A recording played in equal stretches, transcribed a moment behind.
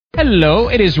Hello,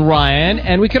 it is Ryan,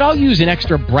 and we could all use an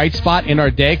extra bright spot in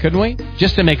our day, couldn't we?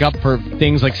 Just to make up for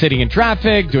things like sitting in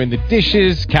traffic, doing the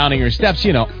dishes, counting your steps,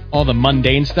 you know, all the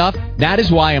mundane stuff. That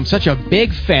is why I'm such a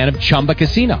big fan of Chumba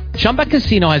Casino. Chumba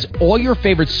Casino has all your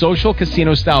favorite social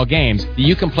casino-style games that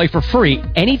you can play for free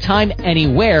anytime,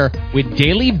 anywhere with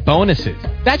daily bonuses.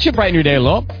 That should brighten your day a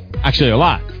little. Actually, a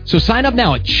lot. So sign up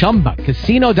now at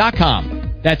ChumbaCasino.com.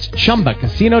 That's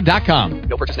ChumbaCasino.com.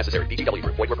 No purchase necessary. VGW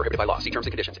Group. Void where prohibited by law. See terms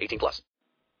and conditions. 18+.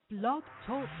 Blog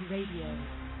Talk Radio.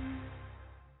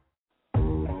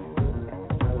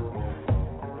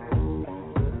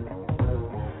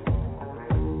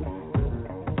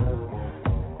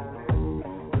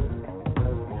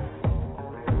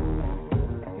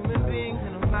 Human beings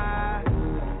in a mind.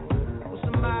 What's a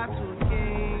mind to a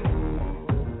king?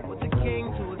 What's a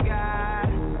king to a god?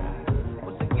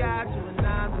 What's a god to a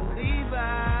non-believer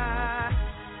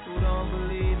who don't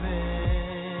believe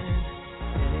in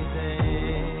anything?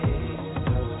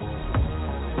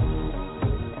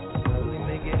 Will he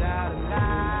make it out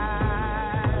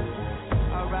alive?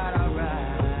 Alright.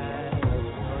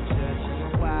 No church in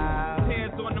a while.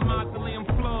 Hands on the mausoleum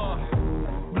floor.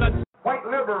 Blood. White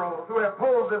liberals who have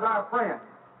posed as our friends,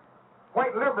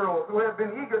 white liberals who have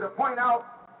been eager to point out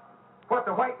what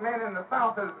the white man in the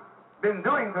South has been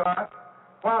doing to us,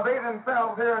 while they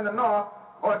themselves here in the North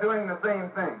are doing the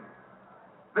same thing.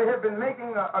 They have been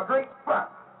making a great fuss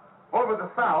over the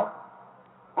South,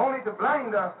 only to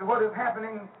blind us to what is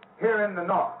happening here in the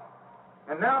North.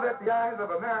 And now that the eyes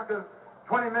of America's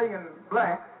 20 million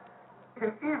blacks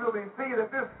can easily see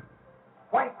that this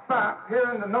white fox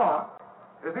here in the North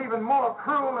is even more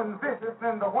cruel and vicious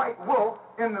than the white wolf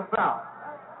in the South.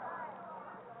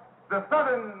 The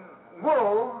Southern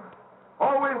wolves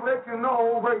always let you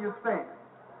know where you stand.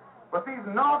 But these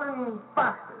northern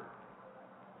foxes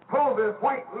pose as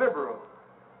white liberals.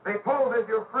 They pose as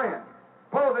your friend,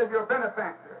 pose as your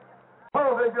benefactor,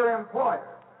 pose as your employer.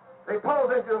 They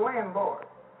pose as your landlord.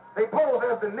 They pose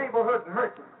as the neighborhood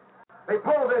merchant. They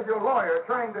pose as your lawyer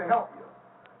trying to help you.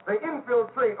 They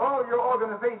infiltrate all your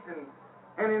organizations,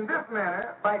 and in this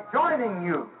manner, by joining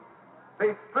you,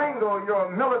 they strangle your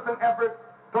militant efforts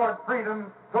toward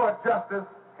freedom, toward justice,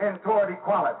 and toward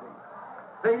equality.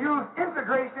 They use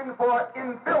integration for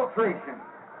infiltration.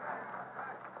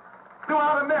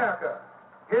 Throughout America,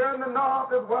 here in the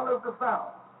North as well as the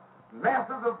South,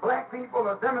 masses of black people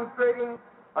are demonstrating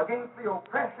against the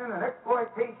oppression and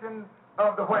exploitation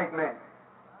of the white man.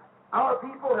 Our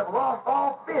people have lost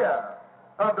all fear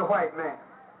of the white man.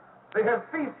 They have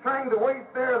ceased trying to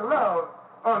waste their love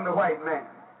on the white man.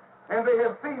 And they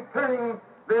have ceased turning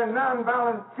their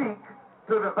nonviolent cheek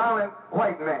to the violent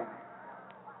white man.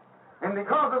 And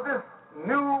because of this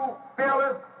new,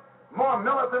 fearless, more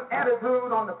militant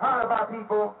attitude on the part of our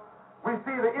people, we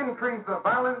see the increase of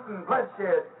violence and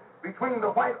bloodshed between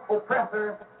the white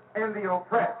oppressor and the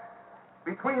oppressed,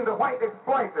 between the white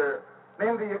exploiter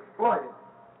and the exploited,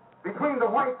 between the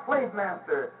white slave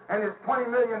master and his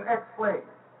 20 million ex-slaves.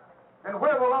 And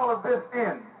where will all of this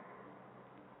end?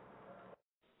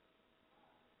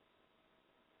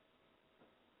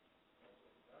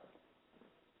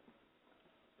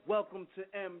 Welcome to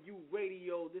MU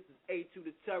Radio. This is A2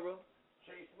 the Terror.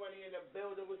 Chase Money in the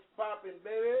building. What's poppin',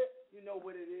 baby? You know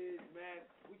what it is, man.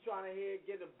 We trying to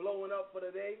get it blowing up for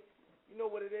today. You know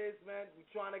what it is, man. We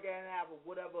trying to have a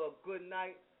good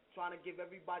night. Trying to give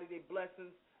everybody their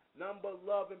blessings. Nothing but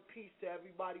love and peace to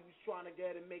everybody who's trying to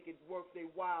get and make it worth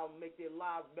their while and make their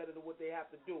lives better than what they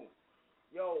have to do.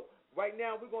 Yo, right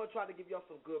now we're going to try to give y'all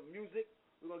some good music.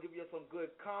 We're going to give y'all some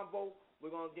good convo.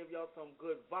 We're going to give y'all some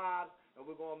good vibes, and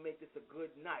we're going to make this a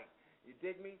good night. You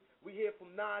dig me? We here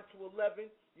from 9 to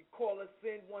 11. You call us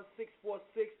in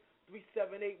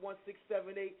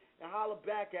 1-646-378-1678 and holler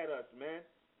back at us, man.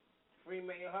 Free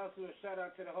Mayor Hustle, and shout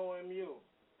out to the whole MU.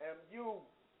 MU.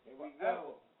 Here we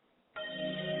go.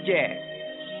 Yeah.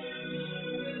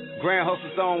 Grand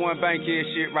Hustle Zone 1 bank here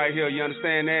shit right here, you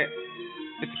understand that?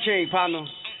 It's the king, partner.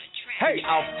 Hey,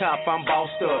 off top, I'm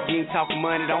bossed up. You ain't talking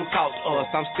money, don't talk to us.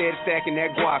 I'm steady stacking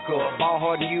that guac up. Ball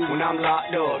harder than you when I'm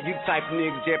locked up. You the type of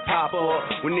niggas that pop up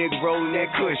when niggas rolling that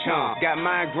kush, huh? Got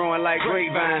mine growing like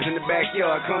grapevines in the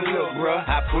backyard. Come look, bruh.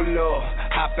 I pull up,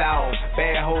 hop out.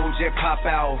 Bad hoes just pop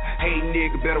out. Hey,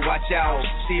 nigga, better watch out.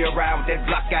 See a ride with that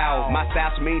block out. My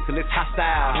style's mean till it's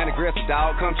hostile. And aggressive,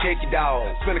 dog. Come check your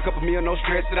dog. Spend a couple mil, no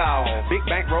stress at all. Big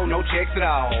bankroll, no checks at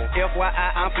all. FYI,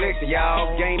 I'm flexing,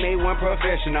 y'all. Game A1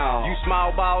 professional. You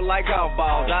small ball like golf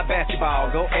balls, I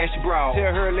basketball, go ask your bra.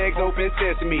 Tell her legs open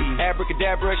sesame,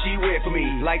 abracadabra, she wet for me.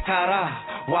 Like ta-da,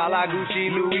 While I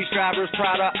Gucci, Louis, Strivers,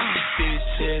 Prada. Bitch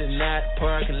sitting at the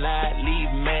parking lot,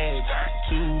 leaving mad.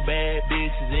 2 bad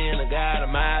bitches and I got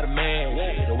 'em out of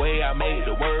man. The way I made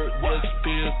the word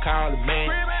disappear, call it man.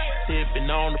 Sipping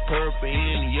on the purple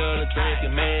in the other,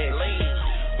 drinking magic.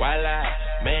 Voila,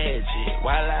 magic,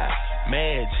 voila,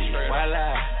 magic,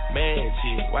 voila,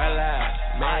 magic, voila,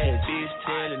 magic. Bitch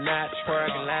telling not the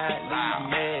parking lot, leaving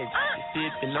magic.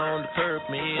 Sipping on the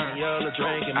purple in the other,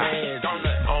 drinking magic.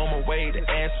 On my way to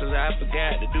Ashford, I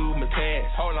forgot to do my tax.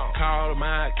 Hold on, call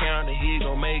my accountant, he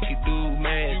gon' make it do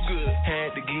magic.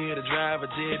 Had to get a driver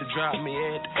jet to drop me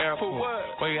at the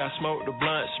airport. Way I smoke the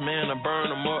blunts, man, I burn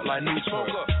them up like Newport.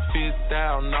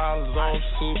 $50,000 on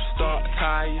Superstar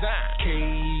tires.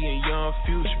 KE and Young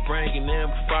Future bringing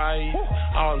them fire.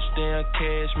 All the stand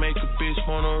cash make a bitch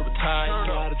wanna retire.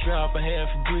 Gotta drop a half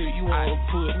a brick, you wanna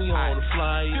put me on the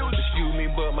flyer. Excuse me,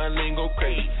 but my lingo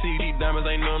crazy. CD diamonds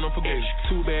ain't none unforgettable.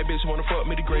 2 bad bitches wanna fuck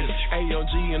me the greatest.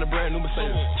 AMG in a brand new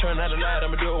Mercedes. Turn out the light,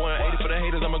 I'ma do a 180 for the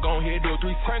haters. I'ma go ahead do a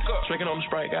 3 crank up. Drinking on the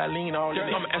Sprite, got lean all day.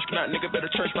 I'm an astronaut, nigga, better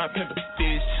church my pimpin'.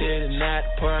 Bitch sitting at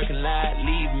the parking lot,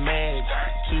 leaving mad.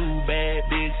 2 bad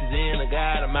bitches and I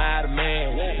got 'em out of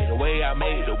man. The way I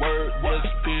made the word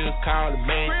disappear, call it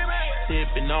man.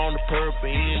 Sipping on the purple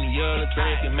in the other,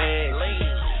 drinking magic.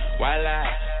 Voila,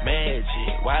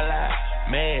 magic, voila,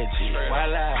 magic,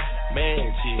 voila,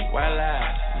 magic, voila,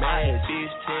 magic.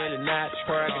 Bitch telling not the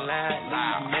parking lot,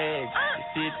 leaving magic.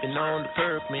 Sipping on the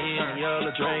purple in the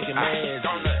other, drinking magic.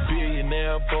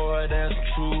 Billionaire boy, that's a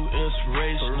true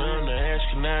inspiration. I'm the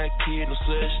astronaut kid, no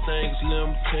such thing as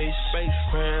limitation. Space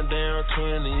ran down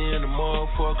 20 in the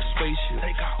motherfucking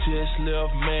spaceship. Just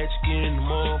left magic in the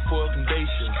motherfucking day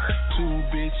shift. 2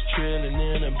 bitches trailing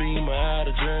in a beamer out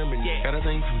of Germany. Gotta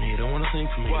think for me, don't wanna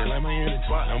think for me. They like my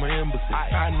energy, I'm an embassy.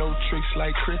 I know tricks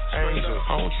like Chris Angel.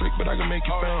 I don't trick, but I can make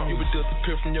you famous. You would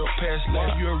disappear from your past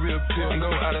life. You're a real pill.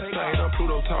 Go out of sight, I'm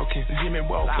Pluto talking. Give me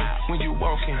walking when you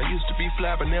walking. I used to be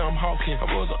fly, but now I'm hawking. I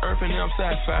was on Earth and now I'm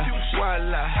sci-fi.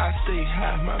 Voila, I stay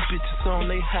high. My bitches on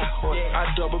they high horse.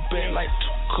 I double back like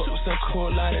 2 cups and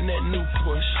cold light in that new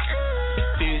push.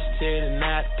 Bitch telling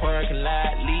not the parking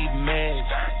lot, leaving mad.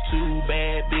 2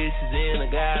 bad bitches and I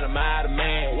got 'em out of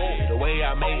man. The way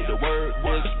I made the word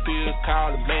disappear,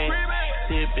 call it man.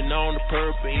 Sipping on the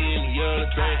purple in the other,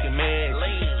 drinking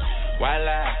magic.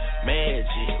 Voila,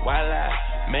 magic, voila,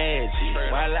 magic,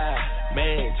 voila,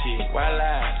 magic,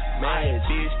 voila, magic.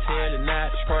 Bitch telling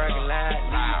not the parking lot,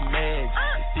 leaving magic.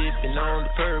 Sipping on the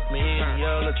purple in the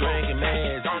other, drinking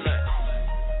magic.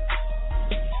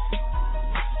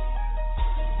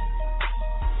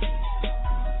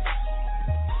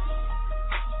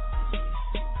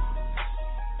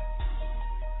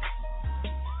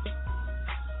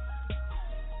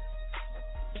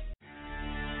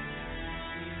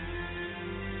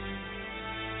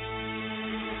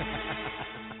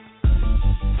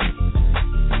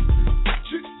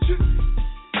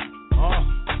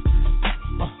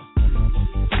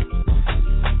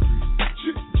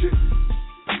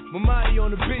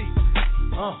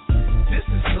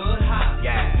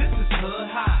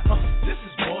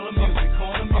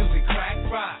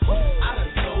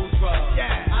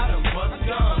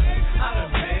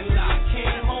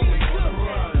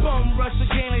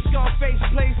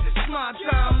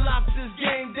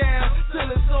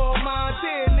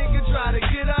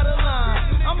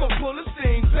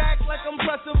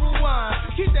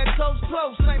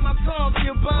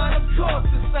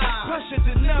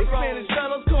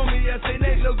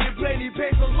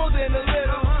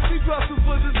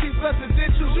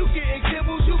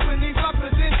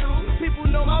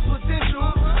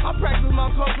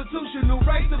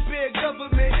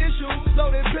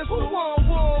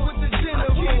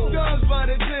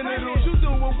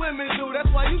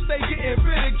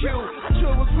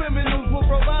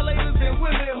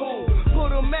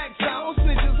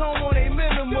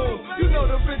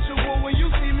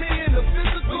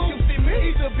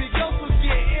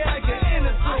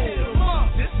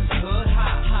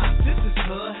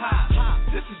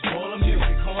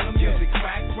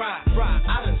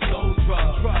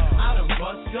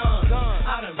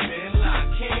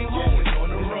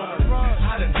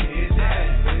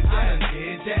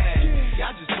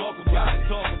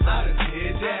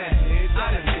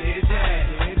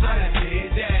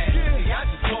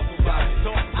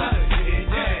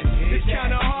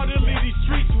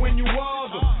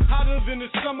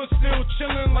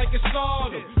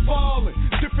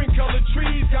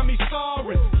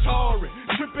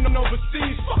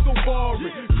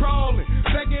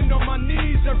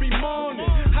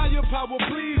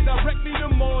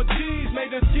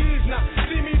 Now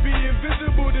see me be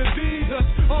invisible to these, us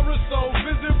aura so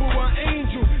visible, an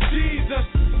angel.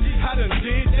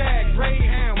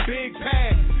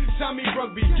 Tommy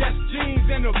Rugby, guess jeans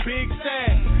and a big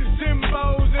sack.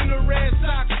 Timbos and the red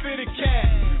socks fit a cat.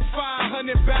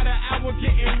 500 by the hour,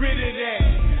 getting rid of that.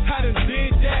 I done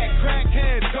did that,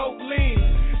 crackhead, dope lean.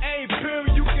 A pill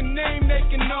you can name, they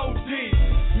can OD.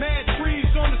 Mad trees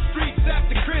on the streets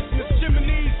after Christmas.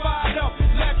 Chimneys fired up,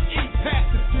 let's eat past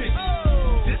the dish.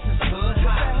 This is hood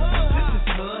hop, this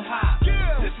is hood hop.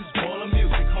 This is baller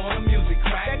music, corner music,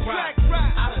 crack rock.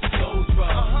 I done sold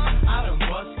drugs, I done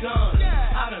bust guns.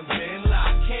 I done been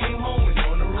locked, came home and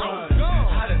on the road.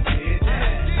 I done did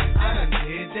that, I done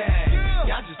did that.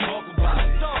 Y'all just talk about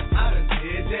it. I done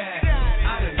did that,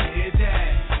 I done did that,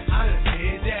 I done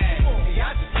did that.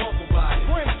 Y'all just talk about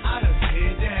it. I done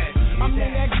did that. I'm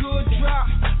in that good drop,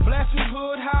 blasting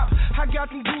hood hop. I got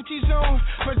them Gucci's on,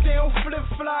 but they don't flip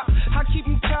flop. I keep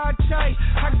them tied tight.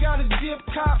 I got a dip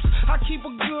cops. I keep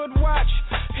a good watch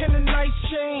and a nice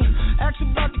chain. Ask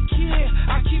about the kid.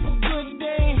 I keep a good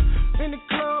dame. In the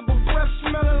club, a breath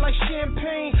smelling like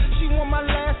champagne. She want my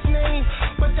last name,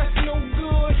 but that's no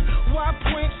good. Why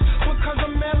Prince? Because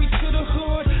I'm married to the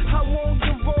hood. I won't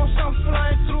divorce. I'm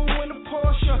flying through in a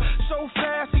Porsche. So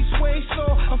fast, he sways so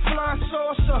a flying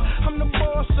saucer. I'm the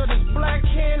boss of this black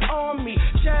hand army.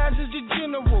 Chaz is the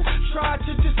general. Try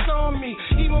to disarm me,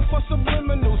 even for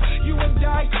subliminals. You will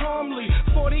die calmly.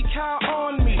 40 cal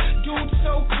on me. Dude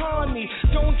so corny.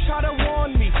 Don't try to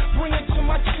warn me. Bring it to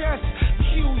my chest.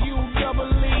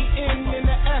 Q-U-E-E-N in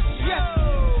the S. Yes.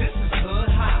 This is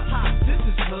hood hop. This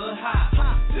is hood hop.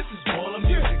 This is baller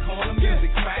music, corner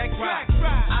music, crack rock.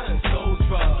 I done sold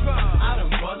drugs. I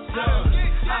done bust guns.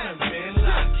 I done been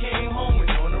locked, came home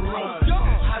and on the road.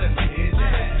 I done did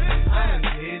that. I done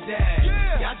did that.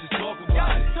 Y'all just talk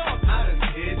about it. I done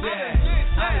did that.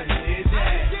 I done did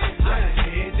that. I done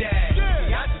did that.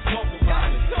 Y'all just talk about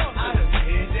it. I done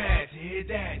did that. Did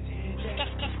that.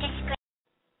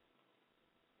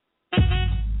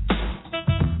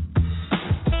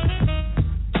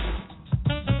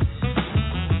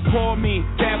 Poor me,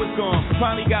 dad was gone.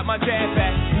 Finally got my dad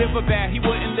back. Liver bad, he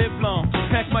wouldn't live long.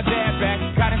 Snatched my dad back.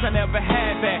 Guidance I never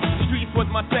had back. Streets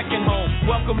was my second home.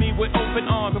 Welcomed me with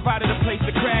open arms. Provided a place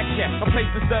to crack at. A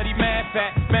place to study math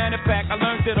at. Matter of fact, I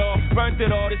learned it all. Burnt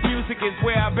it all. This music is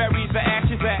where I buried the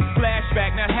ashes at.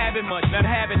 Flashback, not having much, not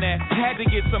having that. Had to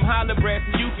get some holler breath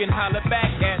so you can holler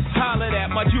back at. Hollered at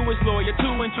my Jewish lawyer to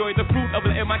enjoy the fruit of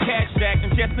it in my cash stack.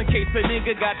 And just in case a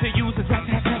nigga got to use his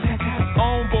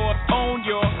own boss, own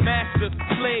your masters,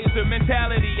 slaves, the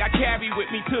mentality I carry with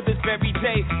me to this very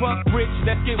day. Fuck rich,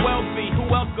 let's get wealthy.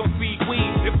 Who else gon' feed we?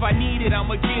 If I need it,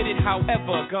 I'ma get it.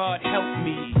 However, God help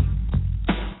me.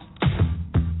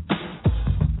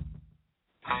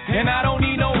 And I don't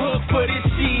need no hook for this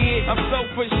shit. I'm so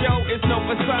for show, it's no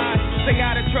facade. Stay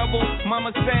out of trouble,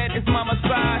 mama said it's mama's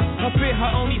side. I fear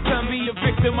her only son be a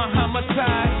victim of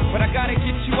homicide. But I gotta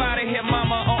get you out of here,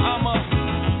 mama, or I'ma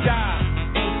die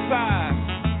inside.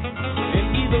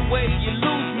 And either way, you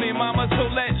lose me, mama, so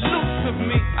let loose of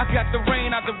me. I got the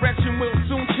rain, our direction will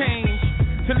soon change.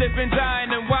 To live and die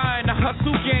and wine, a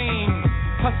hustle game.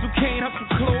 Hustle cane, hustle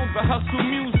clothes, I hustle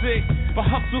music. But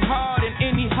hustle hard in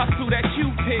any hustle that you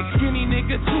pick. Skinny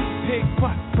nigga toothpick,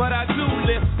 but I do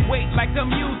lift weight like I'm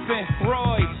using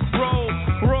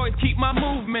Royce, keep my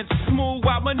movements smooth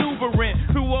while maneuvering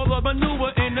through all the maneuver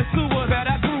in the sewer that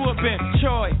I grew up in.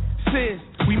 Choices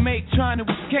we make trying to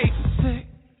escape sick.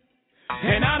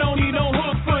 And I don't need no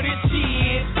hook for this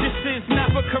shit. This is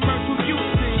not for commercial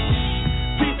usage.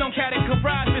 Please don't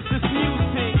categorize this as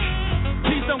music.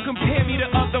 Please don't compare me to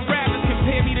other rappers.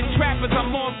 Compare me to trappers.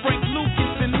 I'm more Frank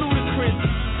Lucas than Ludacris.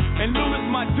 And Luda's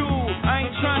my dude. I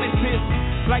ain't trying to diss.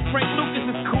 Like Frank Lucas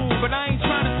is cool, but I ain't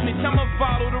trying to snitch. I'ma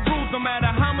follow the rules no matter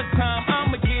how much time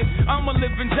I'ma give. I'ma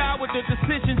live and die with the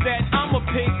decisions that I'ma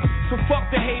pick. So fuck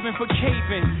the haven for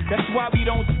caving. That's why we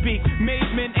don't speak. Made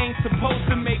men ain't supposed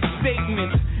to make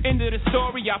statements. End of the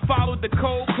story, I followed the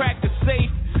code, cracked the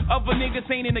safe. Other niggas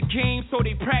ain't in the game, so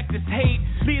they practice hate.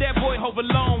 Leave that boy home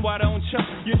alone, why don't you?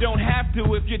 You don't have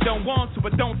to if you don't want to,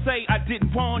 but don't say I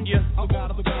didn't warn you. Oh,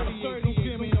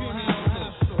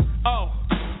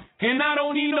 and I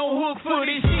don't need no hook for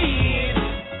this shit.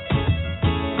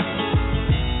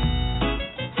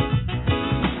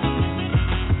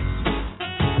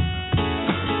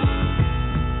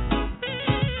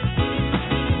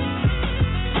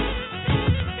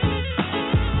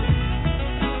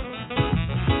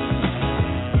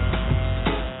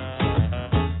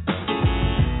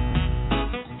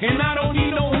 And I don't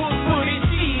need no hook for this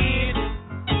shit.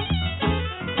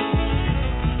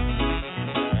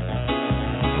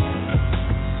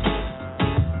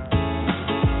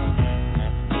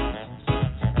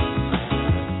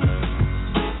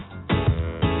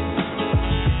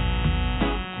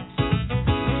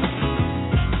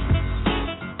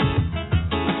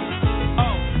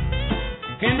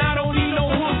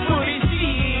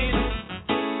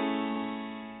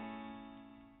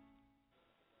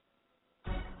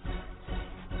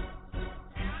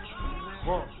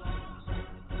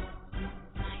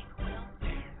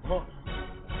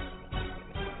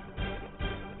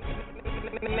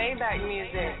 Maybach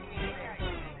music.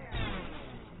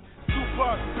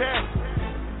 Tupac back,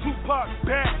 Tupac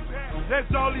back. That's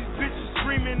all these bitches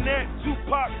screaming that.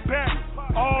 Tupac back,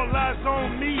 all eyes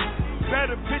on me.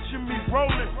 Better picture me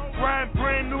rolling, riding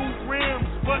brand new rims,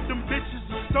 but them bitches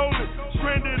are stolen.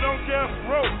 Stranded on death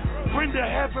row, bring to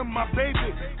heaven my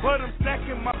baby, but I'm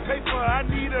stacking my paper. I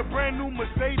need a brand new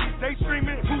Mercedes. They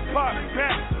screaming Tupac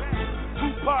back,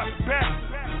 Tupac back.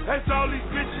 That's all these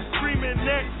bitches screaming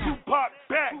that. Tupac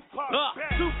back,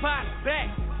 Tupac back.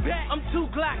 I'm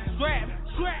 2 Glocks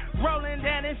strapped, rolling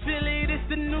down in Philly. This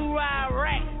the new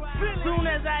Iraq. Soon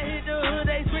as I hit the hood,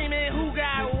 they screaming who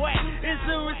got whacked. It's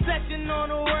a recession on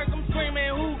the work. I'm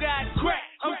screaming who got cracked.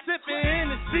 I'm sipping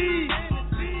Hennessy,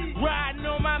 riding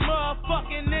on my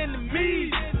motherfucking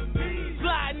enemies,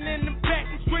 sliding in the back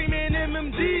and screaming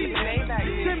MMD.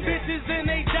 10 bitches and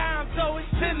they dime, so it's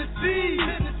Tennessee.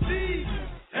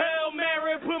 Hail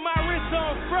Mary, put my wrist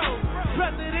on froze.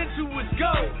 Presidential was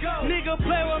gold. Nigga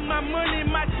play with my money,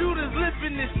 my shooters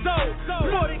lifting his soul.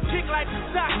 Throw the kick like a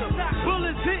soccer,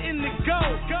 bullets hitting the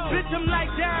goal. Bitch, I'm like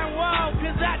John Wall,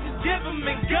 cause I just give him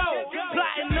and go.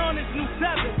 Plotting on this new 7,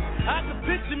 I can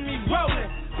picture me rolling.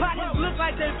 Pockets look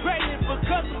like they pregnant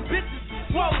because some bitches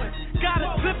swollen. Got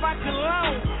a clip I can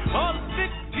loan, all the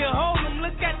bitches can hold them.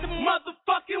 Look at the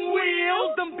motherfucking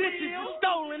wheels, them bitches are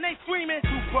stolen. They screaming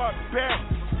Tupac back,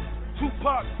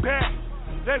 Tupac back.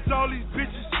 That's all these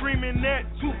bitches screaming that.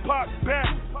 Tupac back,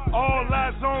 all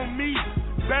eyes on me.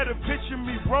 Better picture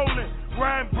me rolling,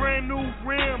 riding brand new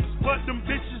rims, but them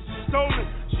bitches are stolen.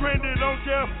 Stranded on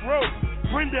death row,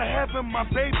 bring to heaven my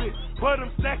baby, but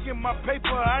I'm stacking my paper.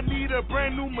 I need a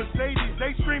brand new Mercedes.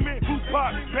 They screaming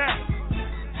Tupac back,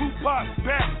 Tupac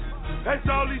back. That's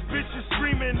all these bitches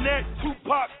screaming that.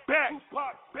 Tupac back.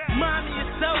 Mommy is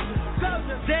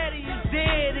soldier, daddy is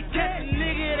dead. To catch a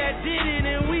nigga that did it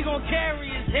and we gon' carry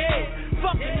his head.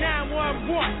 Fucking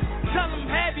 911, tell him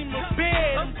have him a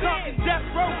bed. I'm talking death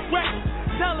row records,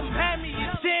 tell him hand me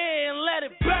your chair and let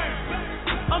it burn.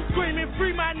 I'm screaming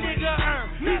free my nigga earn.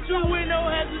 Meet you with no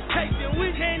hesitation,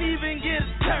 we can't even get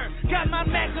a turn. Got my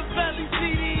Machiavelli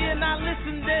CD and I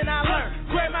listen then I learn.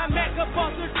 Grab my Mac up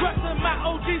off the truck and my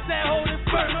OG said hold it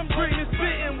firm. I'm dreaming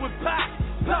spitting with pop,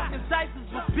 talking dices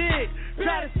was big.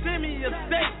 Try to send me a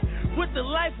steak with the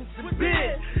license and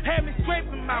bid. Had me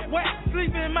scraping my wax,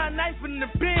 sleeping my knife in the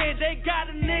bed. They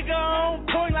got a nigga on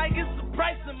point like it's the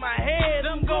price of my head.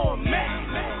 I'm going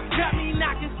mad. Got me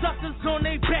knocking suckers on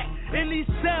they back in these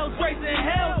cells, raising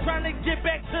hell, trying to get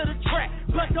back to the track.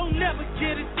 But don't never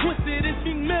get it twisted. It's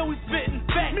me Mill, we spitting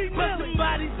back. But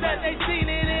somebody said they seen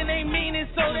it and they mean it,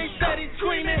 so they said he's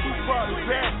screaming. Tupac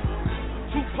back,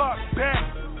 Tupac back.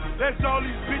 That's all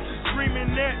these bitches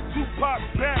screaming that. Tupac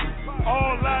back,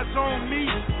 all eyes on me.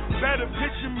 Better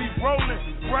picture me rolling,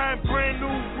 riding brand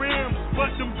new rims, but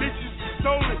them bitches are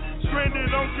stolen.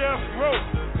 Stranded on death row,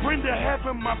 bring to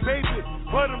heaven my baby,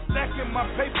 but I'm stacking my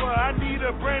paper. I need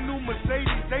a brand new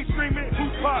Mercedes. They screaming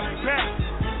Tupac back,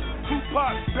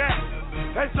 Tupac back.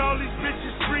 That's all these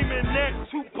bitches screaming that.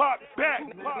 Tupac back.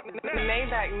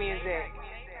 Maybach music.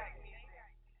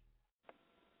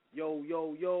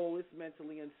 Yo, it's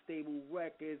Mentally Unstable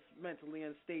Records, Mentally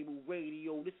Unstable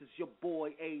Radio. This is your boy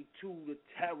A2 the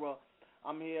Terror.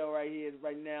 I'm here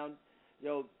right now.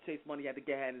 Yo, Chase Money had to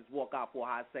get ahead and just walk out for a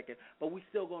hot second. But we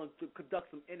still going to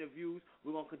conduct some interviews.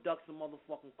 We're going to conduct some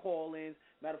motherfucking call-ins.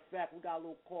 Matter of fact, we got a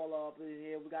little caller up in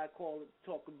here. We got a caller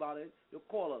talk about it. Yo,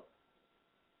 caller,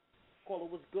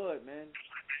 what's good, man?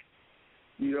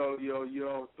 Yo,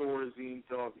 Thorazine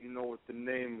Dub. You know what the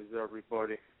name is,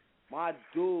 everybody. My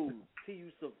dude,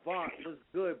 T.U. Savant, what's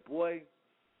good, boy?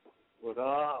 What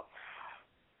up?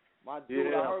 My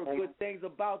dude, I heard good things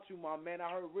about you, my man. I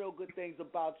heard real good things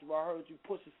about you. I heard you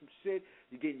pushing some shit.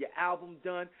 You're getting your album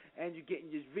done, and you're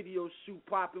getting your video shoot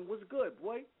popping. What's good,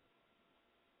 boy?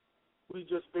 We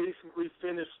just basically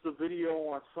finished the video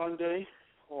on Sunday.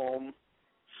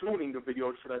 Shooting the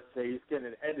video, should I say. It's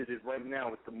getting edited right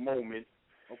now at the moment.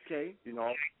 Okay. You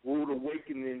know, rude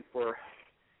awakening for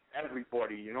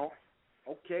everybody, you know?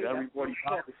 Okay. Everybody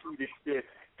got to see this shit.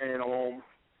 And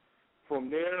from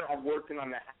there, I'm working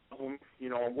on the album. You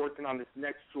know, I'm working on this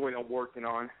next joint I'm working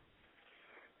on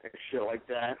and shit like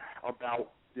that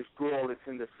about this girl that's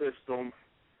in the system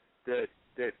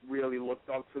that really looked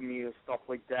up to me and stuff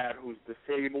like that, who's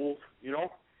disabled, you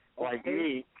know, like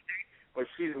me. But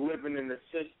she's living in the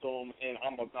system, and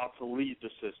I'm about to lead the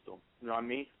system. You know what I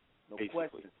mean? No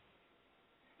question.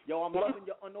 Yo, I'm loving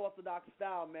your unorthodox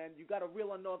style, man. You got a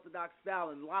real unorthodox style,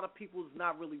 and a lot of people is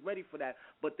not really ready for that,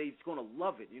 but they's gonna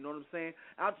love it. You know what I'm saying?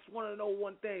 I just want to know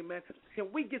one thing, man.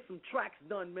 Can we get some tracks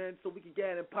done, man, so we can get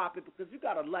ahead and pop it? Because you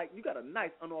got a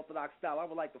nice unorthodox style. I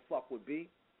would like to fuck with B.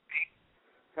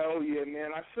 Hell yeah,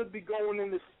 man. I should be going in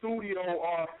the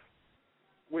studio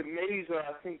with Mazer,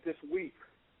 I think this week.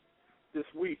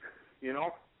 You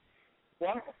know?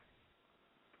 What?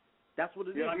 That's what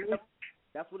it is. I mean?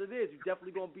 That's what it is. You're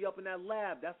definitely going to be up in that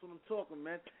lab. That's what I'm talking,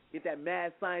 man. Get that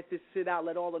mad scientist shit out.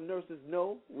 Let all the nurses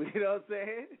know. You know what I'm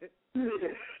saying?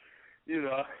 You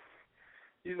know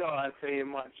what I'm saying,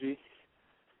 my G.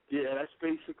 Yeah, that's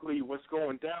basically what's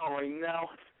going down right now.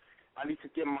 I need to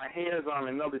get my hands on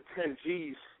another 10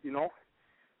 G's, you know?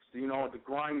 So, you know, the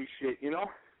grimy shit, you know?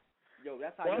 Yo,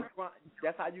 that's how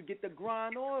you get the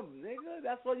grind on, nigga.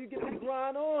 That's how you get the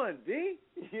grind on, D.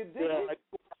 You dig? Yeah, I do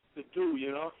what I have to do,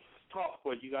 you know? It's tough,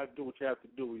 but you got to do what you have to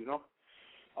do, you know?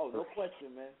 Oh, no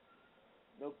question, man.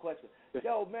 No question.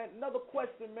 Yo, man, another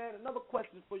question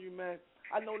for you, man.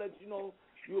 I know that, you know,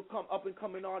 you're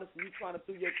up-and-coming artist and you're trying to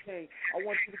do your thing. I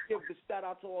want you to give the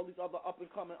shout-out to all these other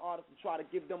up-and-coming artists and try to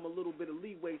give them a little bit of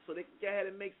leeway so they can get ahead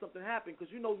and make something happen.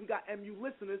 Because, you know, we got MU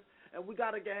listeners, and we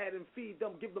got to get ahead and feed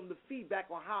them, give them the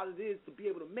feedback on how it is to be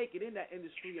able to make it in that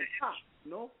industry and pop,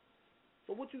 you know?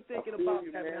 So what you thinking about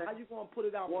that, man? How you going to put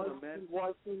it out for them, man?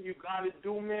 One thing you got to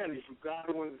do, man, is you got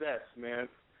to invest, man.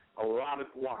 A lot of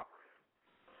guap.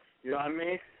 You know what I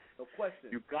mean? No question.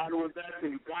 You got to invest,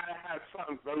 and you got to have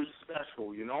something very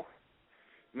special, you know?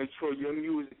 Make sure your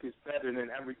music is better than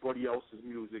everybody else's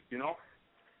music, you know?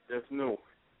 That's new.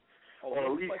 Or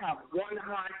at least have one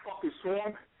high fucking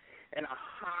song and a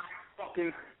high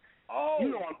fucking... Oh,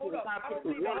 you know, hold up.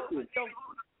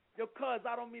 Yo, cuz,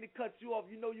 I don't mean to cut you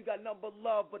off. You know you got nothing but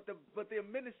love, but the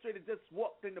administrator just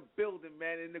walked in the building,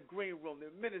 man, in the green room. The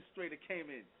administrator came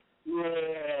in.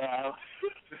 Yeah.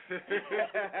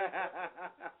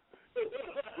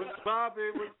 What's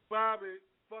Bobby?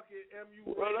 Fucking MU.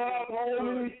 What up,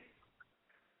 homie?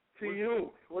 To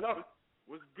you. What up?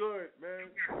 What's good, man?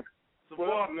 So what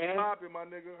up, man? Popping, my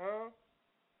nigga, huh?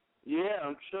 Yeah,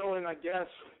 I'm chilling, I guess.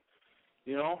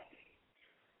 You know,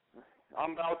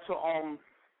 I'm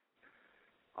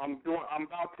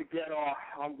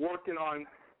working on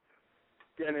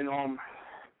getting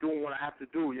doing what I have to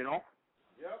do, you know?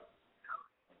 Yep.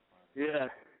 Yeah.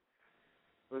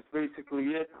 That's basically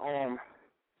it.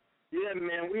 Yeah,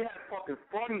 man, we had fucking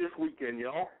fun this weekend, you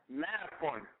know? Mad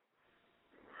fun.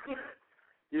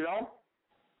 You know?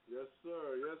 Yes,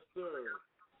 sir.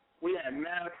 We had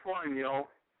mad fun, you know?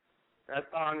 That's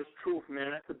the honest truth,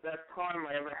 man. That's the best time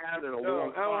I ever had in a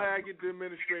long time. L. Haggood, the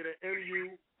administrator,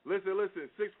 MU. Listen,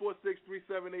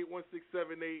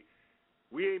 646-378-1678.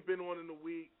 We ain't been on in a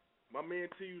week. My man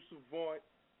T.U. Savant,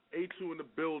 A2 in the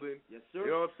building. Yes, sir.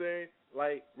 You know what I'm saying?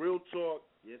 Like, real talk.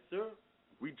 Yes, sir.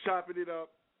 We chopping it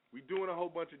up. We doing a whole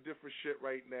bunch of different shit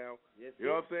right now. Yes, sir. You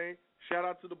know what I'm saying? Shout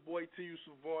out to the boy T.U.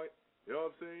 Savant. You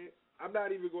know what I'm saying? I'm not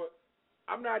even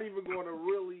going to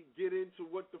really get into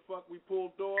what the fuck we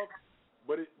pulled off,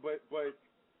 but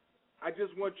I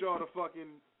just want y'all to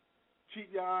fucking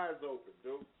keep your eyes open,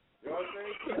 dude. You know what I'm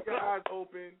saying? Keep your eyes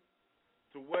open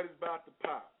to what is about to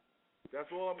pop. That's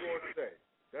all I'm going to say.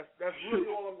 That's really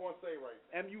all I'm going to say right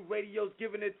now. MU Radio's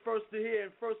giving it first to hear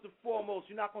and first and foremost.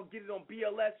 You're not going to get it on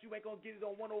BLS. You ain't going to get it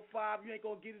on 105. You ain't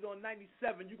going to get it on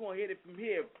 97. You're going to hear it from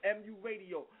here. MU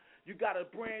Radio. You got a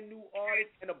brand new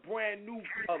artist and a brand new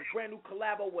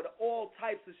collabo with all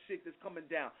types of shit that's coming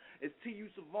down. It's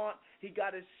T.U. Savant. He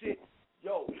got his shit.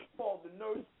 Yo, it's called The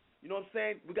Nurse. You know what I'm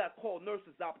saying? We got to call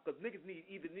nurses out because niggas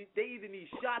either need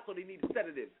shots or they need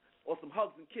sedatives or some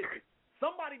hugs and kisses.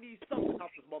 Somebody needs something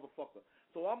out this motherfucker.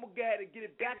 So I'm going to go ahead and get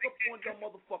it back up on them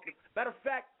motherfuckers. Matter of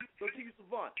fact, so T.U.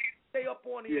 Savant, stay up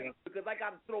on here because I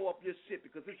got to throw up your shit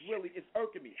because it's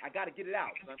irking me. I got to get it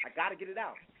out, son. I got to get it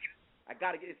out.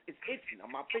 It's itching.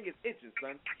 My finger's itching,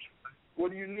 son. What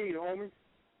do you need, homie?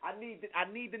 I need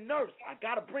the nurse. I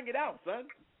got to bring it out, son.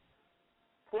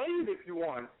 Play it if you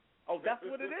want. Oh, that's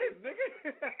what it is, nigga.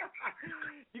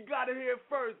 You got to hear it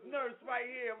first. Nurse right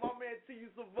here. My man T.U.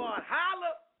 Savant.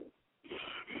 Holla.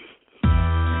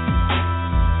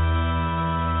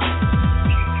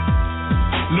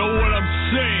 Know what I'm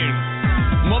saying?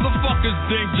 Motherfuckers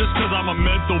think just cause I'm a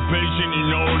mental patient,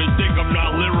 you know, they think I'm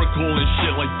not lyrical and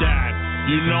shit like that,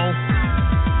 you know?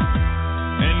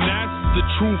 And that's the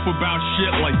truth about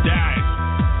shit like that.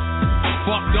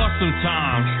 Fucked us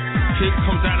sometimes. Kid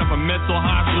comes out of a mental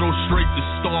hospital straight to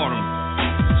stardom.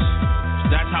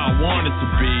 That's how I want it to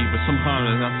be, but sometimes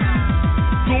it's not.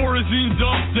 Thorazine's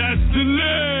up, that's the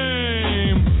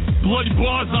name. Blood bloody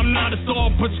bars. I'm not a star,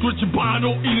 prescription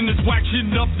bottle. Eating this whack shit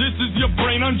up, this is your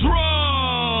brain on drugs.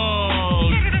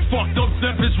 Fucked up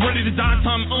step is ready to die.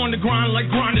 Time on the grind like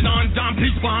grinding on dime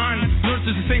piece behind.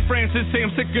 Nurses in St. Francis say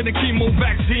I'm sick of the chemo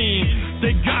vaccine.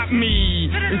 They got me.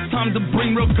 It's time to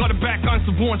bring real gutter back on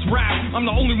Savant's rap. I'm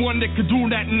the only one that could do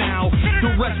that now.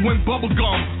 The rest went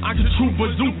bubblegum. I can shoot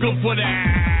bazooka for that.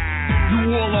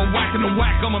 You all are whacking the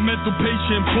whack. I'm a mental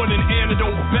patient, putting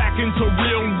antidote back into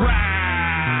real rap.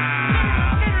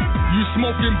 You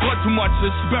smoking blood too much,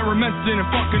 experimenting and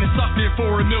fucking and sucking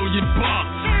for $1 million.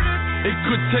 It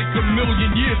could take 1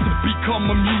 million years to become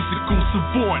a musical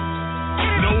savant.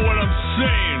 Know what I'm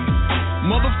saying?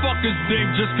 Motherfuckers think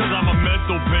just cause I'm a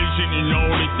mental patient, you know,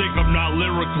 they think I'm not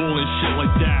lyrical and shit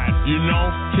like that, you know?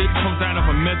 Kid comes out of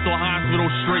a mental hospital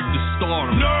straight to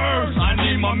stardom. Nurse, I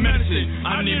need my medicine,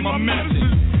 I need my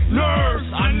medicine. Nurse,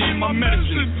 I need my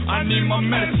medicine, I need my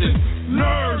medicine.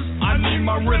 Nurse, I need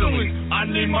my Ritalin, I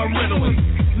need my Ritalin.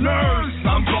 Nurse,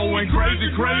 I'm going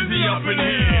crazy, crazy up in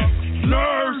here.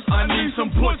 Nurse, I need some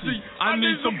pussy, I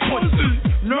need some pussy.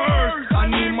 Nurse, I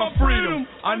need my freedom,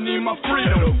 I need my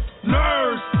freedom.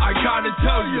 Nurse, I gotta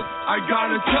tell you, I'm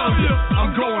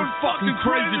going fucking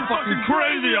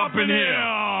crazy up in here.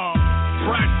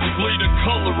 Practically the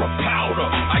color of powder.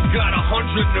 I got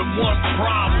 101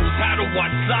 problems, how do I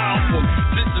solve them?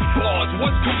 This is bars,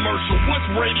 what's commercial, what's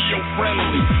radio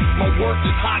friendly? My work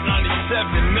is Hot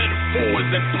 97, metaphors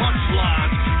and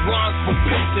punchlines. Rhymes for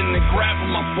pacing and grabbing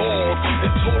my balls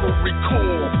and total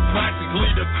recall.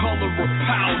 Practically the color of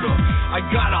powder. I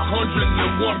got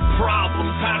 101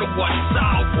 problems, how do I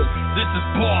solve them? This is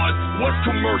bars, what's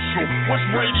commercial, what's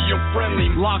radio friendly?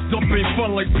 Locked up ain't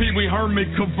fun like Pee Wee Herman,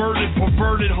 converted,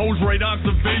 perverted, hose right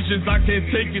observations. I can't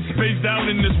take it, spaced out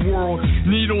in this world.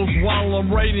 Needles while I'm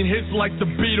writing hits like the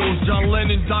Beatles. John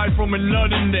Lennon died from a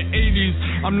nut in the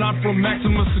 80s. I'm not from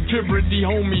maximum security,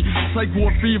 homie.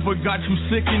 Psycho fever got you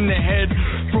sick in the head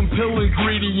from pill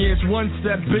ingredients. Once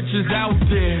that bitch is out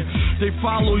there, they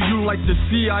follow you like the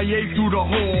CIA through the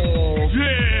halls.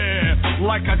 Yeah,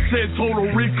 like I said, total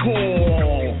recall.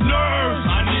 Nurse,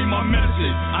 I need my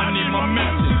medicine, I need my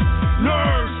medicine.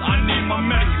 Nurse, I need my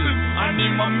medicine, I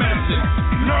need my medicine.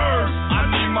 Nurse, I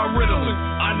need my Ritalin,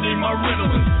 I need my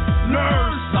Ritalin.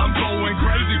 Nurse, I'm going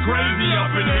crazy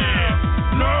up in here.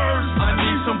 Nurse, I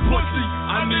need some pussy,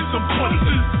 I need some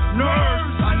pussy.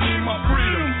 Nurse, I need my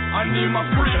freedom, I need my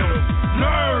freedom.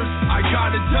 Nurse, I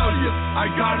gotta tell you,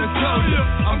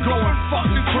 I'm going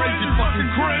fucking crazy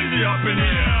up in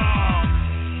here.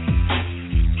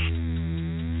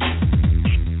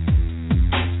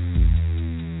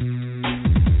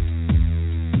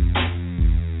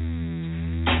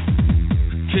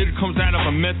 Kid comes out of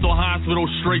a mental hospital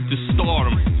straight to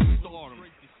stardom.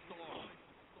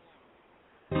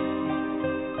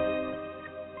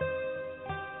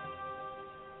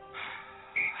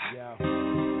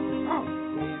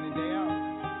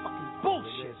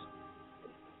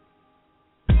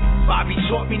 Bobby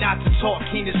taught me not to talk,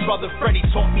 Keenan's brother Freddie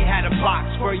taught me how to box.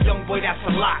 For a young boy that's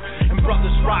a lot, and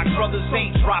brothers rock, brothers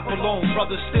ain't drop alone.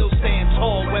 Brothers still stand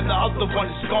tall when the other one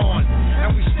is gone.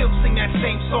 And we still sing that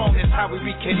same song, that's how we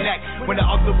reconnect when the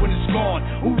other one is gone.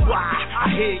 Ooh, I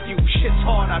hear you, shit's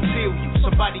hard, I feel you.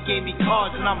 Somebody gave me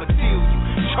cards and I'ma deal you.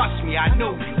 Trust me, I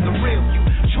know you, the real you.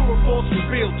 True or false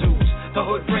with real dudes. The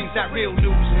hood brings that real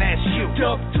news, and that's you.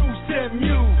 Dub Deuce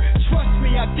MU, trust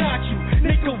me, I got you.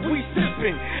 Nigga, we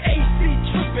sippin', AC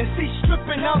trippin', C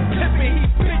strippin', I'm pippin', he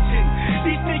bitchin'.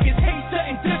 These niggas hate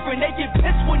something different, they get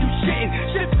pissed when you shittin'.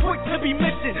 Shit quick to be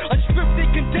missing,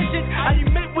 unscripted conditions, I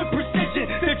emit with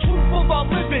precision. The truth of our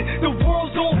living, the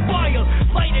world's on fire.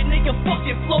 Light a nigga,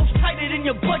 fucking flows tighter than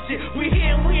your budget. We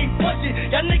here and we ain't budget,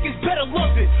 y'all niggas better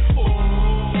love it.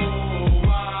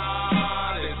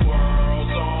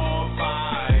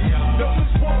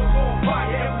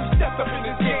 Up in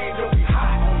this game, yo, we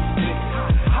hot on these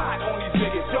niggas, hot on these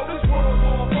niggas. Yo, this world's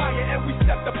on fire and we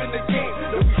stepped up in the game.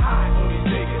 Yo, we hot on these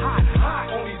niggas, hot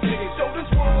on these niggas. Yo,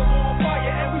 this world's on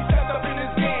fire and we stepped up in this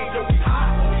game. Yo, we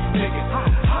hot on these niggas,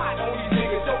 hot on these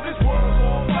niggas. Yo, this world's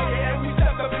on fire and we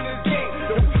stepped up in this game.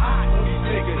 Yo, we hot on these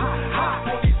niggas, hot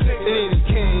on these niggas. It ain't a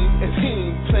game if he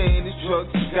ain't playing his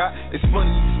drugs he got. It's money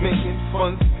he's making,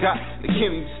 funds he got. They can't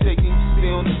be mistaken,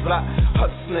 stay on the block.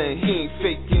 Hustling, he ain't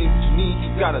faking. What you need, he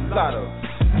got a lot of.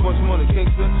 Bunch more than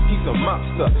gangster, he's a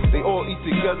mobster. They all eat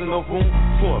together, no room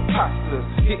for imposters.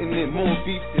 Getting it more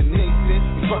beef than Nathan.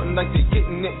 Frontin' like they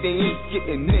getting it, they ain't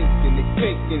getting Nathan. They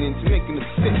faking and making them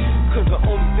sick. Cause the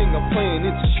only thing I'm playing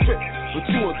is a strip. With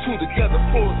 2 and 2 together,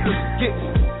 4 is what you get.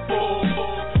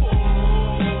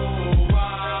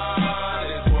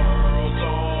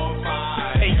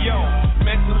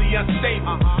 mentally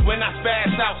unstable. When I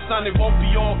spaz out, son, it won't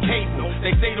be on cable.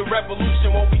 They say the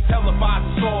revolution won't be televised,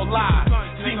 it's all live.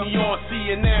 See me on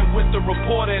CNN with the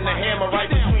reporter and the hammer right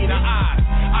between the eyes.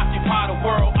 Occupy the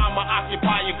world, I'ma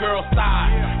occupy your girl's side.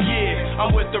 Yeah,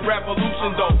 I'm with the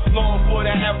revolution though, long for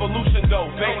that evolution though.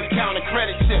 Banks counting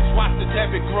credit chips, watch the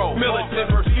debit grow.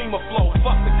 Militant versus FEMA flow,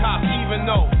 fuck the cops even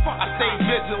though I stay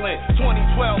vigilant.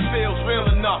 2012 feels real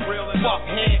enough. Fuck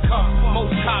handcuffs,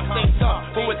 most cops ain't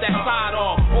tough, but with that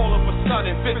sidearm, all of a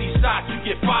sudden 50 shots you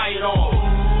get fired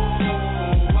on.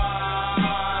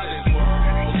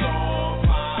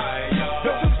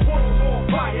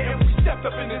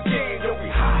 Up in this game, yo,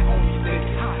 we hot on these niggas,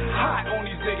 hot on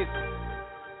these niggas.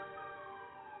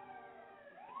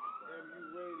 MU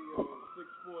Radio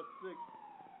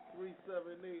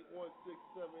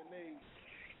 646-378-1678.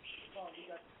 We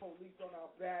got the police on our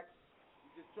back.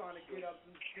 We just trying to get up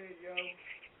some shit, yo.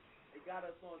 They got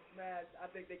us on smash. I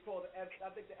think they called the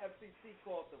FCC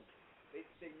called them. They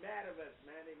mad at us,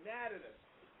 man. They mad at us.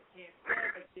 They can't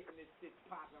stand us getting this shit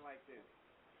popping like this.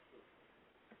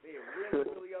 They're really,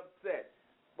 really upset.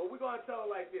 But we're going to tell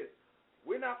it like this.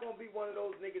 We're not going to be one of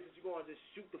those niggas that you're going to just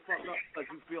shoot the fuck up because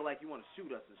you feel like you want to shoot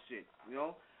us and shit, you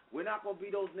know? We're not going to be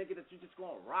those niggas that you just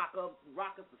going to rock us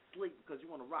to sleep because you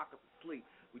want to rock us to sleep.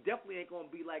 We definitely ain't going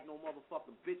to be like no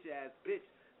motherfucking bitch-ass bitch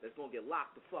that's going to get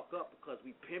locked the fuck up because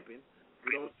we pimping.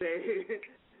 You know what I'm saying?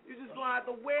 You just going to have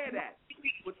to wear that.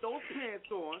 Put those pants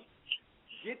on.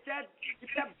 Get that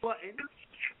button.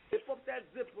 Zip up that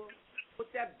zipper. Put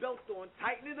that belt on,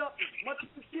 tighten it up as much as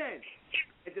you can,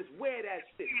 and just wear that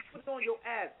shit. Put it on your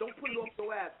ass. Don't put it off your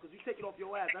ass, because you take it off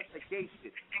your ass, that's like gay shit.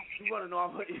 You running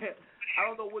off, yeah. I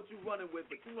don't know what you running with,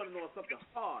 but you running on something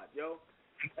hard, yo.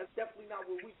 That's definitely not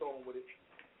where we going with it.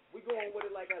 We going with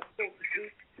it like that's supposed to be.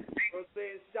 You know what I'm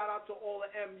saying? Shout out to all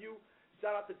the MU.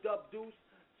 Shout out to Dub Deuce.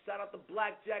 Shout out to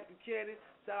Blackjack Buchanan.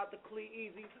 Shout out to Clean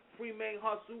Easy. Free Main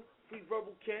Hustle. Free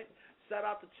Verbal Kent. Shout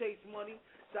out to Chase Money.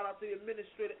 Shout out to the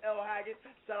Administraitor L. Haggood.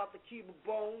 Shout out to Kiba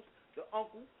Bones, the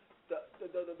uncle, the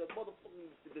motherfucking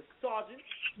the sergeant,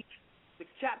 the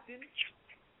captain.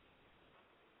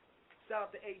 Shout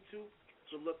out to A2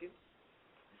 for looking.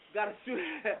 Gotta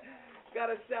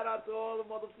shout out to all the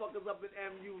motherfuckers up in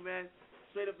MU, man.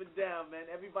 Straight up and down,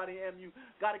 man. Everybody in MU.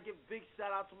 Gotta give big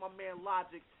shout out to my man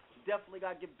Logic. Definitely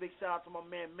gotta give big shout out to my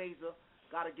man Mazer.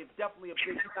 Gotta give definitely a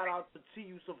big shout out to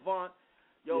TU Savant.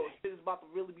 Yo, shit is about to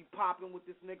really be popping with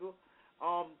this nigga.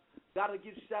 Gotta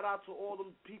give shout out to all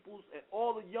them peoples and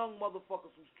all the young motherfuckers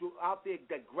who's out there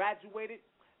that graduated.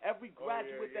 Every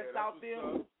graduate that's out there,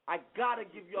 I gotta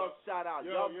give y'all a shout out.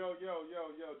 Yo.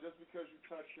 Just because you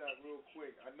touched that real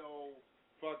quick, I know,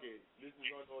 fuck it. This is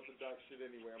unorthodox shit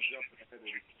anyway. I'm jumping ahead of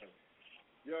this.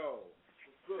 Yo,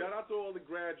 shout out to all the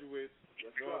graduates.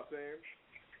 You know what I'm saying?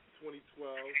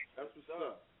 2012. That's what's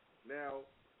up. Now,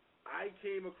 I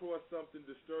came across something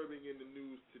disturbing in the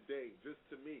news today, just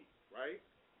to me, right?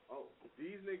 Oh,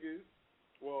 these niggas,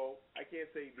 well, I can't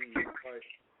say these, but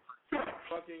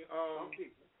fucking,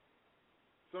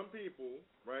 some people,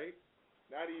 right?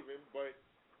 Not even, but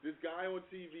this guy on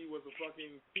TV was a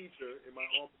fucking teacher in my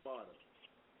alma mater.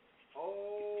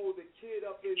 Oh, the kid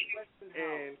up in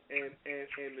Westinghouse. And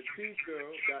the teacher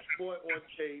got caught on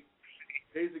tape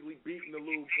basically beating the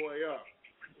little boy up.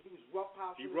 He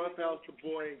roughhoused the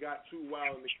boy and got too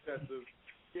wild and excessive.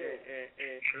 Yeah.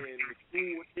 And the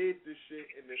school hid this shit,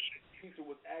 and the teacher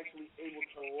was actually able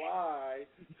to lie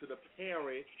to the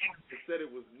parent and said it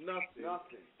was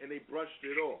nothing. And they brushed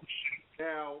it off.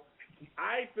 Now,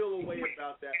 I feel a way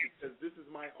about that because this is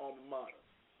my alma mater.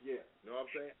 Yeah. You know what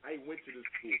I'm saying? I went to this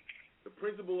school. The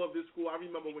principal of this school, I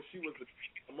remember when she was a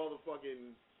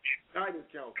motherfucking guidance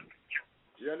counselor.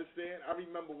 You understand? I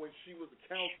remember when she was a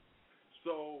counselor.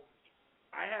 So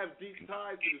I have deep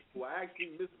ties to this school. I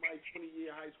actually missed my 20-year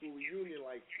high school reunion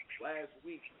like last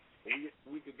week, a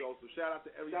week ago. So shout out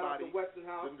to everybody. Shout out to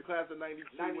Westinghouse. In the class of 92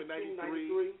 and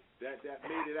 93 that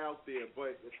made it out there.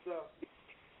 But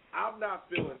I'm not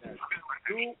feeling that.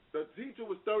 Dude, the teacher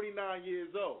was 39 years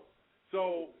old.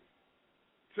 So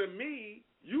to me,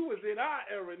 you was in our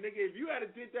era, nigga. If you had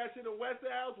did that shit in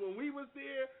Westinghouse when we was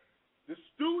there, the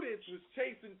students was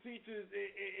chasing teachers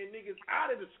and niggas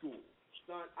out of the school.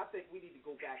 Son, I think we need to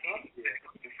go back up there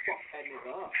and fuck that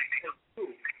nigga up.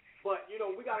 But, you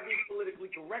know, we got to be politically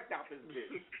correct out this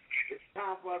bitch. It's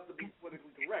time for us to be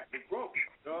politically correct. We're broke. You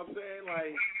know what I'm saying?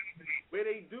 Like, where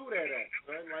they do that at,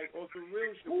 man? Like, on some real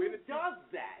shit. Who does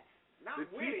that? Not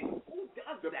really. Who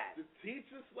does that? The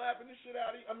teacher slapping the shit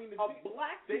out of you. I mean, a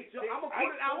black teacher. I'm going to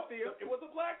put it out there. It was a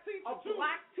black teacher,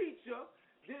 black teacher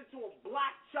did it to a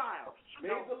black child.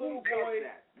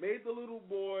 Made the little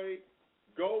boy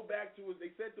go back to his.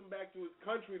 They sent him back to his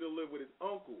country to live with his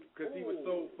uncle because he was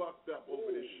so fucked up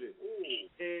over this shit.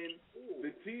 And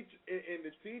the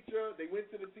teacher, they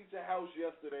went to the teacher house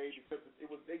yesterday because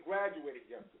they graduated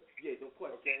yesterday. Yeah, no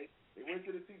question. Okay. They went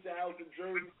to the teacher house in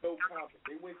Jersey, no comment.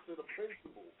 They went to the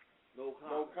principal, no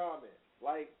comment.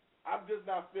 Like, I'm just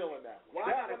not feeling that one.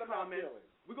 Well, I got a comment.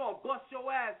 We're going to bust your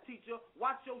ass, teacher.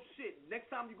 Watch your shit. Next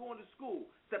time you go into school.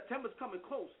 September's coming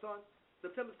close, son.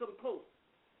 September's coming close.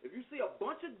 If you see a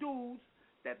bunch of dudes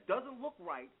that doesn't look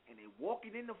right and they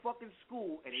walking in the fucking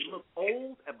school and they look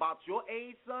old, about your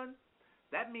age, son,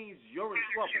 that means you're in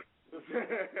trouble.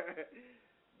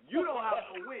 You don't have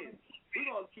to win. We're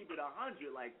going to keep it 100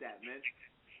 like that, man.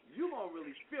 You're going to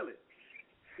really feel it.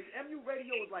 The MU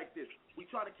radio is like this. We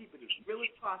try to keep it as real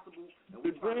as possible. And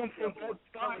we try to from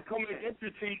Bed-Stuy coming against you,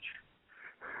 Teach.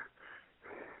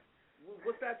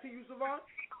 What's that to you, Savant?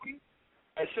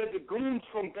 I said the goons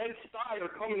from Bed-Stuy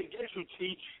are coming against you,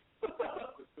 Teach.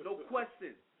 No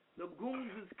question. The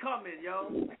goons is coming,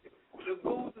 yo. The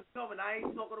goons is coming. I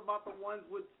ain't talking about the ones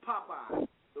with Popeye.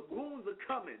 The goons are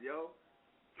coming, yo.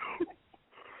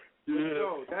 Yeah.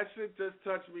 No, that shit just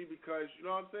touched me because, you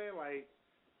know what I'm saying? Like,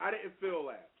 I didn't feel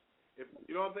that.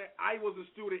 You know what I'm saying? I was a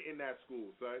student in that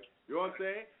school, son. You know what I'm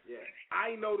saying? Yeah.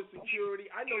 I know the security.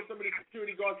 I know some of the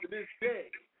security guards to this day,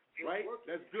 right?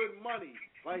 That's good money.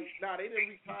 Like, they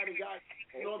didn't retire and got,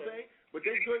 you know what I'm saying? But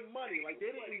they good money. Like, we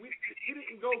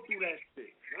didn't go through that shit.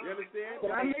 You understand?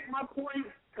 Can I make my point?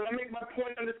 Can I make my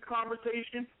point on this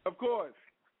conversation? Of course.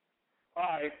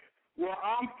 All right. Where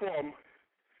I'm from,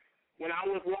 when I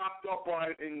was locked up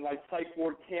in like Psych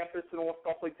Ward campus and all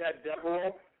stuff like that,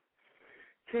 Devereaux,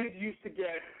 kids used to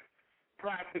get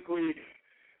practically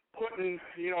putting,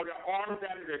 their arms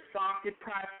out of their socket,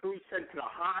 practically sent to the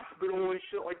hospital and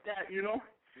shit like that, you know?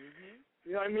 Mm-hmm.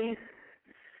 You know what I mean?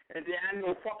 And they had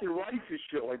no fucking rights and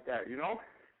shit like that, you know?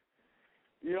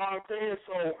 You know what I'm saying?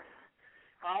 So,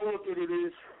 how I look at it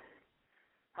is,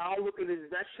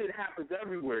 that shit happens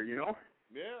everywhere, you know?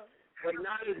 Yeah. But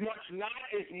not as much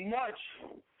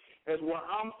as where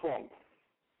I'm from.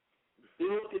 They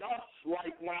look at us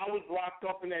like when I was locked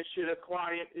up in that shit, a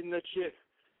client in that shit,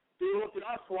 they look at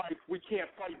us like we can't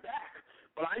fight back.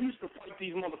 But I used to fight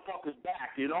these motherfuckers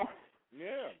back, you know?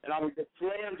 Yeah. And I would get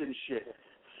slammed and shit.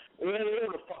 All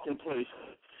over the fucking place.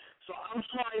 So I'm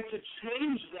trying to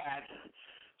change that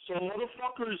so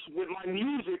motherfuckers with my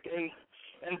music and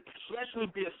especially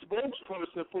be a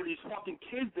spokesperson for these fucking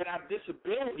kids that have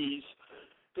disabilities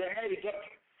that, hey,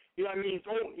 you know what I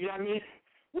mean?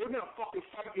 We're going to fucking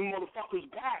fight you motherfuckers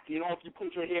back, you know, if you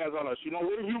put your hands on us. You know,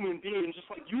 we're human beings just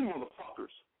like you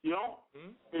motherfuckers, you know?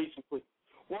 Mm-hmm. Basically.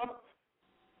 What?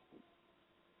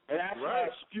 And that's why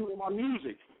I spew in my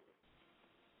music.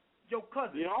 Yo,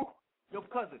 cousin. You know? Yo,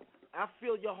 cousin. I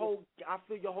feel your whole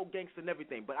gangster and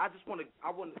everything, but I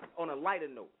want on a lighter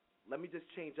note. Let me just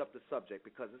change up the subject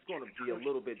because it's going to be a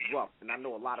little bit rough, and I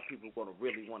know a lot of people are going to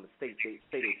really want to say their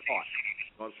part. You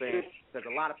know what I'm saying? Because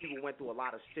a lot of people went through a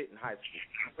lot of shit in high school.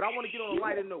 But I want to get on a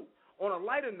lighter note. On a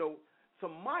lighter note, to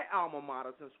my alma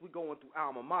mater, since we're going through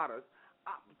alma maters,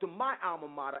 to my alma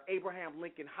mater, Abraham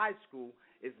Lincoln High School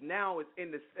is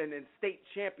in the state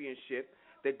championship.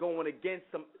 They're going against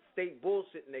some state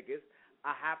bullshit niggas.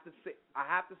 I have to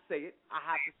say it.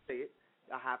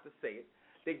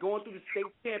 They're going through the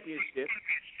state championship.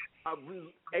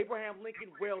 Abraham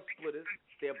Lincoln Rail Splitters.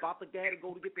 They're about to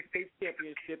go to get the state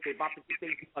championship. They're about to get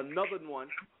another one.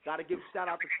 Got to give a shout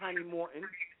out to Tiny Morton.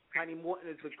 Tiny Morton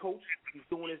is the coach. He's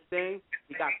doing his thing.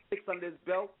 He got 6 under his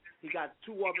belt. He got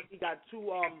two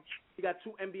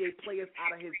NBA players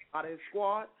out of his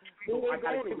squad. So I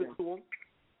got to give it to him.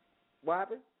 What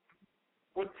happened?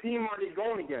 What team are they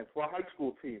going against? What high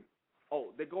school team?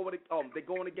 Oh, they're going against a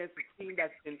team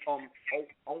that's in wow,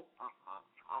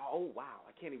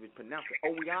 I can't even pronounce it.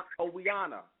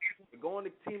 Owiana. They're going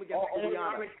to team against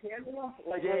Owiana.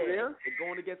 Like over there? They're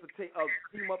going against a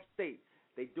team upstate.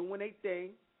 They doing their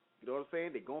thing. You know what I'm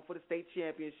saying? They're going for the state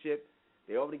championship.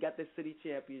 They already got their city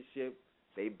championship.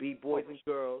 They beat boys and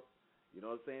girls. You know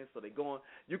what I'm saying? So they're going.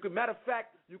 Matter of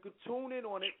fact, you could tune in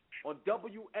on it on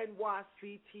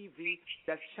WNYC TV.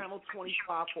 That's channel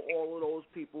 25 for all of those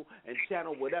people, and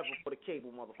channel whatever for the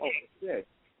cable motherfuckers. Oh, yeah.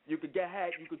 You could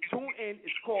tune in.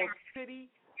 It's called City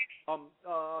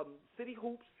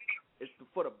Hoops. It's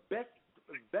for the best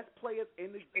players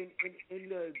in the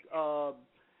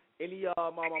PAL. You know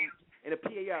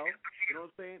what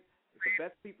I'm saying? It's the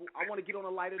best people. I want to get on a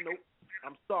lighter note.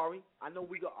 I'm sorry. I know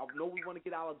we want to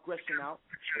get our aggression out.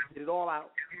 Let's get it all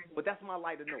out. But that's my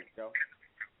lighter note, yo.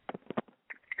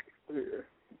 Yeah.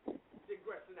 Get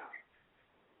aggression out.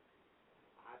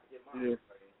 I have to get mine. Yeah.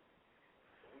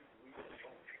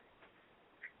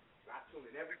 Tune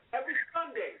in every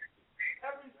Sunday.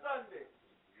 Every Sunday.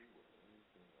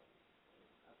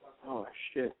 Oh,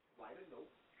 shit. Write a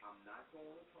note. I'm not going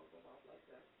to talk about like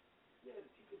that. Yeah, the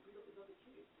teacher beat up another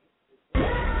kid.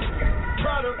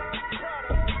 Product.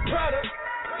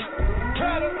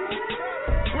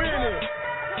 Win it.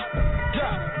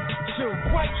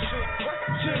 White shit.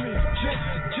 Jimmy.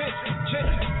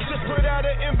 Just put out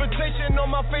an invitation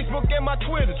on my Facebook and my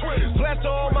Twitter. Blast to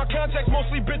all my contacts,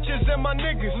 mostly bitches and my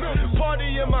niggas. Party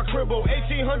in my cribbo,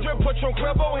 1800 Patron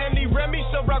Quebo, Henny Remy,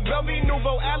 Ciroc Belvy,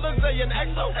 Nouveau Alizé and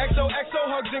XO,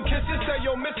 hugs and kisses. Tell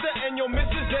your mister and your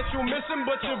missus that you missing,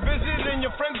 but your visit and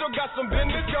your friends all got some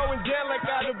business going down like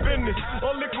out of business.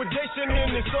 Or liquidation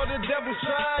in this, or the devil's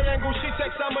triangle. She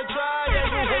texts I'm a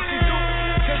triangle. Hope she do,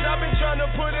 cause I've been trying to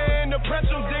put her in the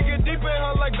pretzel, digging deep in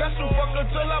her like vessel. Fuck her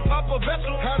till I pop a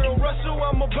vessel. I don't wrestle,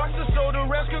 I'm a boxer, so the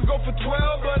rest could go for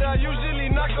 12, but I usually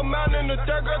knock them out in the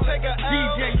third. Girl, take a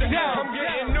L. I'm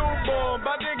getting newborn,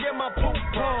 about to get my poop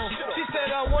on. She said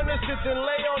I wanna sit and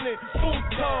lay on it,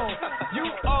 futon. You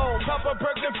own, pop a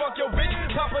perk and fuck your bitch.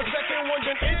 Pop a second one,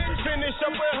 then itch. Finish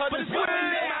up with her this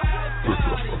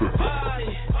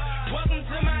party. Welcome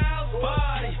to my house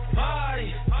party.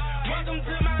 Welcome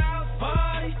to my house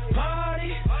party.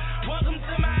 Welcome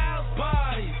to my house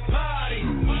party.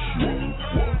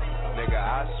 Nigga,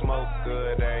 I smoke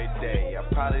good every day. I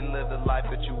probably live the life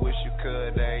that you wish you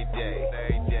could every day.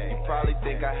 You probably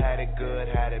think I had it good,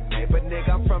 had it made. But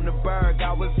nigga, I'm from the burg,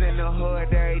 I was in the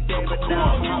hood every day. But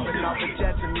now I'm hopping off the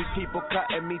jets and these people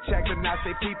cutting me checks. And I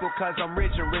say people cause I'm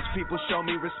rich and rich people show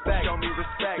me respect.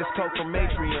 This coke from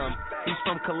Atrium, he's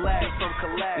from Collect.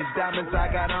 These diamonds I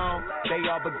got on, they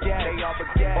all baguette.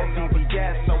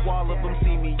 OVBS, so all of them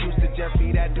see me. Used to just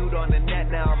be that dude on the net,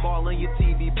 now I'm all on your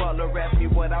TV. Butler asked me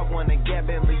what I wanna get,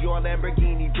 Bentley or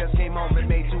Lamborghini. Just came home and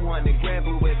made 200 grand.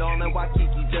 Blue it all in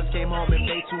Waikiki. Just came home and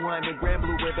made 200 grand.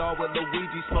 Blue it all with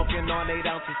Luigi. Smoking on 8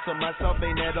 ounces to myself.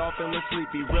 Ain't that all feeling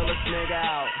sleepy. Realest nigga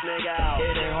out.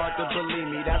 It ain't hard to believe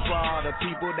me. That's why all the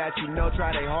people that you know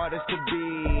try their hardest to be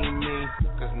me.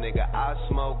 Cause nigga, I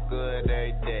smoke good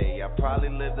every day. I probably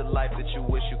live the life that you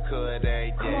wish you could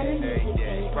every day.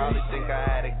 You probably think I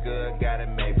had it good, got it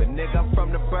made. But nigga, I'm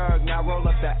from the burg. Now roll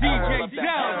up that DJ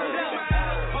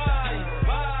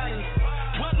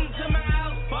Welcome to my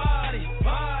house party.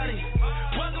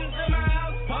 Welcome to my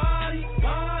house party.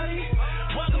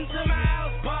 Welcome to my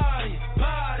house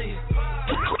party.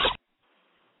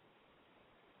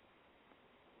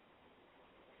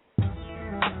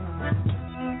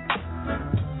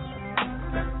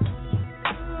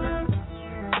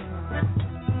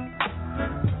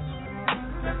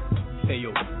 Hey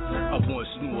yo, I once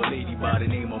knew a lady by the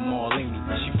name of Marlene.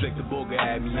 She flicked the booger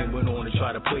at me and went on to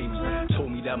try to play me.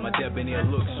 Told me that my debonair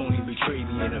looks only betray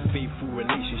me in a faithful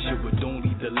relationship, but don't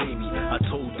delay me. I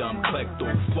told her I'm klepto,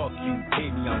 fuck you, pay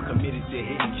me. I'm committed to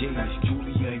hitting James,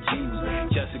 Julia and Jamie,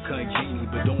 Jessica and Jamie,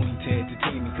 but only to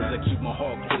entertain me, cause I keep my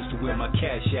heart close to where my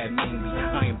cash at mainly.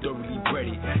 I am thoroughly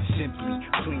breaded, simply,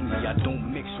 cleanly. I don't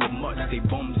mix with much, they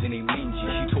bums and they mangy.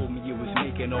 She told me it was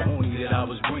making her horny that I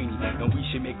was brainy, and we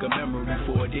should make a memory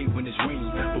for a day when it's rainy.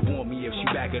 But warn me if she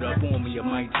back it up on me, it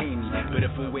might tame me. But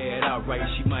if I wear it out right,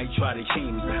 she might try to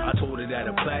chain me. I told her that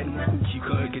a platinum coochie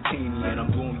couldn't contain me, and I'm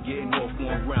going getting off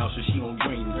one round so she don't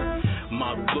drain me.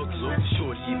 Model looks,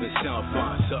 shorty even sound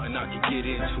fine, something I could get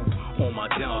into on my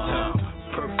downtime.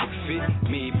 Perfect fit,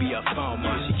 maybe I found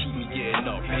mine. She keep me getting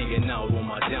up, hanging out on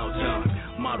my downtime.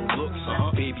 Model looks,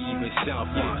 baby even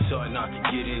sound fine, something I could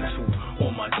get into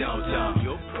on my downtime.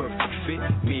 Perfect fit,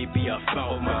 maybe I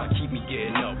found mine. Keep me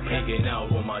getting up, hanging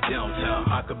out on my downtime.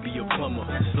 I could be a plumber,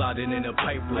 sliding in a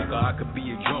pipe work, or I could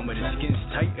be a drummer. The skin's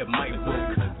tight, it might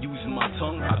work. Using my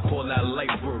tongue, I call that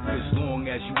light work. As long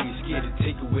as you ain't scared to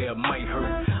take it where it might hurt.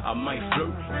 I might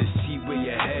flirt to see where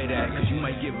your head at, cause you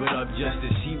might give it up just to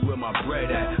see where my bread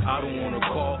at. I don't wanna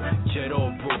call, jet or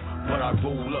broke, but I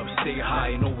roll up, stay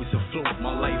high and always afloat.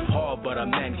 My life hard, but I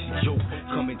manage to joke.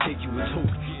 Come and take you a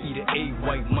toke, eat an egg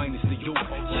white minus the yolk.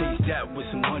 Chase that with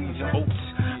some honeys and oats.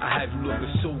 I have you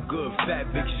looking so good, fat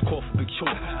bitches call for big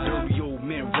choke. Dirty old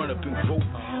men run up and grope,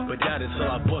 but that is till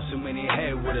I bust them in their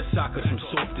head with a sock of some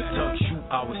soap. The tuck shoot,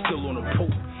 I was still on a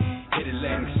pope. Hit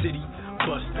Atlantic City,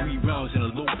 bust 3 rounds in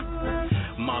a loop.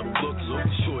 Model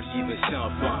looks, shorty even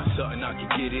sound fine, something I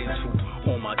could get into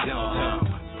on my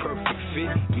downtime. Perfect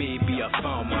fit, maybe I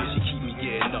found mine. She keep me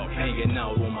getting up, hanging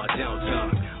out on my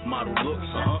downtime. Model looks,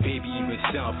 baby even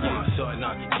sound fine, something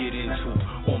I could get into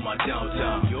on my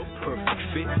downtime. Perfect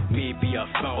fit, maybe I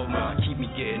found mine. Keep me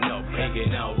getting up,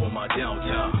 hanging out on my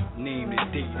downtime. Name is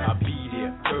date, I be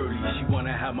there early. She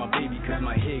wanna have my baby cause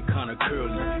my head kinda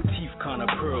curly, teeth kinda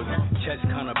pearly, chest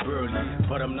kinda burly.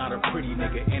 But I'm not a pretty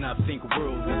nigga and I think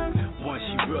worldly. Once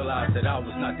she realized that I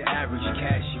was not the average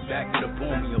cat, she backed it up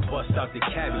on me and bust out the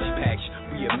cabbage patch.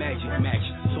 We a magic match,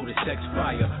 so the sex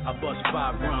fire. I bust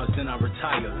 5 rounds, then I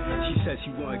retire. She said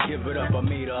she wouldn't give it up, I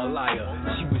made her a liar.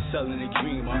 She was selling a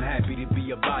dream, I'm happy to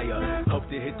be a buyer.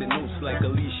 Helped her hit the notes like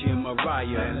Alicia and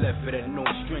Mariah, and left it at no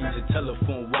strings, a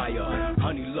telephone wire.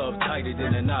 Honey love tighter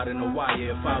than a knot in a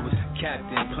wire. If I was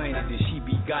Captain Planet, then she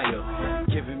be Gaia,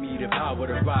 giving me the power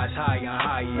to rise higher and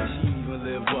higher. She even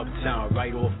live uptown,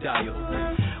 right off dial.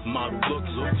 Model look,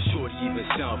 shorty even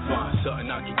sound fine.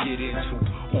 Something I can get into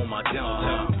on my downtime.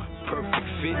 Perfect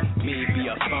fit, maybe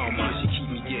I found mine. She keep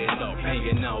me getting up,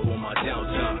 hanging out on my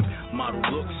downtime. Model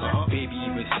looks, baby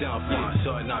even sound fine.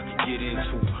 Something I can get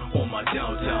into on my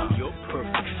downtime. Yo,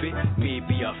 perfect fit,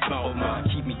 maybe I found mine.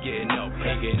 Keep me getting up,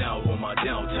 hanging out on my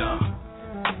downtime.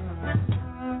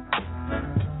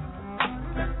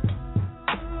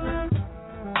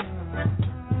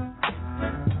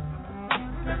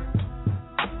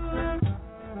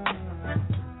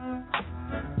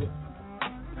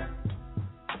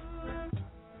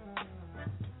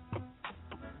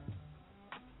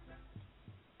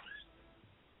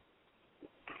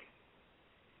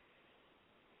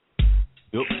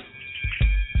 Yep.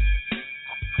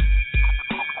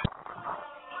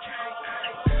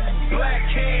 Black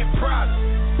hand products,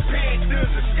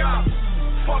 Panthers and scholars.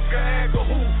 Fuck a Edgar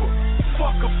Hoover,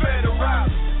 fuck a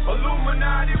federal.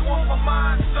 Illuminati want my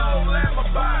mind, soul, and my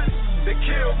body. They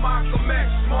killed Malcolm X,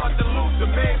 Martin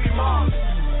Luther, maybe Martin.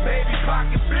 Maybe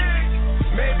Pocket Big,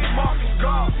 maybe Marcus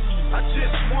Garvey. I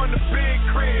just won the big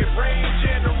crib, range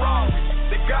in the Raleigh.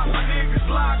 They got my niggas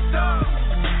locked up,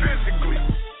 physically.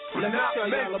 Let me tell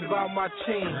y'all about my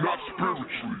team. Not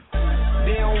spiritually.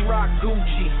 They don't rock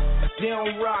Gucci, they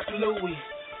don't rock Louis,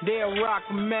 they don't rock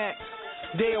Mac,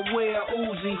 they wear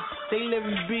Uzi, they live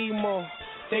in B-Mo,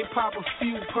 they pop a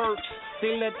few perks,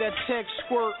 they let that tech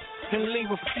squirt and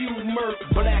leave a few murk.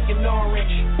 Black and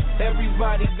orange,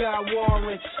 everybody got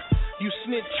warrants. You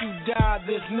snitch, you die,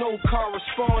 there's no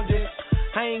correspondence.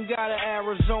 I ain't got an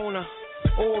Arizona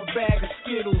or a bag of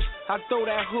Skittles. I throw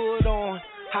that hood on,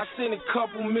 I send a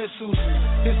couple missiles.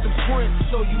 It's the Prince,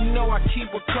 so you know I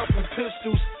keep a couple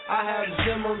pistols. I have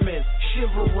Zimmerman,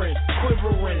 shivering,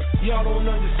 quivering. Y'all don't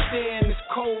understand this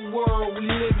cold world we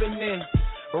living in.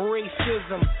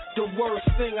 Racism, the worst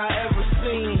thing I ever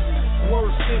seen.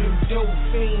 Worse than them dope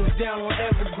fiends down on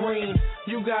Evergreen.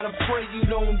 You gotta pray you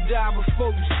don't die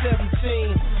before you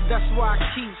 17. That's why I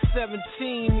keep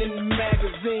 17 in the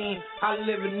magazine. I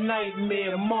live a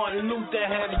nightmare, Martin Luther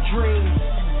had a dream.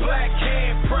 Black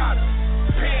hand products,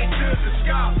 Panthers and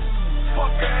scholars.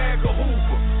 Fuck a Edgar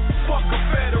Hoover, fuck a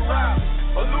federal.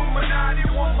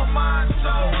 Illuminati want my mind,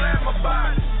 soul, and my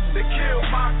body. They killed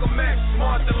Malcolm X,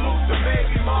 Martin Luther,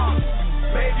 maybe Martin.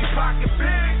 Maybe Pocket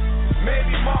Big,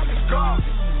 maybe Marcus Garvey.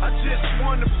 I just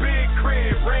won the big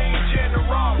crib, range in the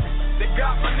Raleigh. They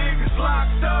got my niggas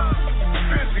locked up,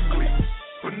 physically,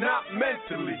 but not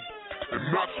mentally, and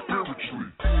not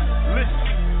spiritually.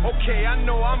 Listen, okay, I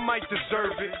know I might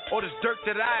deserve it, or this dirt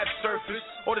that I have surfaced,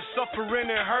 or the suffering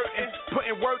and hurting,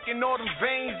 putting work in all them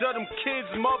veins of them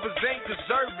kids' mothers ain't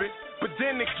deserving. But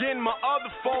then again, my other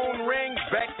phone rings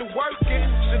back to working.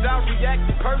 Should I react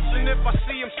in person if I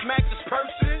see him smack this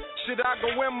person? Should I go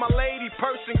in my lady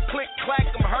person, click, clack,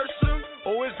 I'm hearsing?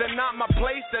 Or is that not my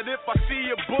place, that if I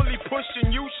see a bully pushing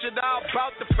you, should I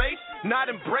about the face, not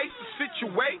embrace the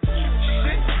situation?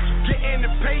 Shit, getting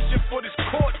impatient for this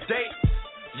court date.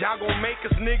 Y'all gon' make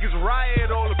us niggas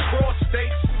riot all across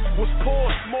states. Was poor,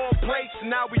 small plates,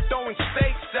 now we throwing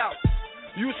steaks out.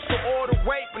 Used to order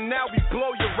weight, but now we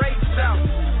blow your rates out.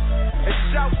 And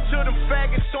shouts to them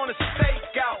faggots on the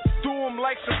stakeout. Do them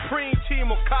like Supreme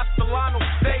Team or Castellano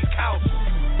Steakhouse.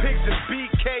 Pigs and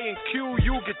BK and Q,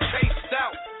 you get chased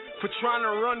out for trying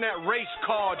to run that race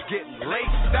card, getting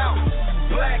laced out.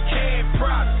 Black hand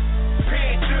products,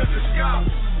 Panthers and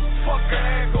scholars. Fuck a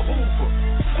Edgar Hoover,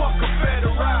 fuck a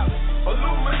federal.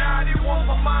 Illuminati want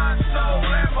my mind, soul,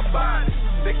 and my body.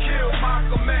 They killed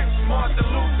Malcolm X, Martin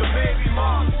Luther, maybe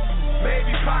Martin.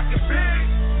 Maybe Pocket Big,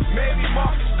 maybe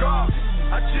Marcus Garvey.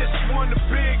 I just won the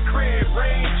big crib,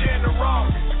 range in the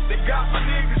Raleigh. They got my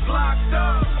niggas locked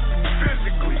up,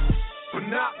 physically, but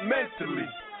not mentally,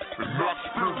 and not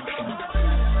spiritually.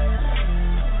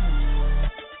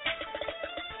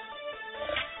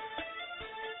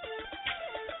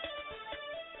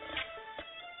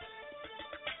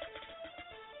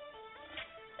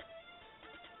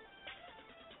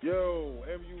 Yo,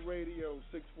 MU Radio,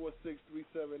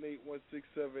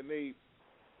 646-378-1678.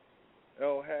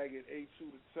 L. Haggood,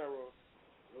 A2 the Terror,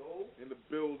 in the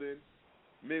building.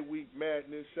 Midweek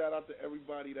Madness. Shout out to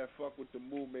everybody that fuck with the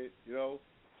movement. You know,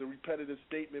 it's a repetitive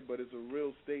statement, but it's a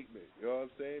real statement. You know what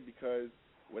I'm saying? Because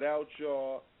without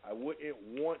y'all, I wouldn't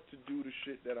want to do the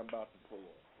shit that I'm about to pull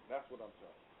off. That's what I'm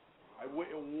saying. I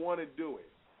wouldn't want to do it.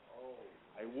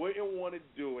 I wouldn't want to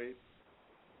do it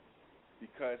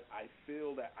because I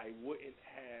feel that I wouldn't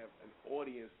have an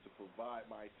audience to provide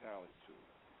my talent to.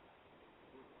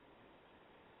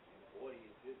 And the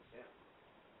audience is them.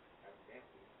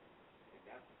 Evidently. And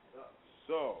that's what's up.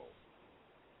 So,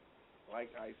 like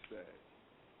I said,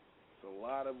 it's a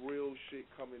lot of real shit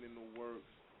coming in the works.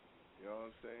 You know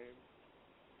what I'm saying?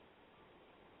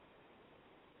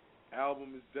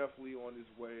 Album is definitely on its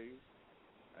way.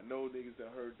 I know niggas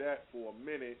that heard that for a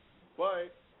minute,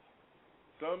 but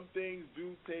some things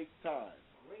do take time.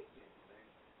 Greatness, man.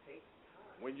 Take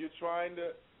time. When you're trying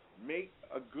to make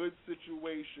a good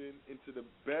situation into the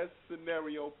best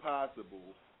scenario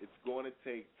possible, it's going to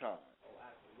take time. Oh,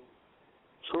 absolutely.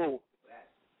 True.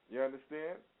 You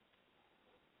understand?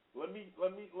 Let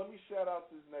me shout out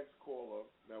this next caller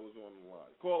that was on the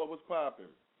line. Caller, what's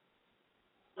poppin'?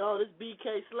 Yo, this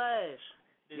BK Slash.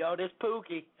 Yo, this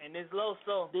Pookie. And this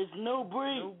Loso. This New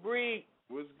Breed.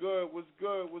 What's good?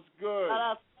 Shout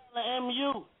out to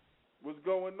MU. What's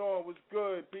going on? What's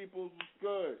good? Peoples, what's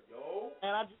good? Yo.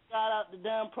 And I just got out the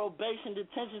damn probation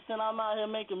detention center. I'm out here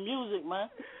making music, man.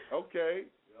 Okay.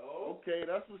 Yo. Okay,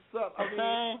 that's what's up. I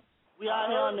mean, we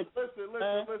out here on the...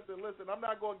 Listen. I'm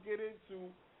not going to get into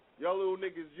y'all little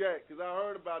niggas yet, because I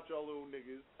heard about y'all little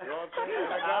niggas. You know what I'm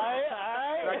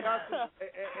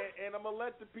saying? And I'm going to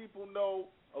let the people know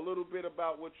a little bit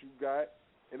about what you got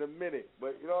in a minute.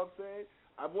 But you know what I'm saying?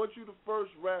 I want you to first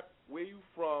rap where you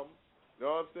from, you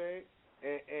know what I'm saying?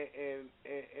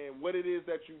 And what it is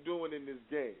that you're doing in this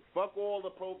game. Fuck all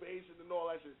the probation and all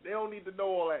that shit. They don't need to know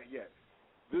all that yet.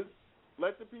 Just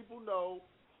let the people know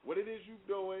what it is you're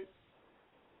doing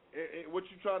and what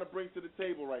you're trying to bring to the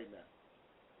table right now.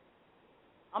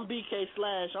 I'm BK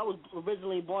Slash. I was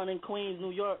originally born in Queens,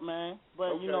 New York, man.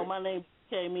 But, you know, my name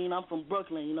BK mean I'm from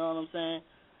Brooklyn, you know what I'm saying?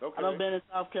 Okay. I done been in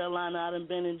South Carolina. I done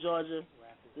been in Georgia.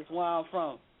 This is where I'm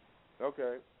from.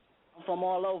 Okay. I'm from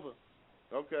all over.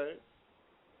 Okay.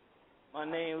 My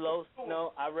name Los. You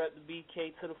know, I rep the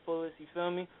BK to the fullest, you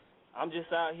feel me? I'm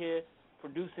just out here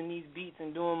producing these beats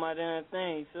and doing my damn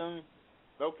thing, you feel me?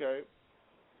 Okay.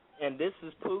 And this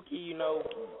is Pookie, you know,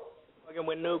 fucking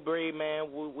with New Breed,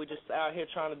 man. We just out here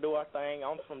trying to do our thing.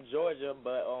 I'm from Georgia,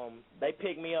 but they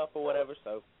picked me up or whatever,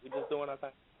 so we just doing our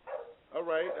thing. All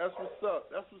right, that's what's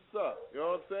up. You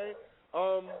know what I'm saying?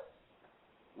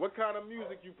 What kind of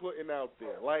music you putting out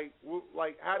there? Like,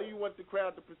 how do you want the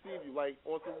crowd to perceive you? Like,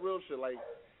 on some real shit? Like,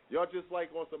 y'all just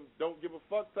like on some don't give a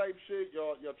fuck type shit?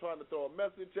 Y'all trying to throw a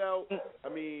message out?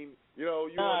 I mean, you know,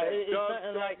 you on that dub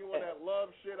stuff, you on that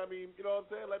love shit? I mean, you know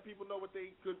what I'm saying? Let people know what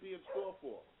they could be in store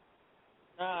for.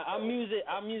 Our music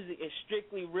is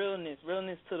strictly realness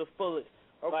to the fullest.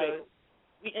 Okay. Like,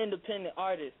 we independent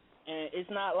artists. And it's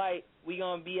not like we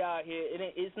gonna be out here.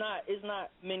 It's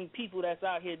not many people that's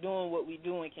out here doing what we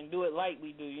do and can do it like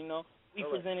we do. You know, we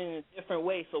present it in a different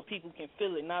way so people can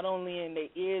feel it, not only in their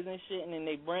ears and shit and in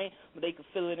their brain, but they can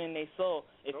feel it in their soul.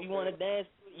 If you want to dance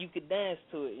to it, you could dance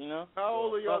to it. You know. How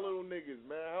old are y'all little niggas,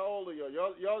 man? How old are y'all?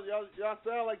 Y'all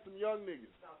sound like some young niggas.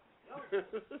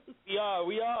 We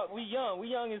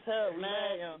young as hell,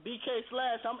 man. BK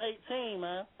Slash, I'm 18,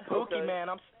 man. Pookie, man,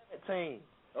 I'm 17.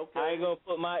 Okay. I ain't gonna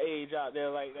put my age out there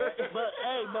like that.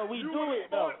 but we you do it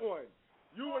smart though. One.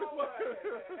 You were the smart.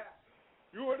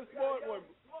 You were the smart one.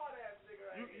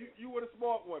 You were the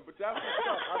smart one. But that's what's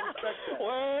up. I respect that.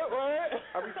 What?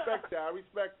 I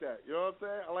respect that. You know what I'm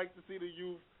saying? I like to see the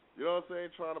youth. You know what I'm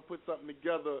saying? Trying to put something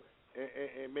together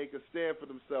and make a stand for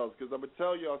themselves. Because I'm gonna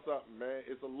tell y'all something, man.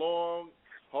 It's a long,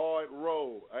 hard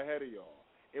road ahead of y'all.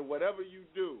 And whatever you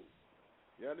do,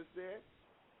 you understand?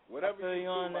 Whatever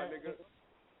you do, my nigga.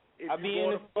 I be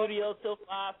in the studio till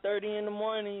 5:30 in the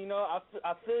morning, you know.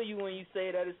 I feel you when you say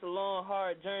that it's a long,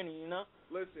 hard journey, you know.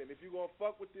 Listen, if you're going to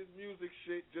fuck with this music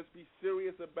shit, just be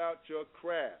serious about your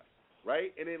craft,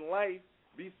 right? And in life,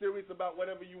 be serious about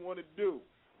whatever you want to do.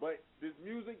 But this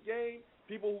music game,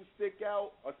 people who stick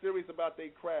out are serious about their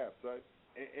craft, son.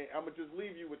 And I'm going to just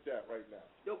leave you with that right now.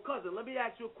 Yo, cousin, let me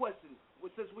ask you a question.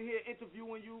 Since we're here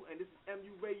interviewing you, and this is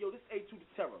MU Radio, this is A2 the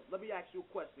Terror. Let me ask you a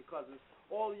question, cousin.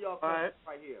 All of y'all cousins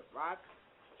right here, right?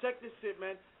 Check this shit,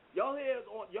 man. Y'all here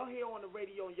on the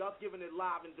radio, and y'all giving it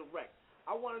live and direct.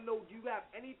 I want to know, do you have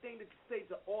anything to say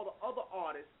to all the other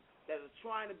artists that are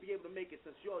trying to be able to make it,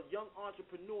 since you're young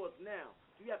entrepreneurs now,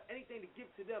 do you have anything to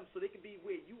give to them so they can be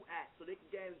where you at, so they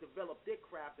can get and develop their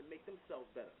craft and make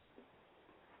themselves better?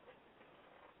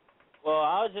 Well,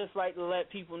 I would just like to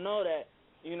let people know that,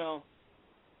 you know,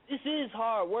 this is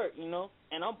hard work, you know,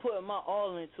 and I'm putting my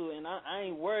all into it, and I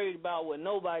ain't worried about what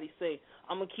nobody say.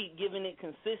 I'm going to keep giving it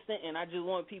consistent, and I just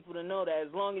want people to know that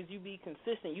as long as you be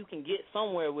consistent, you can get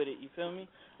somewhere with it, you feel me?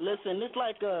 Listen, it's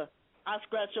like I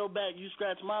scratch your back, you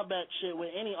scratch my back shit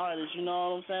with any artist, you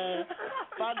know what I'm saying?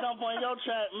 If I jump on your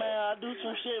track, man, I do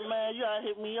some shit, man, you gotta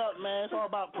hit me up, man. It's all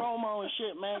about promo and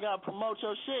shit, man. You gotta promote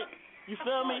your shit. You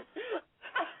feel me?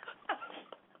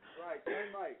 Right,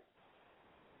 damn right.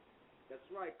 That's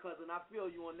right, cousin. I feel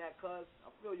you on that, cuz.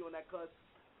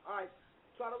 All right,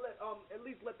 try to at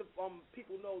least let the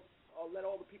people know, let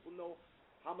all the people know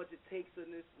how much it takes in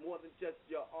this, more than just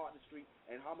your artistry,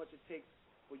 and how much it takes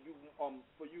for you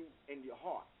in your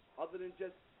heart. Other than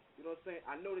just, you know what I'm saying?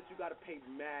 I know that you got to pay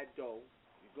mad dough.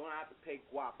 You're gonna have to pay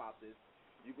guap out this.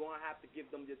 You're gonna have to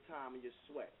give them your time and your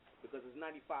sweat, because it's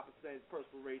 95%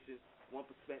 perspiration, 1%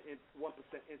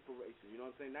 inspiration. You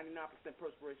know what I'm saying? 99%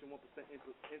 perspiration, 1%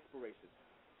 inspiration.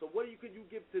 So what could you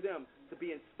give to them to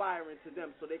be inspiring to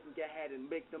them so they can get ahead and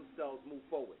make themselves move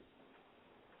forward?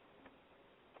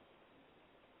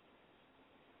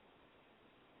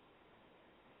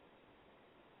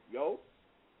 Yo?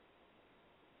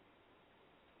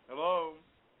 Hello?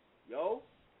 Yo?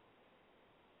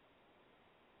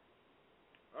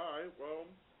 All right, well.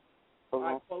 All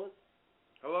right, fellas.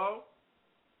 Hello?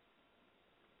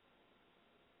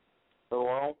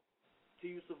 Hello? To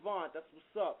you, Savant, that's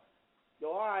what's up. Yo,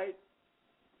 all right.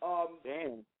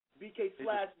 Damn. BK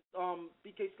Slash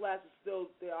is still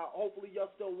there. Hopefully y'all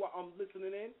still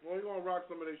listening in. Well, you're gonna rock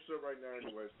some of this shit right now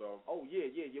anyway, so. Oh yeah.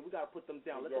 We gotta put them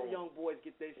down. Let them young boys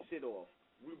get their shit off.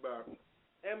 We back.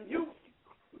 MU.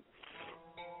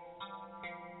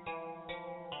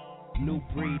 New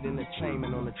breed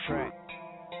entertainment on the track.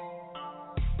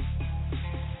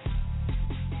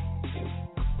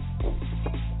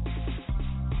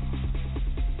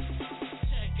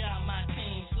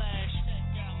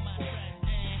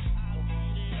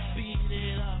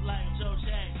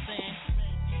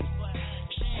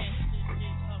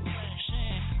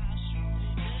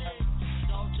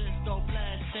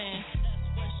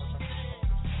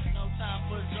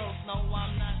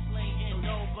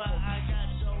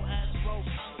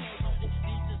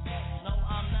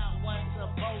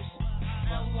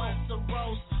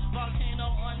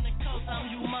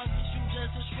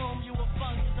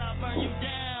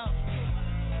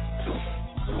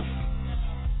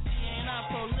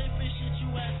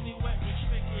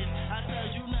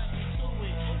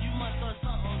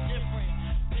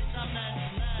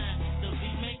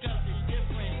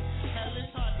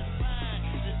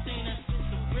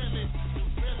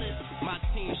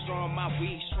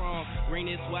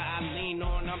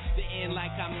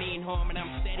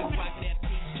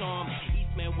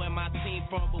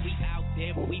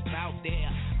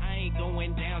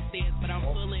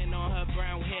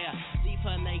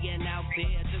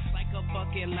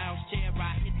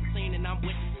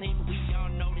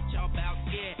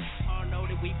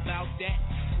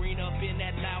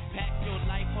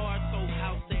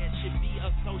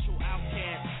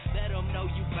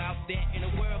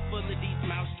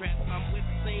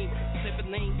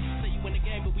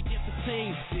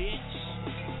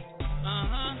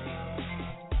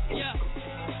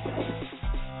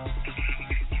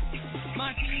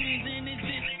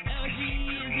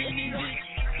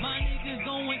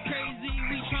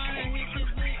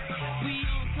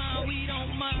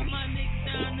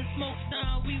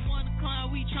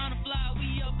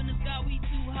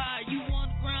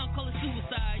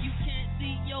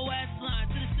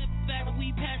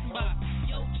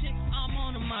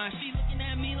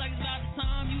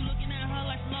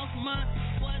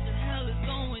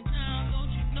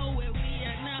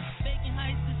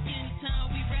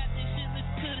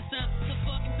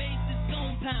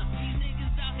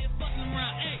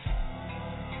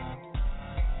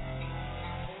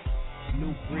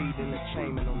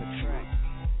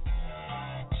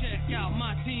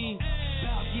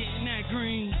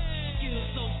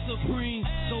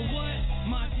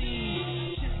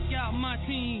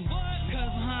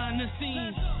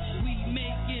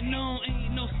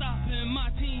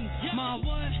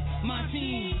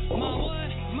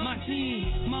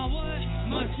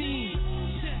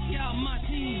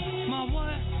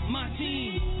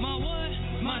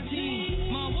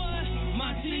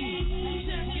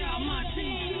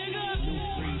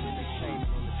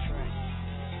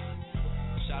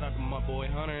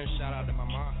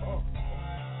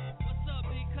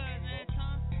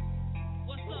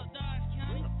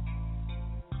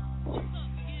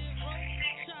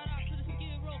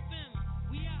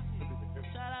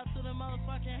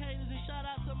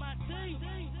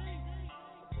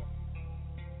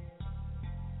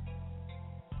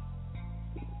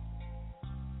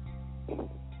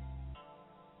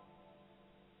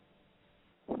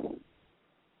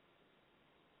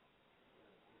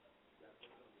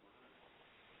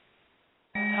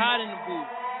 hot in the booth.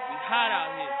 We hot out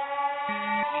here.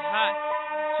 We hot.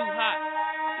 Too hot.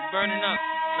 It's burning up.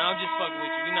 No, I'm just fucking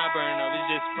with you. We not burning up. It's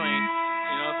just plain.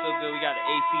 You know, it feels good. We got the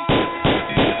AC.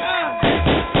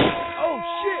 Oh,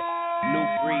 shit. New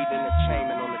breed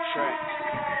entertainment on the track.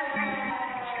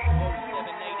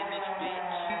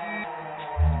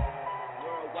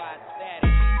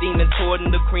 Demons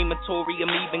hoarding the crematorium,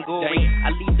 even gory.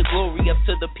 I leave the glory up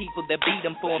to the people that beat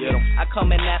them for me. I come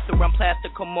in after I'm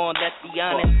plaster, come on, let's be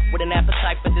honest. With an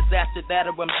appetite for disaster, that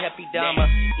or I'm Jeffrey Dahmer.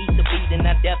 Eat the beat and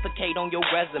I defecate on your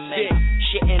resume.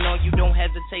 Shitting on you, don't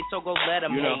hesitate, so go let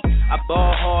them hate. I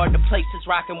ball hard, the place is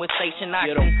rocking with station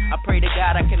knocking. I pray to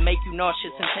God I can make you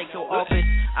nauseous and take your office.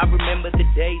 I remember the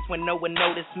days when no one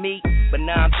noticed me, but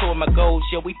now I'm toward my goals,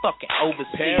 yo, we fucking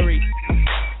overseas.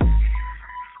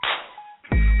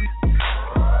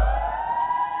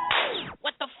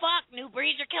 What the fuck? New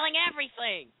breeds are killing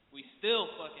everything. We still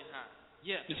fucking hot.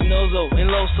 Yeah. It's Nozo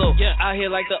and Loso. Yeah. Out here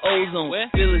like the ozone. Where?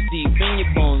 Feel is deep in your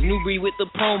bones. New breed with the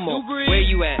promo. Where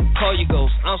you at? Call your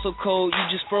ghost. I'm so cold, you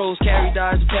just froze. Carry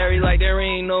dodge parry like there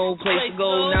ain't no place to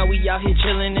go. Now we out here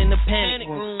chilling in the panic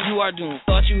room. You are doomed.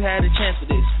 Thought you had a chance for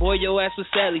this. Boy, your ass was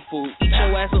Sally food. Eat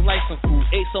your ass up like some food.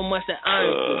 Ate so much that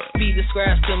iron food. Feed the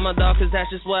scraps to my dog, cause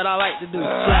that's just what I like to do.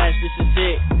 Flash, this is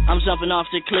it. I'm jumping off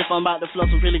the cliff. I'm about to flow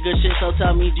some really good shit. So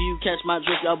tell me, do you catch my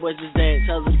drift? Y'all boys is dead.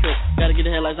 Tell us the clip. Gotta get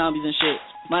ahead like zombies and shit.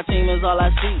 My team is all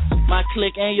I see. My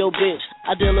clique and your bitch.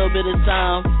 I did a little bit of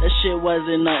time. That shit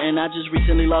wasn't nothing. I just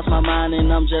recently lost my mind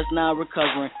and I'm just now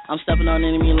recovering. I'm stepping on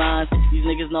enemy lines. These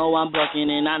niggas know I'm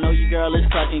bucking. And I know your girl is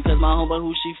clucking. Cause my homeboy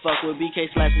who she fuck with, BK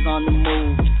Slash is on the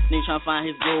move. Nigga tryna find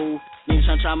his groove. Nigga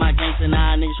tryna try my gangsta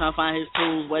now. Nigga tryna find his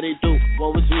tools. What it do?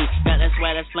 What was me? Got that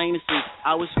swag that's plain to see.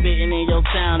 I was spitting in your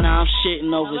town. Now I'm shitting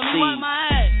overseas.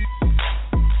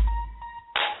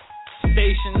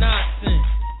 Station Austin.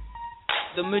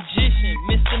 The magician,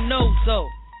 Mr. Nozo.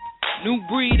 New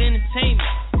breed entertainment.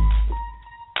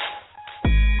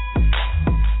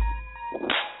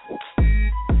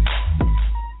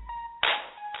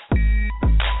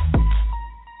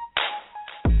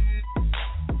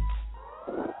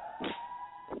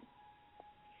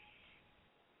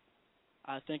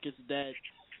 I think it's dead.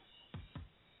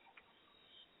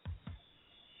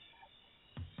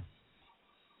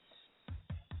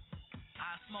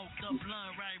 Smoked a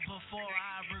blunt right before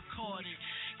I recorded.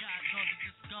 Got drunk at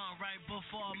this gun right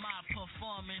before my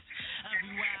performance.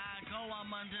 Everywhere I go, I'm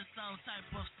under some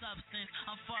type of substance.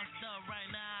 I'm fucked up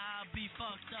right now. I'll be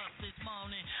fucked up this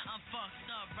morning. I'm fucked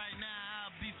up right now.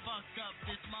 I'll be fucked up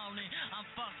this morning. I'm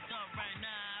fucked up right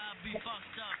now. I'll be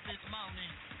fucked up this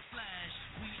morning. Flash,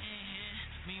 we in here.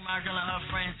 Me, my girl, and her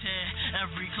friends here.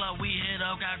 Every club we hit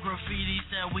up got graffiti,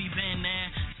 said we been there.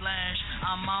 Slash,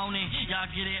 I'm on it. Y'all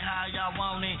get it how y'all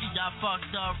want it. Y'all fucked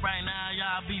up right now.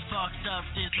 Y'all be fucked up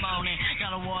this morning.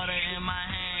 Got a water in my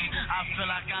hand. I feel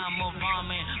like I'm a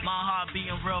vomit. My heart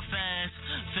beating real fast.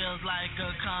 Feels like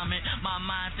a comet. My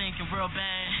mind thinking real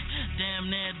bad. Damn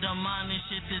near demonic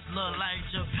shit. This look like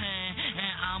Japan.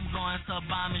 And I'm going to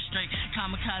bomb it straight.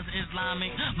 Kamikaze Islamic.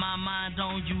 My mind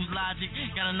don't use logic.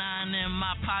 Got a 9 in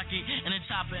my pocket and a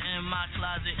chopper in my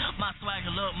closet. My swagger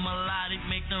look melodic.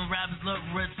 Make them rappers look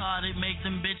retarded. Make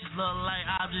them bitches look like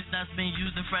objects that's been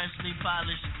used and freshly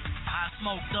polished. I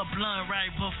smoked a blunt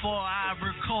right before I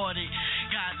recorded.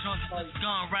 Got drunk at this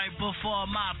gun right before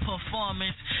my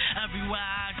performance. Everywhere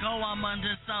I go, I'm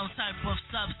under some type of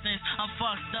substance. I'm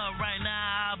fucked up right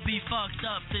now. I'll be fucked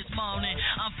up this morning.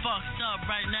 I'm fucked up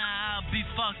right now. I'll be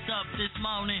fucked up this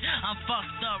morning. I'm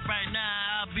fucked up right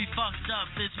now. I'll be fucked up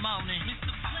this morning.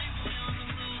 Mr. Playboy on the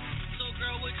loose. So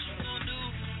girl, what you gonna do?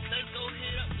 Let's go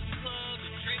hit up the club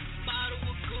and drink a bottle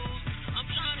of goose. I'm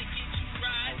trying to get you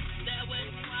right. That way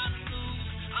you wanna lose.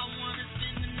 I wanna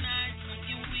spend the night.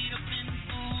 Get weed up in the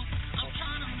booth. I'm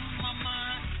trying to lose my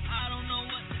mind. I don't know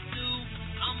what to do.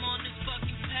 I'm on this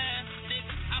fucking path,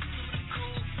 nigga. I feel the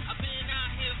cool. I've been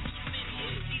out here for too many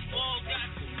years. These walls got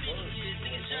too many years.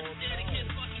 Niggas just dead again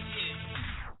fucking here.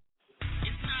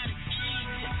 It's not a game,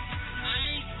 nigga. I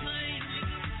ain't playing,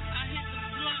 nigga. I hit the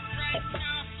block right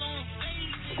now, so I'm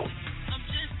fading, nigga. I'm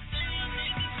just saying,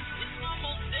 nigga. It's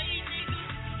almost day, nigga.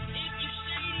 If you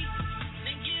shady,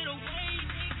 then get away,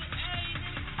 nigga. Hey,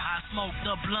 nigga. I smoked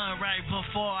a blunt right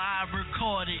before I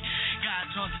recorded.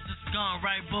 Got drunk at this gun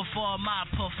right before my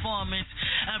performance.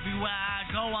 Everywhere I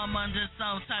go, I'm under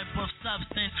some type of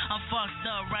substance. I'm fucked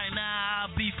up right now.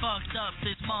 I'll be fucked up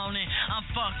this morning. I'm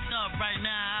fucked up right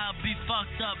now. I'll be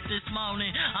fucked up this morning.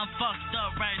 I'm fucked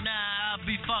up right now. I'll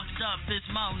be fucked up this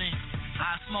morning.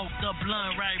 I smoked a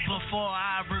blunt right before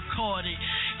I recorded.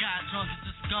 Got drunk as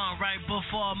a skunk right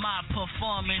before my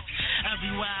performance.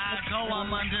 Everywhere I go, I'm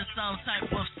under some type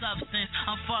of substance.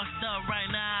 I'm fucked up right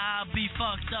now, I'll be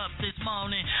fucked up this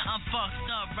morning. I'm fucked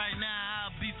up right now,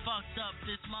 I'll be fucked up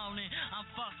this morning. I'm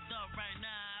fucked up right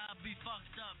now, I'll be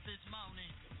fucked up this morning.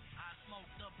 I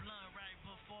smoked a blunt right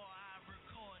before I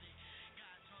recorded.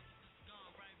 Got drunk as a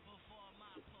skunk right before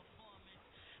my performance.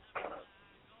 Everywhere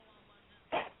I go, I'm under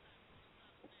some type of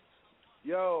substance.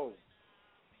 Yo,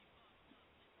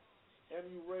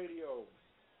 MU Radio.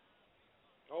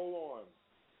 Hold on.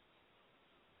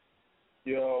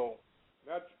 Yo.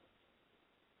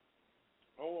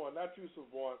 Hold on, not you,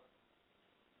 Savant.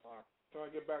 Trying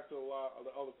to get back to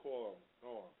the other caller.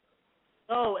 Hold on.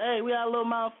 Oh, hey, we had a little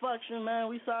malfunction, man.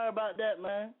 We sorry about that,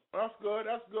 man. That's good.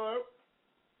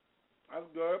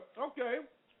 Okay,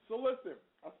 so listen.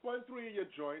 I spun 3 of your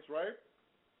joints, right?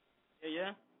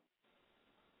 Yeah.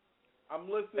 I'm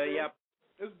listening. Yep.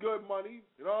 It's good money.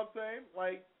 You know what I'm saying?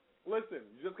 Like, listen,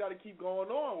 you just got to keep going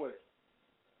on with it.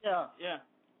 Yeah.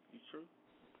 It's true.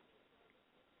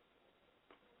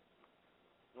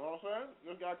 You know what I'm saying?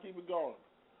 Just got to keep it going.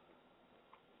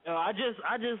 Yo, I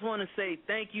just want to say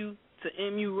thank you to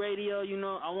MU Radio. You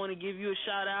know, I want to give you a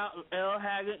shout out, L.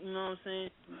 Haggood. You know what I'm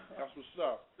saying? That's what's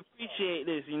up. Appreciate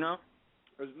this. You know.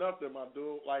 There's nothing, my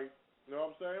dude. Like, you know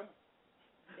what I'm saying?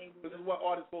 This is what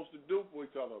artists supposed to do for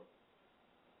each other.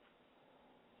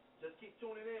 Just keep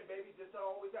tuning in, baby. Just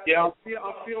always have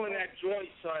I'm feeling that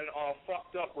joint, son.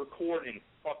 Fucked up recording.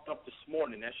 Fucked up this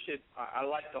morning. That shit, I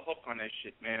like the hook on that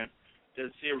shit, man.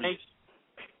 Dead serious.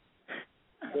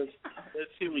 Dead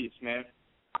serious, man.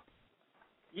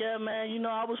 Yeah, man, you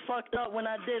know, I was fucked up when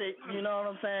I did it, you know what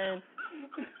I'm saying?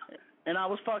 And I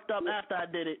was fucked up after I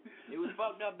did it. It was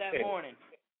fucked up that morning.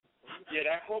 Yeah,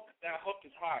 that hook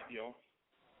is hot, yo.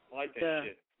 I like that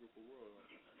shit.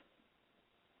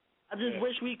 I just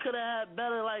wish we could have had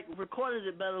better, like, recorded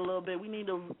it better a little bit. We need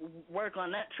to work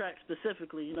on that track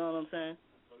specifically, you know what I'm saying?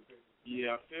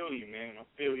 Yeah, I feel you, man. I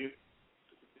feel you.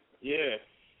 Yeah.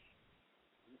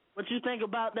 What you think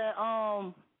about that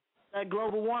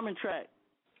global warming track?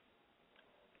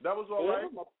 That was all right.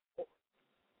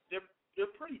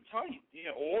 They're pretty tight.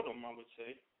 Yeah, all of them, I would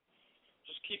say.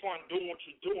 Just keep on doing what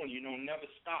you're doing, you know, never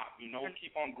stop, you know,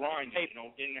 keep on grinding, you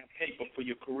know, getting that paper for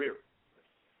your career.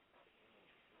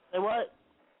 Say what?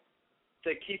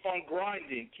 Say keep on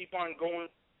grinding, keep on going.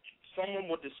 Someone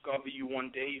will discover you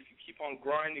one day if you keep on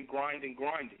grinding,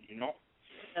 you know?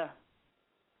 Yeah.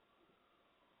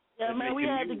 Yeah, man, we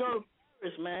had to go to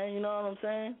Paris, man, you know what I'm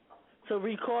saying? To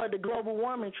record the global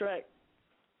warming track.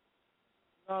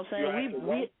 You know what I'm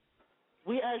saying?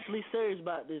 We actually serious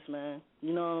about this, man.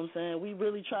 You know what I'm saying? We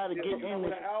really try to get in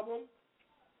this. An album?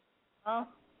 Huh?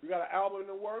 You got an album in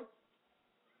the works?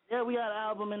 Yeah, we got an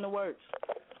album in the works.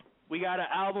 We got an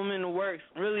album in the works.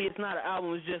 Really, it's not an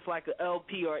album. It's just like an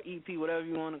LP or EP, whatever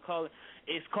you want to call it.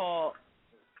 It's called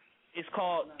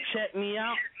Check Me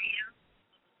Out.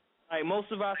 Like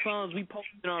most of our songs, we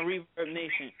posted on Reverb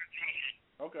Nation.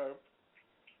 Okay.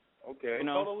 You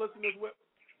know?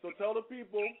 So tell the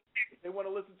people if they want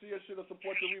to listen to your shit or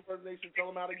support the Reverb Nation, tell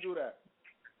them how to do that.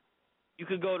 You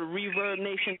could go to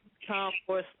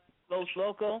reverbnation.com/Los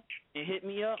Loco and hit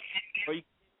me up, or you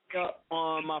can hit me up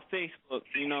on my Facebook,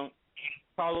 you know,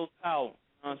 Carlos Powell. You know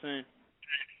what I'm saying?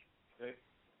 Okay.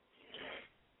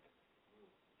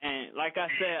 And like I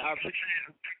said, I appreciate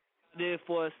what you did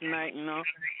for us tonight, you know.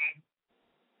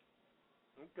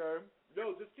 Okay.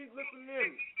 Yo, just keep listening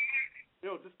in.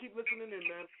 Man.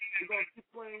 We're going to keep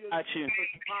playing your shit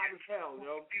hot as hell,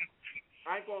 yo.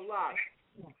 I ain't going to lie.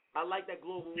 I like that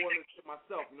global warming shit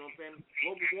myself, you know what I'm saying?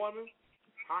 Global warming,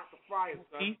 hot to fire,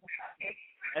 son.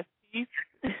 That's peace.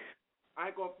 I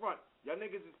ain't going to front. Y'all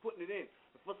niggas is putting it in.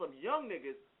 But for some young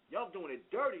niggas, y'all doing it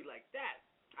dirty like that.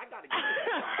 I got to get it.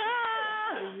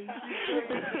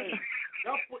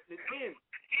 Y'all putting it in,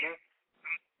 man.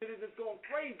 It is just going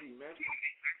crazy, man.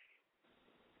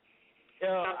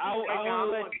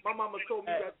 My mama told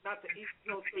me that not to eat,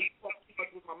 you know, so you fuck too much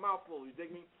with my mouth full, you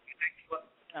dig me? But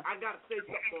I gotta say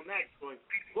something on that joint.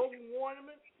 Global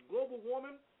warming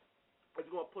is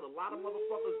gonna put a lot of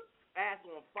motherfuckers' ass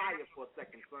on fire for a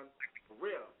second, son. For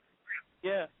real.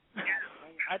 Yeah.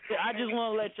 I just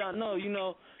want to let y'all know, you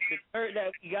know, the dirt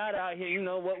that we got out here, you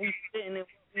know, what we spitting and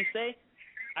what we say,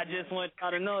 I just want y'all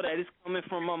to know that it's coming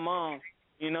from my mom.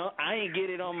 You know, I ain't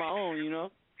get it on my own, you know.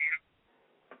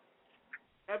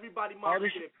 Everybody mom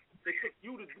did it. They took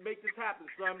you to make this happen,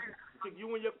 son. It took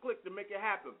you and your clique to make it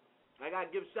happen. I gotta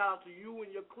give shout out to you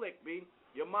and your clique, B.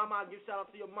 Your mama, I give shout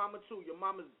out to your mama too. Your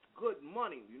mama's good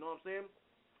money, you know what I'm saying?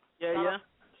 Yeah.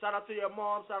 Shout Shout out to your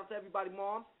mom. Shout out to everybody,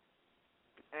 mom.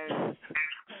 And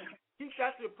keep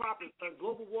that shit popping, son.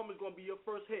 Global warming is going to be your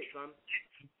first hit, son.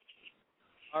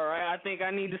 All right, I think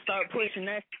I need to start pushing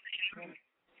that.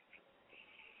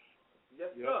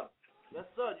 Yes, sir. Yes,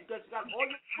 sir. You guys got all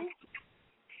your troops.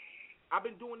 I've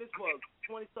been doing this for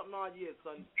 20-something odd years,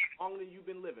 son. Longer than you've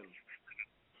been living.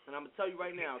 And I'm going to tell you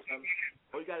right now, son,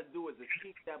 all you got to do is just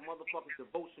keep that motherfucking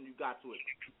devotion you got to it.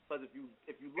 Because if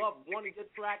you love one of your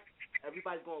tracks,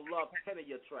 everybody's going to love 10 of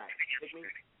your tracks. You know what I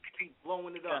mean? Keep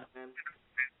blowing it up, man.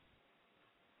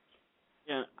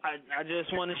 Yeah, I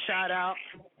just want to shout out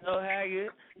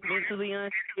Haggood, Mentally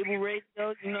Unstable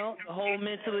Radio, you know, the whole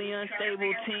Mentally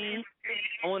Unstable team.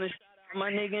 I want to shout out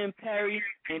my nigga in Perry,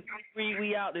 and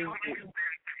we out this bitch.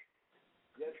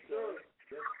 Yes, sir.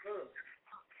 Yes, sir.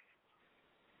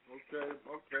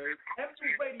 Okay. FG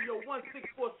Radio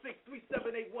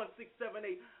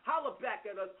 1-646-378-1678. Holla back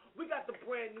at us. We got the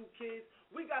brand new kids.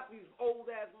 We got these old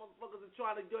ass motherfuckers that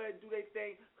trying to go ahead and do their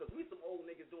thing, because we some old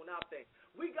niggas doing our thing.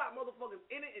 We got motherfuckers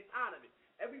in it and out of it.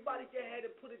 Everybody get ahead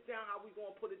and put it down how we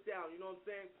gonna put it down. You know what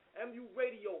I'm saying? MU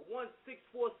Radio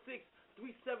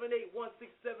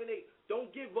 1-646-378-1678.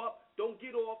 Don't give up. Don't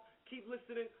get off. Keep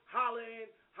listening. Holla in.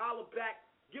 Holla back.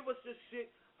 Give us your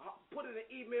shit. Put it in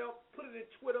email, put it in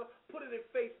Twitter, put it in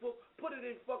Facebook, put it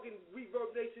in fucking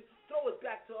Reverb Nation. Throw it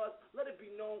back to us. Let it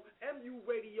be known. MU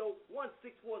Radio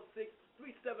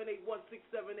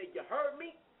 1-646-378-1678. You heard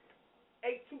me?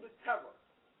 A2 the Terror.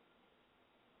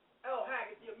 L.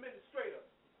 Haggood, the Administrator.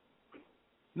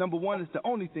 Number one is the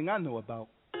only thing I know about.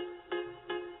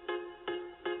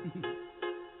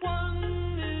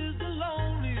 One is the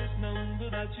loneliest number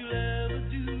that you'll ever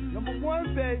do. Number one,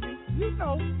 baby. You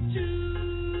know.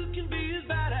 Two can be as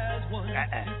bad as one.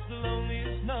 It's the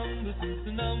loneliest number since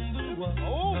the number one.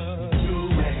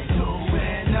 Do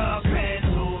it up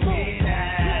into me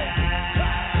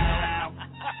now.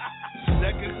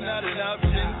 Second's not an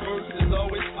option. First is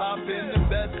always popping. The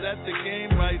best at the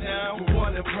game right now. Who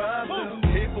want a problem?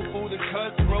 Capable to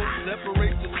cut throats,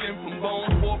 separate the skin from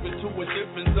bone, warp into a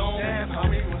different zone. Damn, how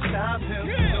we gon' stop him?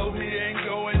 No, he ain't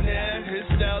going there. His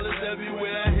style is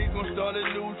everywhere. He gon' start a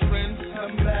new trend.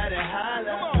 Somebody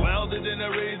holla. Wilder than a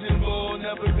raging bull,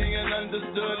 never being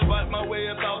understood. Fight my way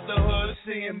about the hood,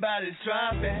 seeing bodies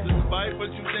dropping. Despite what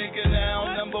you thinking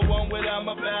now, number one what I'm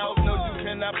about. No, you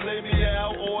cannot play me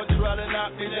out or try to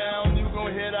knock me down. You gon'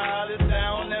 hear the hottest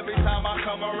sound every time I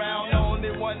come around. The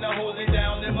only one to hold it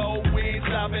down, them old we ain't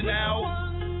stopping now.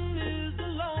 One is the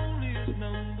loneliest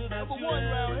number that Number one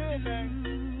round here,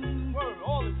 man. Word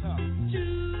all the time.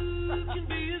 Two can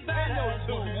be as bad as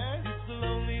one. Man. It's the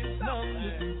loneliest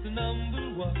number since the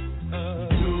number one.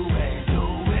 Do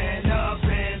it up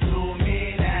into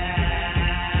me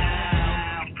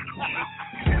now.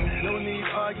 No need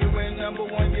arguing, number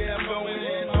one, yeah, I'm going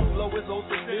in. My flow is so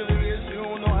serious, you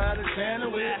don't know how to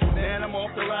channel it. Man, I'm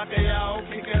off the rocker, y'all,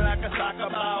 kicking like a soccer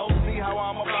ball. See how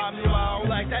I'm about me out,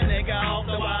 like that nigga off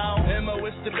the wall. Emma,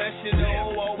 it's the best you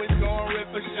know, always gonna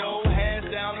rip a show. Hands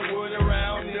down the word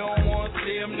around, you don't wanna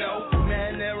see them, no.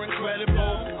 Man, they're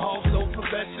incredible, all so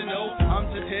professional.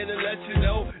 I'm just here to let you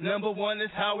know, number one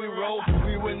is how we roll.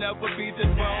 We will never beat the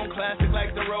throne, classic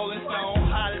like the Rolling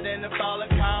Stone. Hotter than the fall of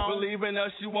count, believe in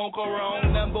us, you won't go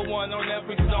wrong. Number one on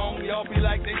every song, y'all be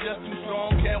like they just too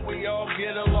strong. Can't we all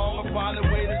get along and find a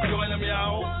way to join them,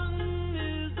 y'all? One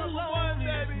is the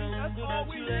loneliest number that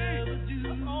you'll ever do.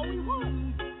 That's all we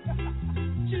want.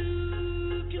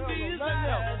 Two can be as bad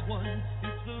as one.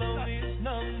 It's the loneliest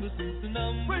number since the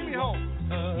number. Bring me home.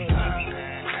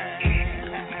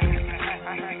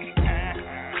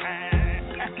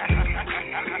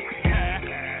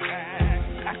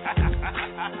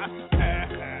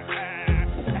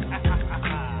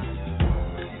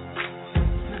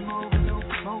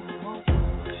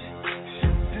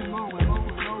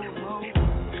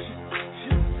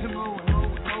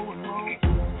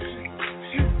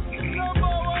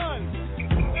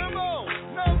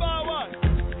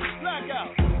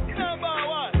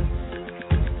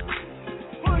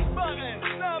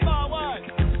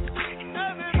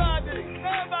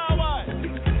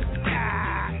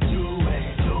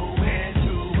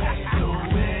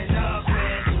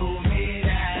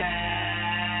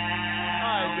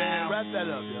 That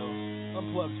up, yo.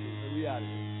 Unplug shit, man. We out of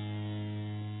here.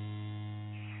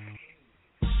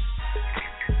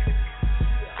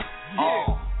 Yeah.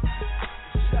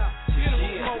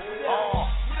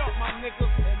 What up, my nigga?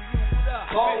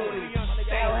 L.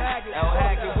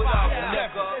 Haggood, what up,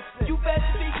 nigga? You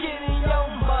better be getting your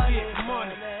money.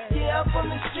 Yeah, I'm from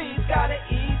the streets, gotta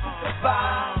eat to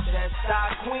survive. That's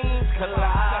how queens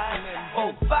collide.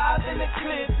 05 in the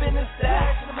clip, in the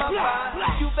stash of my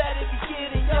vibe. You better be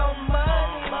getting your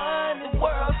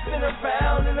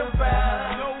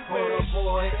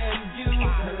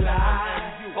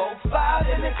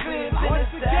the clip in the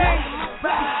stash.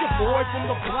 It's your boy from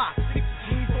the block, 6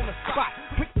 G's on the spot,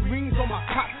 quick rings on my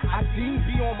cop, I deem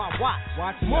be on my watch.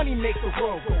 Money make the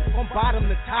world go from bottom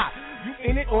to top. You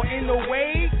in it or in the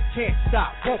way? Can't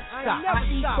stop, won't stop. I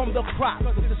eat from the crops,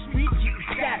 cause the street keep me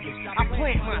savage. I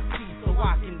plant my seeds so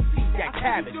I can see that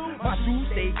cabbage. My shoes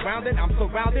stay grounded, I'm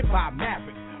surrounded by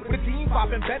mavericks. With a team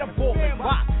popping better ball than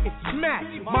rock. It's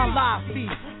magic, my live feed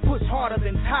push harder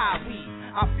than Thai weed.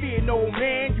 I fear no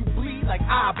man, you bleed like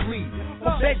I bleed.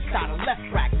 The bed side, a left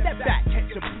crack, step back, catch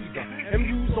a breather.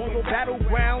 MU's on your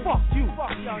battleground, fuck you.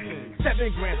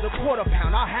 7 grams, a quarter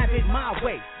pound, I'll have it my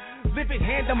way. Live it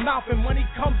hand to mouth and money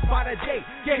comes by the day.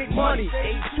 Get money,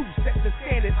 A2 sets the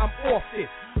standard, I'm off this.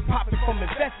 Popping from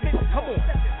investment, come on.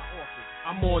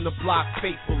 I'm on the block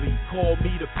faithfully, call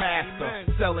me the pastor.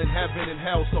 Selling heaven and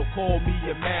hell, so call me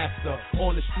your master.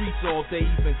 On the streets all day,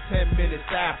 even 10 minutes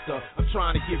after. I'm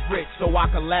trying to get rich so I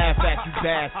can laugh at you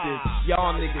bastards.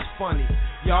 Y'all niggas funny,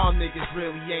 y'all niggas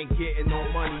really ain't getting no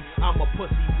money. I'm a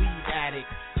pussy weed addict,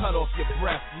 cut off your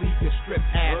breath, leave your strip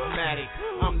asthmatic.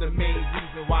 I'm the main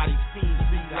reason why these fiends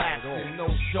relapsing. No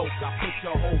joke, I put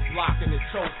your whole block in a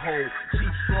chokehold.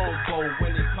 Cheap strongbow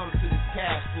when it comes to this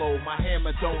cash flow. My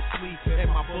hammer don't sleep and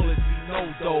my bullets be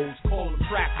no-dos. Call them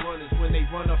track runners when they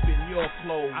run up in your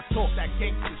clothes. I talk that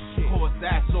gangster shit, cause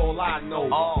that's all I know.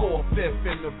 4/5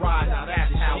 in the ride, now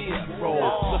that's how we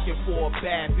roll. Looking for a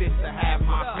bad bitch to have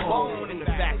my clothes. In the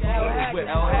back of the whip,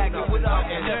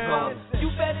 Haggood, you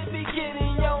better be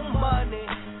getting your money.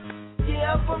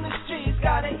 Yeah, I'm from the streets,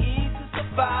 gotta eat to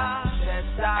survive.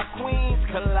 That's how queens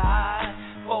collide.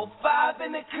 4-5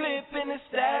 in the clip in the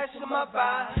stash of my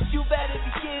vibe. You better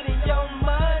be getting your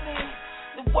money.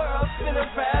 The world spin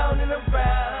around and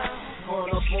around.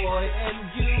 Corner boy and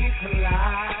you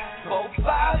collide.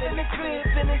 4-5 in the clip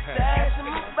in the stash of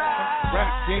my vibe.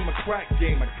 Rap game, a crack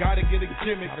game, I gotta get a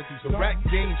gimmick. The rap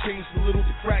game changed a little,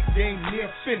 the crack game near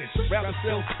finished. Rather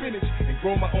sell spinach and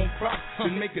grow my own crop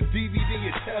than make a DVD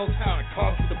that tells how I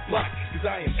conquer the block. Cause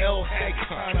I am L. Haggood,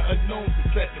 kinda unknown to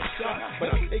set the shot.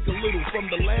 But I take a little from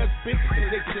the last bitch and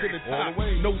take it to the top.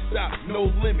 No stop, no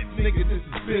limits, nigga, this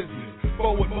is business.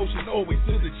 Forward motion always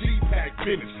to the G-Pack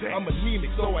finish. I'm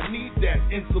anemic, so I need that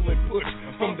insulin push.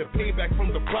 From the payback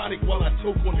from the product while I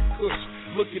choke on the kush.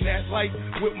 Looking at life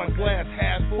with my glass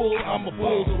half full. I'm a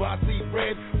bull, so I see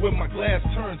red when my glass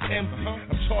turns empty.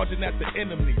 I'm charging at the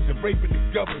enemies and raping the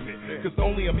government. Cause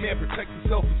only a man protects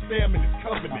himself and family is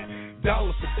covenant.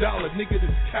 Dollar for dollar, nigga, this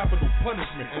is capital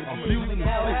punishment. I'm using the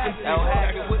system.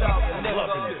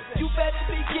 You better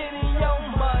be getting your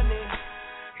money.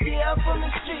 Yeah, I'm from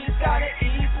the streets, gotta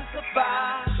eat to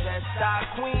survive. That's how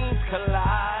queens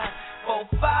collide.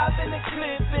 4-5 in the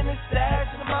clip in the stash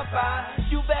of my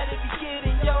vibe. You better be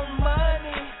getting your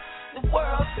money. The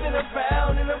world spin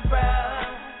around and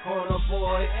around. Corner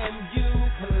boy and you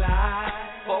collide.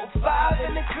 4-5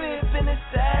 in the clip in the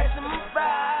stash of my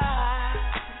vibe.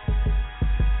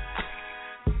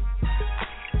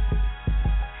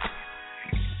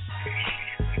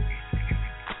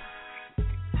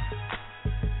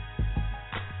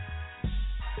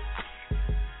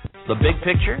 The big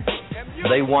picture,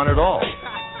 they want it all.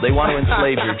 They want to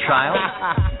enslave your child,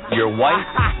 your wife,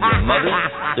 your mother.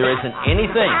 There isn't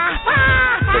anything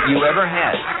that you ever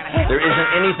had. There isn't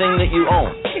anything that you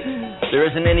own. There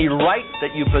isn't any right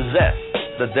that you possess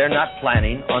that they're not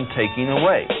planning on taking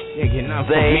away. They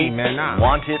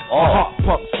want it all. Heart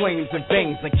pumps, flames and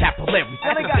veins and capillaries.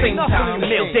 At the same time,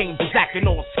 male dames is acting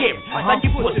all scary. Like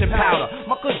you pushing powder.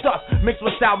 My good dust mixed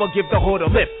with sour, give the hood a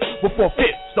lift. Before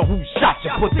fifth, so who shot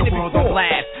you? Put the world on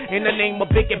blast. In the name of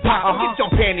big and pop, get your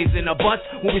panties in a bunch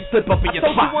when we slip up in your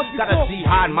spot. Got a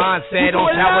jihad mindset on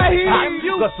towers and pop.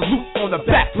 Got salute on the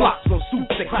back block, so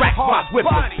suits and crack spots,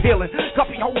 whippers peeling.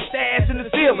 Copy whole stash in the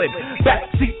ceiling.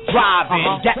 Backseat driving,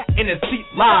 gap in the seat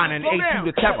line, and A2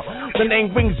 the terror. The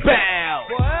name rings bells.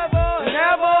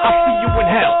 I see you in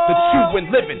hell, the true and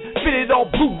living. Fitted all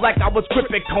blue like I was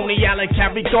gripping Coney Island,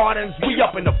 Cary Gardens. We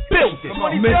up in the building.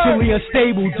 Mentally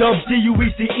unstable, dubbed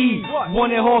D-U-E-C-E.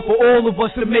 Want it hard for all of us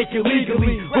to make it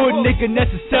legally. Hood nigga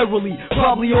necessarily,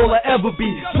 probably all I ever be.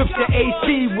 Trips to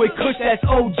AC with Kush, that's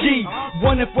OG.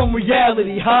 Running from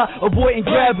reality, avoiding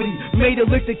gravity. Made a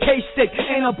lick the case stick,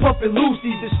 and I'm puffing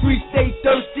loosies. The streets stay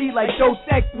thirsty like those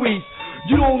equities.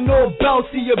 You don't know about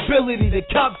the ability to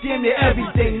cop damn near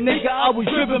everything. Nigga, I was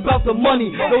driven about the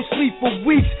money. No sleep for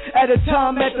weeks at a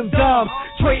time at them dimes.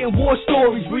 Trading war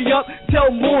stories. Re-up, tell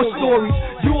more stories.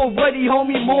 You already,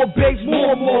 homie, more babes,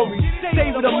 more Maury.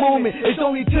 Savor the moment, it's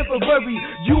only temporary.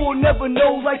 You will never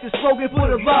know like the slogan for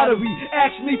the lottery.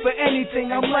 Ask me for anything,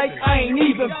 I'm like, I ain't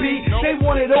even be. They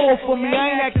want it all for me, I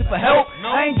ain't asking for help.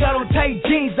 I ain't got on tight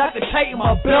jeans, I can tighten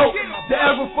my belt. The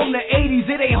era from the 80s,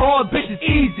 it ain't hard, bitch, it's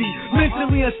easy.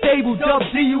 Mentally unstable, dub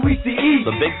D-U-E-C-E.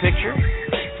 The big picture,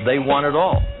 they want it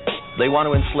all. They want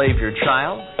to enslave your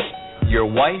child, your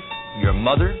wife, your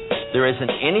mother. There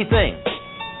isn't anything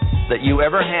that you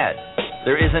ever had.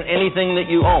 There isn't anything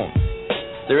that you own.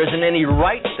 There isn't any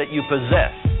right that you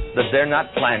possess that they're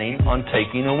not planning on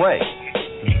taking away.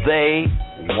 They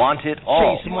want it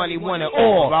all. Chase money, want it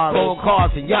all. Gold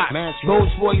cars and yachts, Rolls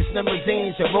Royce,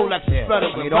 limousines, and Rolexes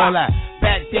flooded with all that.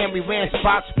 Back then we ran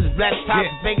spots with black tops,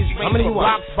 Vegas rings for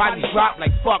rocks, bodies drop like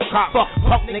fuck cops.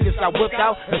 Fuck niggas got whipped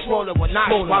out and swollen with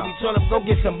knots. While we turn up, go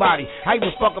get somebody. I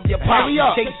even fuck up your pop.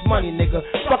 Chase money, nigga.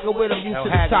 Fucking with them, you to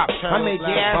the top. I made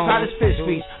your ass out of fish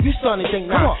feast. You starting to think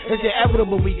now. It's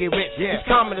inevitable we get rich. It's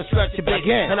common to stretch your bitch.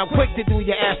 And I'm quick to do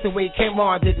your ass the way it came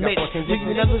on, did Mitch. You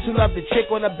niggas who love the chick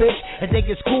on a bitch and think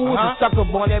it's cool to suck up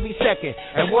on every second.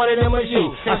 And one of them is you.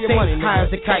 I stay high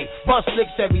as a kite. Bust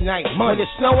licks every night. When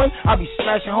it's snowing, I'll be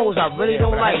smashing hoes I really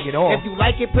don't like. If you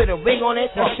like it, put a ring on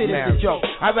it. That shit is a joke.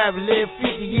 I'd rather live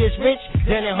 50 years rich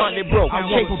than 100 broke. I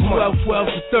went from 12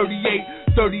 to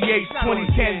 38,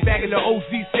 2010, back in the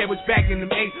OZ sandwich, back in them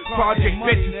 8 project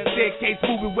bitches, staircase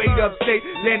moving way upstate,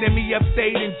 landing me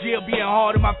upstate in jail, being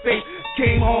hard in my face.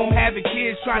 Came home having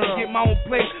kids, trying to get my own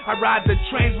place. I ride the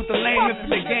trains with the lame for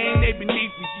the game, they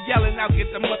beneath me. She yelling out, get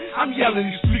the money. I'm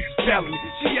yelling, these streets is telling me.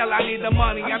 She yell, I need the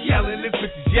money. I'm yelling, this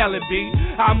bitch is yelling, B.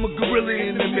 I'm a gorilla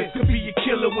in the mist, could be a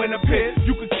killer when I pit.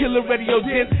 You could kill a radio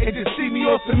then and just see me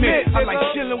on submit. I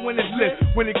like chilling when it's lit.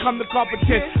 When it come to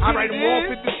competition, I write them off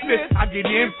at the split. I get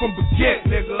in from beget,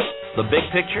 nigga. The big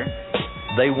picture,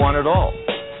 they want it all.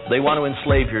 They want to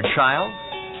enslave your child,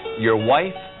 your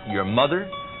wife, your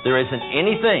mother. There isn't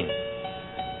anything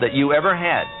that you ever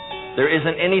had. There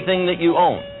isn't anything that you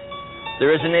own. There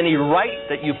isn't any right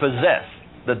that you possess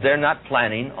that they're not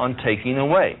planning on taking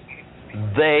away.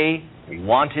 They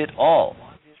want it all.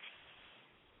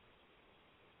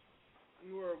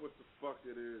 You heard what the fuck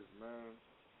it is, man.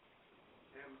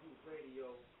 MU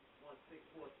Radio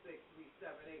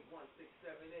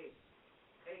 1646-378-1678.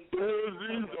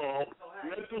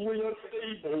 Mentally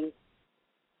unstable.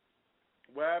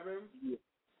 What happened? Yeah.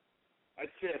 I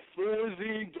said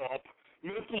Thorazine Dump,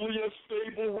 Mentally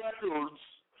Unstable Records.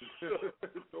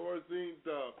 Thorazine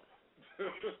Dump.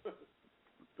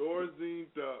 Thorazine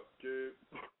Dump, kid.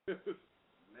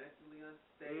 Mentally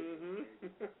unstable.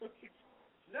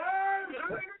 Nerd!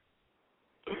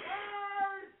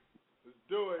 Let's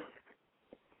do it.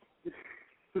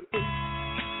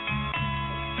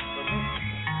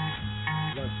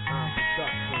 Lunchtime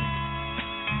production.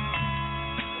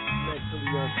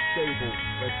 Mentally unstable.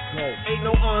 Let's go. Ain't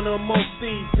no honor amongst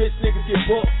these bitch niggas get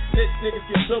booked. Bitch niggas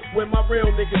get took where my real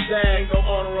niggas at. Ain't no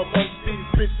honor amongst these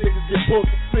bitch niggas get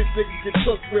booked. Bitch niggas get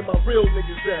took where my real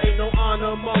niggas at. Ain't no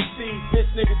honor amongst these bitch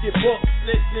niggas get booked.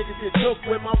 Bitch niggas get took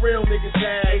where my real niggas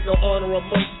at. Ain't no honor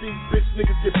amongst these bitch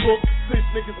niggas get booked. Bitch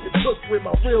niggas get took where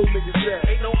my real niggas at.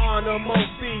 Ain't no honor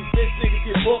amongst these bitch niggas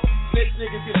get booked. Bitch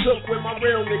niggas get took where my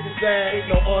real niggas at. Ain't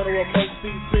no honor amongst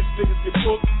these bitch niggas get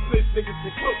booked. Bitch niggas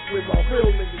get took where my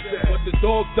real niggas at. But the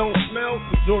dog don't smell,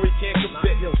 the jury can't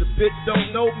convict. The bitch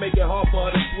don't know, make it hard for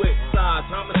her to switch sides.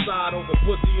 Homicide over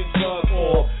pussy and drugs,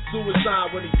 or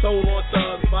suicide when he told on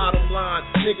thugs. Bottom line,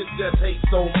 niggas just hate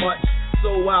so much,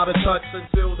 so out of touch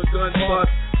until the guns bust,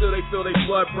 till they feel they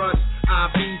blood rush.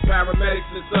 IVs,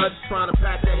 paramedics and such, trying to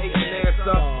pack that hating ass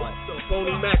up.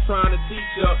 Phony Mac trying to teach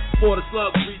ya, before the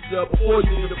slugs reach ya, before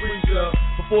you need a preacher,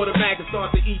 before the maggots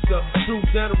start to eat ya. True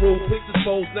general, pictures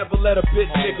foes, never let a bitch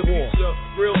nigga beat ya.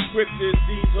 Real scriptures,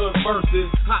 these hood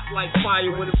verses, hot like fire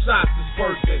when the shots is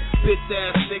bursting. Bitch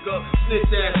ass nigga,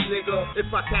 snitch ass nigga, if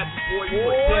I catch you boy, you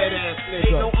a dead ass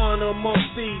nigga. Ain't no honor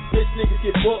amongst these, bitch niggas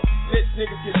get booked. Bitch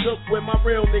niggas get took where my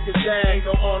real niggas at. Ain't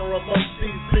no honor amongst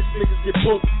these, bitch niggas get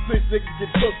booked. Bitch niggas get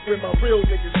took where my real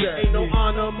niggas at. Ain't no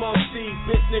honor amongst these,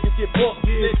 bitch niggas get booked.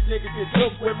 Bitch niggas get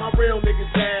took where my real niggas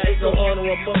at. Ain't no honor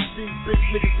amongst these, bitch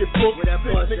niggas get booked.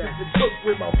 Bitch niggas get took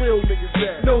where my real niggas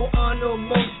at. No honor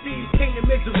amongst these, pain and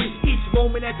misery. Each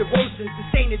moment at the roastings,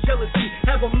 disdain and jealousy.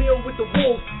 Have a meal with the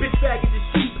wolves, bitch bagging the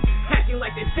sheep. Acting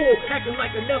like they full, acting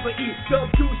like I never eat.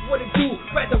 Dub juice, what it do?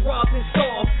 Rather rob than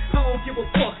starve. I don't give a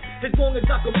fuck, as long as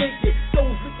I can make it.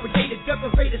 Souls liquidated,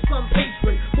 deprivated, some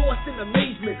patron. Lost in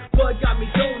amazement, blood got me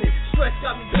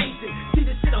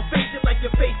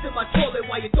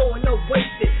while you're going up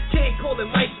wasted. Can't call it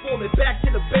life falling back to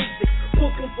the basics.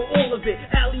 Booking for all of it,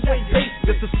 alleyway basics.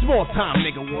 Just a small time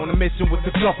nigga on a mission with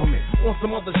the government. On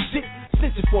some other shit,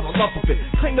 snitching for the love of it.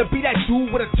 Claim to be that dude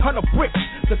with a ton of bricks.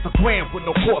 Just a gram with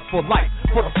no cause for life,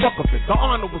 for the fuck of it. The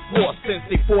honor was lost since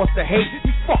they forced to hate.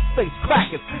 These fuck-faced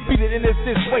crackers beat it in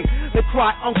this way. They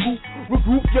cry, uncle,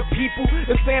 regroup your people.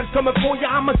 If Sam's coming for you,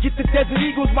 I'ma get the Desert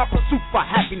Eagles. My pursuit for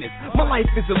happiness. My life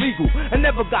is illegal. I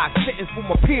never got sentenced for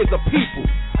my peers or people.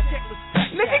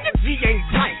 Nigga, your G ain't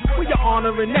tight. Where you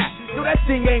honoring that? Yo, that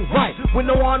thing ain't right. With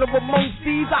no honor amongst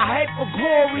these, I head for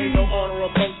glory. Ain't no honor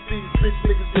amongst these bitch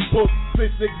niggas get booked.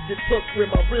 Bitch niggas get took where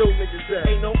my real niggas at.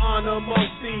 Ain't no honor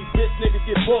amongst these bitch niggas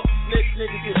get booked. Bitch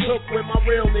niggas get took where my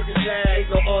real niggas at.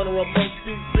 Ain't no honor amongst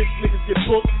these bitch niggas get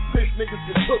booked. Bitch niggas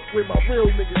get took where my real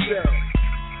niggas at.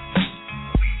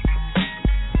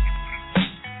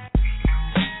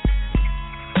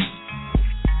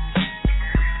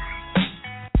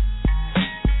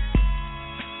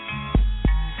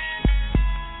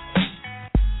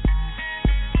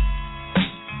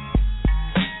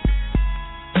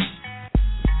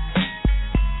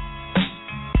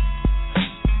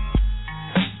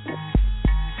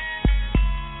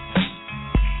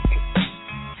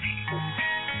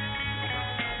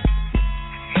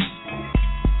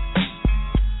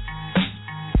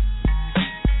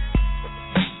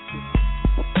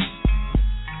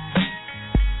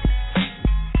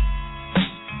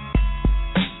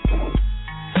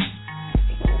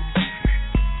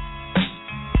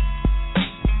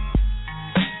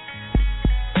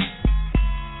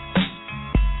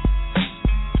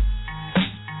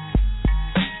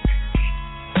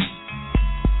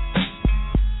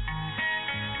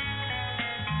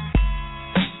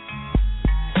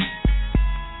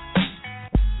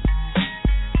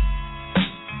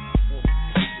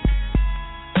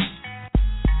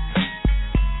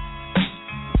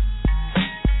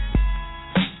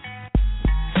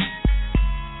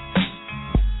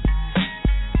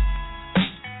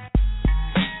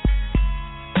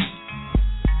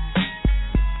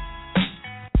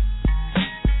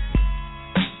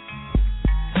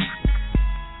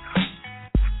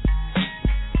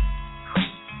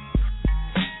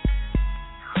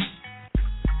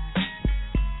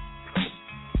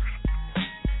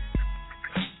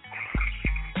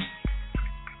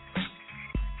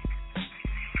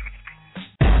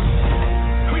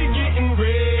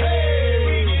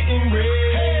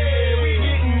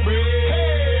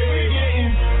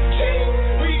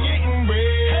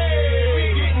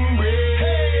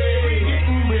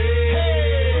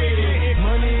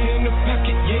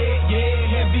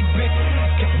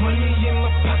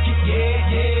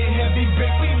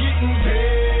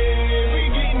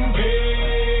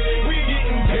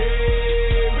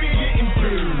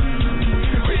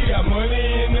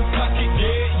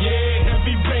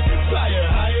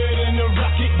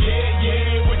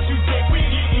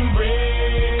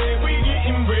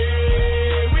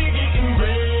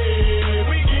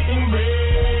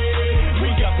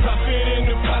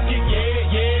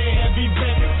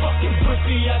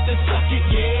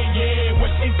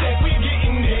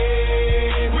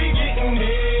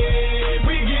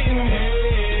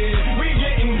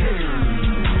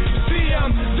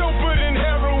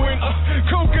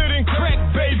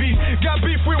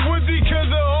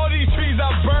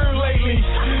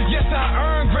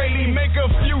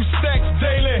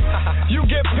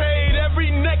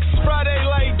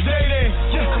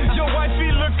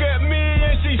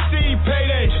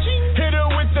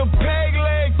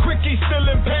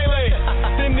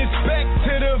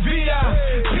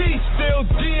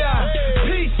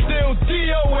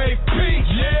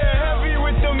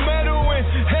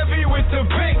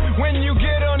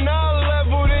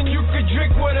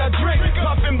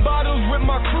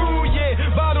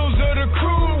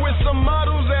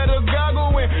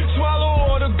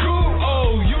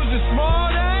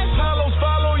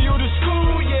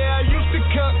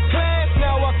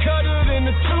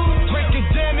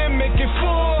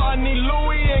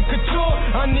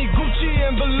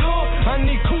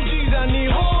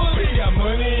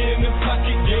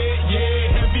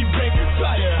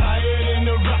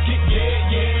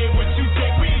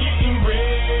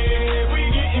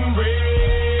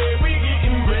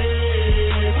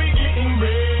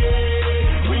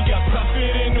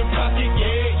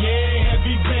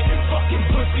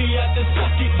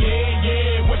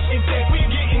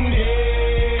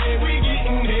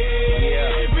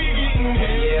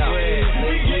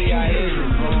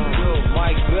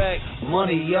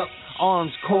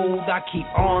 arms cold, I keep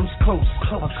arms close.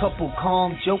 A couple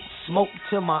calm jokes, smoke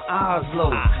till my eyes low.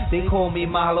 They call me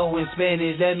Malo in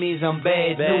Spanish, that means I'm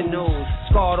bad news.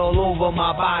 Scarred all over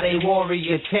my body,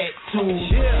 warrior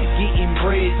tattoos. Getting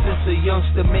bread since a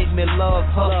youngster make me love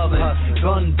hustling.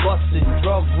 Gun busting,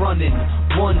 drug running,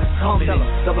 one's coming.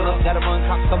 Double up, gotta run,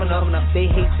 cops coming up. They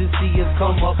hate to see us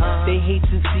come up. They hate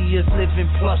to see us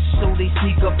living plush, so they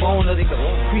sneak up on us.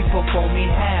 Creep up on me,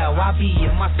 how? I be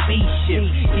in my spaceship,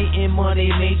 getting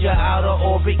money major out of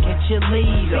orbit. Catch you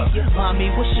later. Mommy,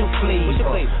 what's your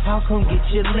flavor? How come get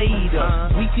you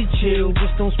later? We can chill,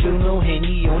 just don't spill no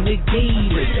Henny on the gator.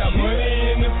 We got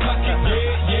money in the pocket,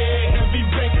 yeah. Heavy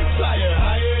bank flyer,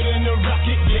 higher than the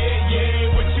rocket,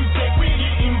 yeah. What you think? We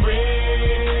getting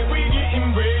bread, we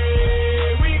getting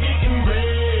bread, we getting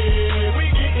bread, we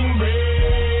getting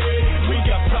bread. We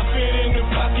got profit in the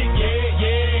pocket,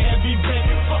 yeah. Heavy bank,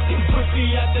 fucking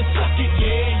pussy out the socket,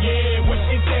 yeah. What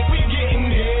you think? We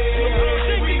getting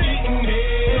there, we getting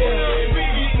there, we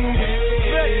getting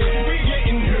there, we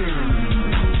getting there.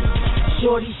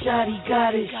 Shorty shotty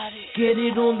got it. Get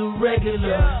it on the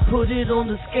regular, put it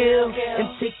on the scale, and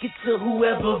take it to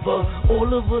whoever. All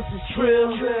of us is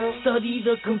trill. Study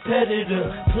the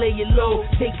competitor, play it low,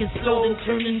 take it slow, and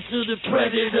turn into the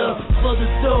predator. For the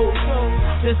dough,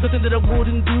 there's nothing that I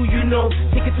wouldn't do, you know.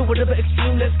 Take it to whatever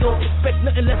extreme, let's go. Expect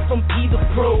nothing less from P the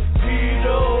Pro.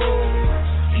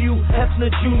 Hugh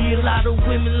Hefner Jr., a lot of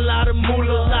women, a lot of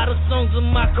moolah, a lot of songs on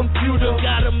my computer.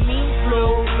 Got a mean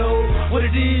flow. What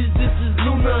it is, this is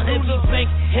Luna. Heavy bank,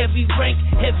 heavy rank,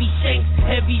 heavy shanks,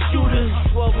 heavy shooters.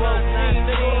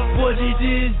 What it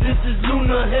is, this is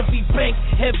Luna. Heavy bank,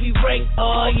 heavy rank,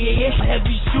 oh yeah,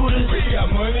 heavy shooters. We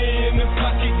got money in the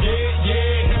pocket,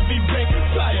 yeah. Heavy bank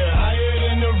flyer, higher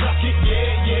than the rocket,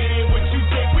 yeah. What you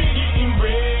think? We getting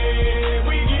bread,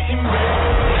 we getting bread.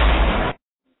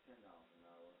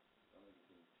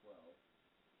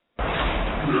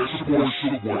 Yeah, it's your boy,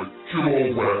 Sugar Boy, Killer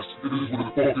on wax. It is what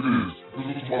the fuck it is. This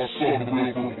is my son, the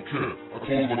real Purple Kid. I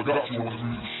told him I got you on this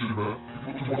music shit, man. You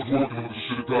put too much work into this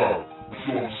shit to die. You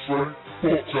feel what I'm saying?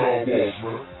 Fuck child balls,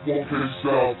 man. 1K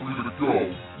style, 3 to go.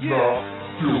 Nah,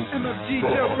 kill. MFG,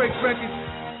 Jailbreak Records.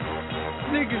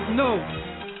 Niggas know.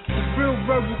 The real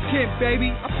Rebel Kid,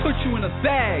 baby. I put you in a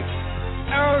bag.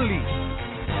 Early.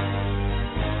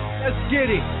 Let's get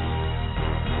it.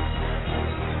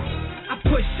 I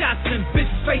put shots in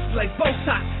bitches' faces like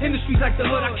Botox. In the streets like the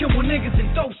hood, I kill more niggas in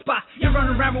dope spots. You're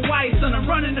running around with wires, son, I'm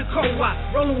running the cold wire.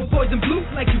 Rolling with boys in blue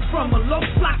like you from a low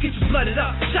block. Get you flooded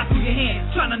up, shot through your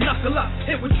hand, trying to knuckle up.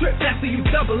 Hit with trips after you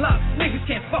double up. Niggas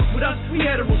can't fuck with us, we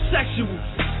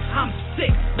heterosexuals. I'm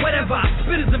sick, whatever I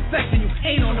spit is infecting you.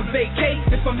 Ain't on a vacay,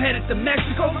 if I'm headed to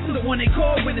Mexico, I'm the one they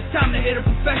call when it's time to hit a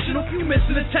professional. You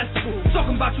missing a testicle,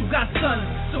 talking about you got sons.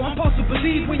 So I'm supposed to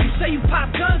believe when you say you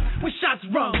pop guns, when shots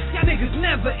rung. Y'all niggas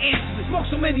never answer. Smoke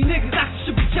so many niggas, I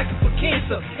should be checking for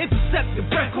cancer. Intercept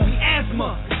your breath, call me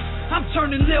asthma. I'm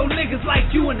turning little niggas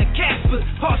like you into Caspers.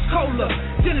 Horse cola,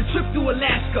 then a trip through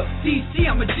Alaska. DC,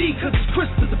 I'm a G cause it's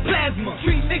crisp as a plasma.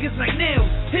 Treat niggas like nails,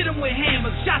 hit them with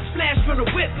hammers. Shots flash from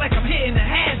the whip like I'm hitting a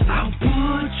hazard. I'll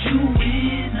put you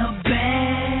in a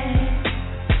bag.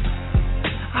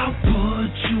 I'll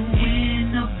put you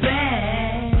in a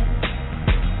bag.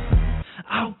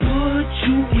 I'll put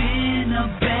you in a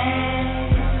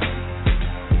bag.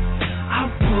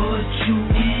 I'll put you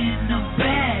in a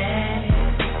bag.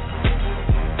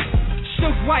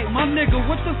 Suge White, my nigga,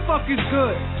 what the fuck is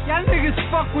good? Y'all niggas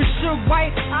fuck with Suge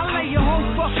White, I'll lay your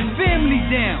whole fucking family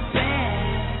down.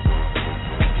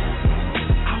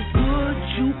 I'll put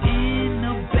you in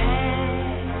a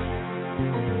bag.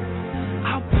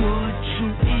 I'll put you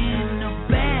in a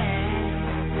bag.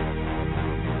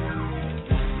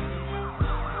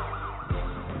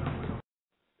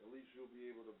 At least you'll be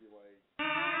able to be like,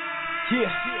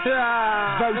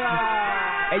 Versus.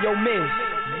 Hey yo, Miz.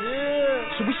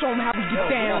 So we show them how we get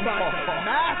down.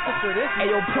 Massacre this.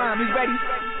 Hey yo, Prime, you ready?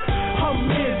 I'm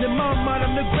Miz, in my mind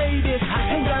I'm the greatest.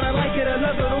 Ain't gotta like it or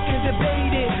love it, or can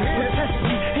debate it. But test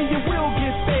me and you will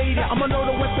get faded. I'ma know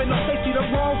the weapon of safety, the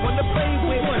wrong one to play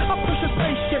with. I push a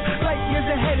spaceship light years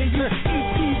ahead of you.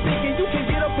 ET thinking you can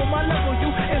get up on my level.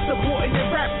 You insubordinate your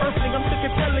rap earthling, I'm sick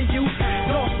of telling you.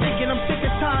 Lost thinking, I'm sick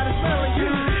and tired of smelling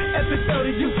you. Episode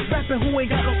of you rapping who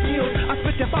ain't got no skills. I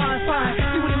spit the fire,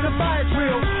 you in the fire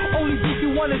drill. Only beef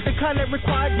you want is the kind that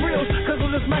required grills. Cause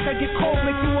on this mic I get cold,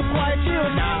 make you acquire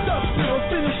chills. Stuff still,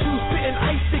 finish you, spitting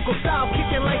icicle style,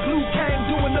 kicking like Liu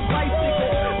Kang, doing the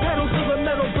bicycle. Pedal to the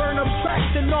metal, burn up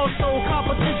tracks, and also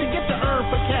competition, get the urn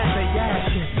for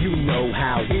cash. You know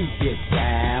how we get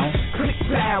down. Click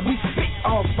loud, we spit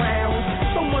all round.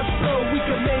 So much flow, we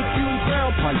can make you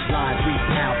drown. Punchline, 3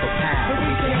 pound for pound.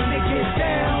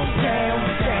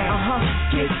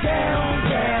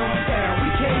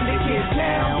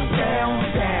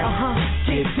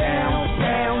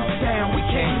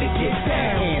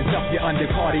 under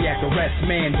cardiac arrest.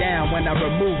 Man down when I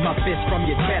remove my fist from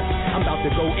your chest. I'm about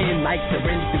to go in like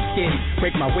syringe through skin.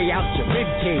 Break my way out your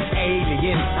rib cage,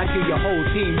 alien. I kill your whole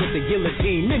team with the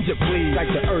guillotine. Ninja please.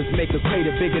 Like the earth make a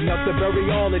crater big enough to bury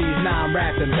all of these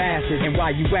non-rapping bastards. And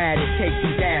while you at it, take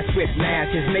these ass whip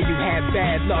lashes. May you have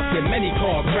bad luck and many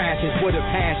car crashes. With a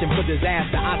passion for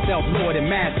disaster, I self-lord and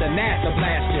master. NASA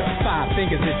blast you. 5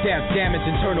 fingers of death, damage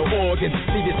internal organs.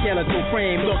 Leave your skeletal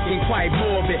frame looking quite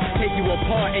morbid. Take you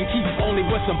apart and keep only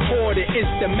what's important. It's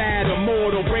the mad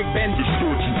immortal. Break, bend,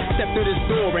 destroy you. Step through this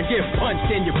door and get punched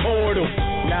in your portal.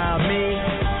 Nah, me,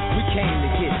 we came to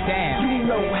get down. You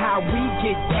know how we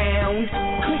get down.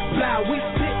 Click loud, we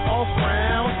spit off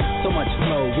rounds. So much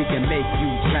flow, we can make you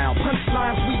drown.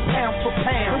 Punchlines, we pound for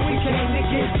pound. We came to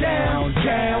get down,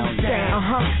 down, down.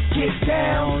 Get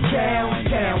down, down,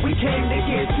 down. We came to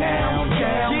get down,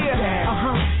 down,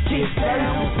 down. Get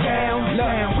down, down,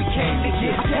 down. We came to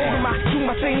get down. I do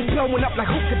my thing, blowing up like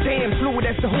hookah dam. Fluid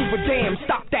as the Hoover Dam.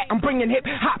 Stop that, I'm bringing hip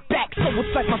hop back. So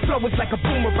it's like my flow is like a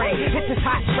boomerang. Hit this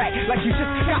hot track like you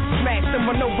just got smashed and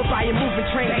run over by a moving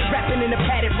train. Rapping in a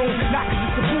padded room, not cause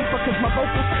it's a boofer, cause my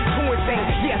vocals doing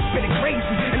things. Yeah, I spit it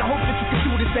crazy, and I hope that you can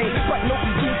do the same. But no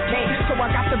reviews came, so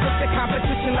I got to rip the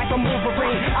competition like I'm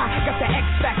Wolverine. I got the X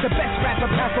Factor, best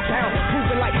rapper pound for pound,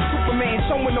 proving like Superman,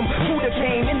 showing them who the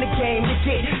game in the game. You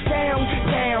get down,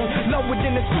 down, lower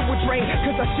than the sewer drain.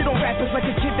 Cause I shit on rappers like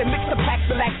a kid that mixed the packs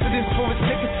of laxatives for his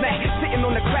nigga snack, sitting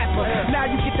on the crapper. Now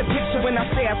you get the picture when I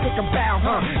say I take a bow,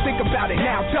 Think about it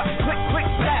now, just click, click,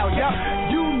 loud,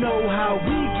 You know how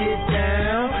we get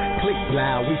down. Click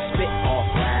loud, we spit off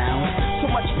round. So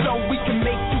much flow we can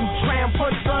make you drown.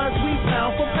 Punchlines we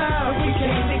pound for pound. We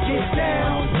came to get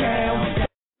down, down, down.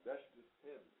 That's just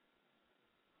him.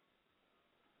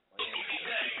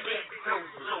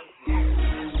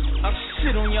 I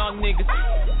shit on y'all niggas.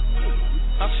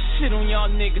 I shit on y'all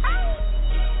niggas.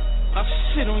 I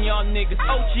shit on y'all niggas.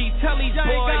 OG, tell these boys.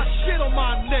 I shit on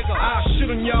my nigga. I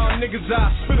shit on y'all niggas. I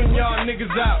spit on y'all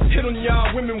niggas out. Hit on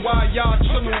y'all women while y'all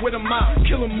chillin' with them out.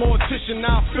 Kill a mortician,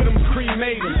 I'll fit them,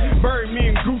 cremate them. Bury me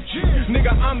in Gucci.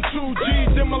 Nigga, I'm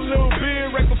 2G. Did my little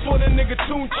beard right before the nigga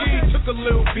Tunchi. Took a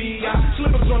little B.I.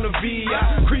 Slippers on the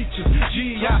V.I. Creatures,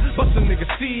 G.I. Bust a nigga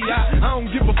C.I. I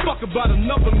don't give a fuck about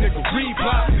another nigga.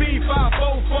 Reply,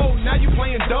 B544. Now you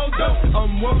playing dodo.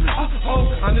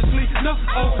 Honestly, no,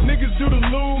 niggas do the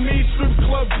loo me, strip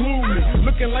club glue me,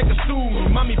 looking like a Sumi.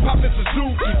 Mommy poppin'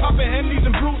 Suzuki, poppin' Henleys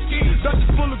and Brewskis, Dutch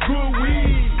full of good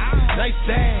weed. Nice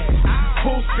dad,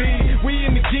 full speed. We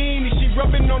in the genie, she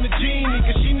rubbing on the genie,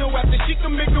 cause she know after she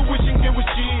can make a wish and get what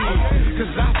she need.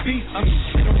 Cause I be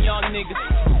shit on y'all niggas.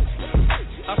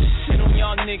 I shit on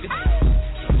y'all niggas.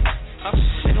 I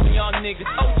shit on y'all niggas.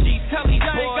 OG, tell these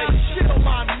boys. Shit on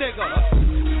my nigga.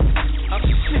 I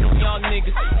shit on y'all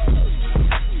niggas.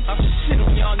 I shit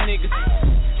on y'all niggas.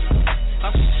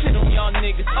 I shit on y'all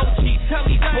niggas. OG, tell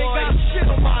these boys. Shit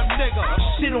on my nigga.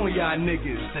 Shit on y'all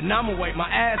niggas, and I'ma wipe my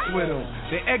ass with them.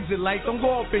 The exit lights don't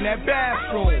go up in that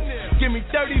bathroom. Give me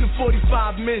 30 to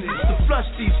 45 minutes to flush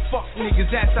these fuck niggas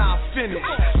after I finish.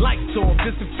 Lights off,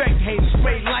 disinfect haters,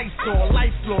 spray lights on,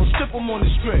 life flow, strip them on the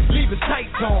strip, leave it tight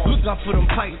on. Look out for them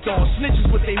pythons, snitches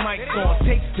with they mics on.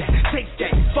 Take that,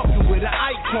 you fucking with an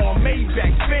icon.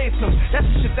 Maybach, Phantom, that's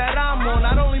the shit that I'm on.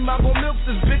 Not only my gon' milk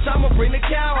this bitch, I'ma bring the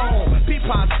cow home.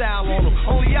 Peapod style on them,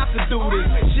 only I can do this.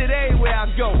 Shit everywhere I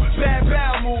go, bad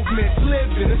bowel movements, live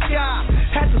in the sky.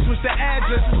 Had to switch the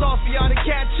addresses off for y'all to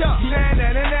catch up. Nah.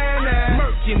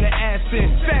 Murk in the ass in,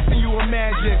 faster than you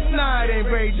imagine. Nah, it ain't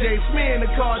Ray J, it's me and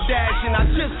the Kardashian. I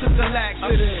just took the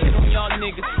laxative. I shit on y'all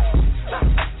niggas.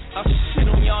 I shit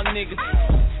on y'all niggas.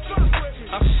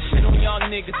 I shit on y'all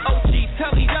niggas. OG,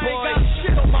 tell these boys.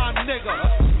 Shit on my nigga.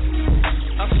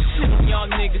 I shit on y'all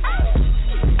niggas.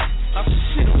 I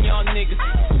shit on y'all niggas.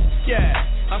 Yeah.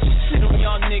 I shit on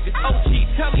y'all niggas. OG,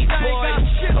 tell these boys.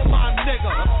 Shit on my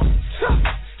nigga.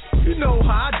 You know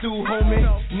how I do, homie.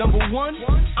 Number one,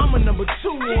 I'm a number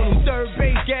two on him. Third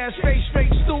base, gas face,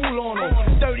 straight stool on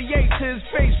him. 38 to his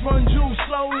face, run juice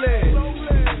slowly.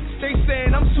 They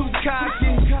saying I'm too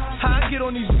cocky. How I get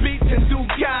on these beats and do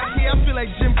cocky. I feel like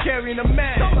Jim Carrey in a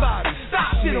man. Somebody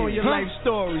stop. Shit on your life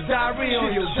story. Diarrhea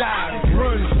on your diary.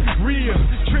 Run, Rhea,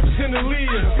 trips in the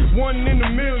Leah. 1 in a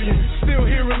million, still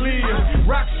here a Leah.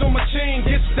 Rocks on my chain,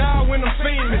 get style when I'm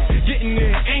famous. Getting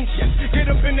there anxious. Get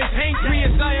up in this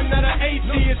pancreas. I am not an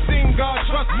atheist. Sing God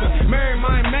trust me. Marry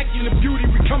my immaculate beauty,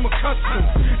 become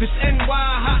accustomed. This NY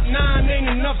hot 9 ain't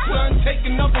enough, son. Take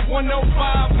another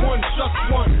 1051, just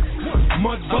one.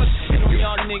 Mud bust. I shit on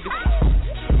y'all niggas.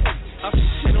 I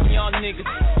shit on y'all niggas.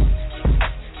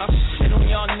 I shit on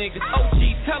y'all niggas. OG,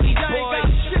 tell these boys.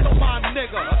 Shit on my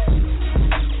nigga.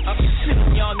 I should shit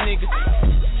on y'all niggas.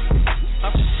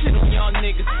 I should shit on y'all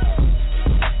niggas.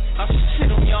 I should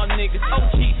shit on y'all niggas.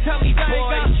 OG, tell me, boy, I ain't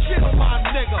got shit on my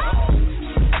nigga.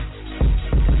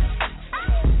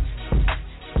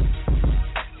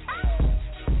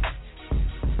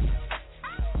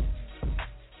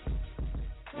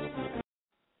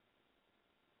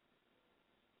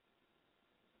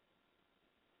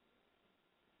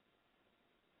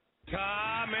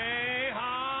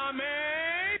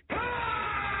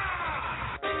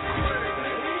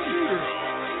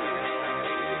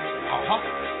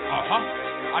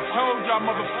 I told y'all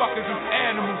motherfuckers it's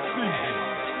animal season.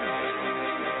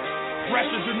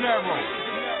 Fresh as Gennaro.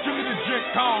 Give me the Jake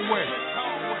Conway.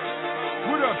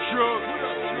 What up, Shug?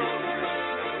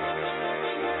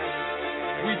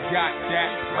 We got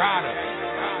that product.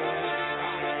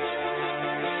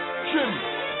 Jimmy,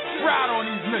 ride on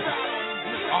these niggas.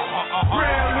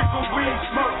 Real nigga, weed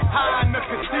smoke, high in the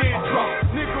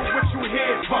cathedral. Nigga, what you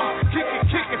here for? Kick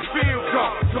it, field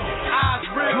goal. Eyes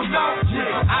real low,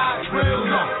 yeah, eyes real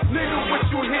low. Nigga, what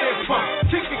you here for?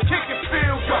 Kick it,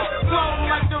 field goal. Flow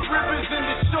like the rivers and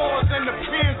the shores and the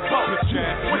piers boat.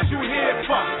 What you here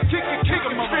for? Kick it,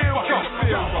 field goal.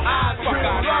 Eyes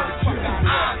real low,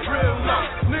 eyes real low.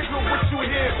 Nigga, what you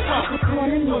here for?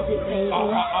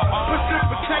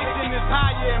 Precipitation is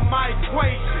higher in my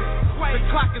equation. The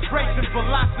clock is racing,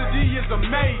 velocity is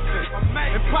amazing.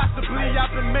 And possibly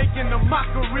I've been making a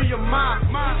mockery of my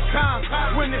time.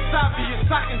 When it's obvious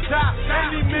I can die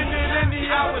any minute, any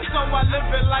hour, so I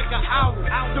live it like an hour.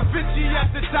 Da Vinci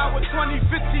at the tower,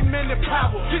 20-15-minute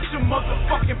power. Get your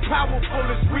motherfucking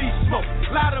powerful as weed smoke.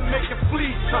 Louder, make it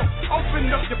flee coat. Open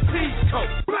up your peace coat.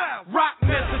 Rock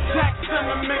Mr. Jackson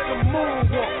and make a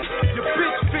moonwalk. Your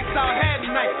bitch fix our head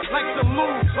night like the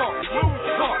loon talk.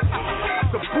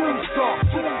 The boom talk,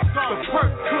 the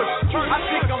perk push. I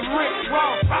think I'm Rick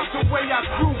Ross, the way I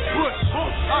grew bush.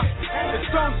 It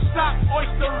don't stop,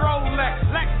 oyster Rolex.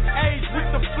 Age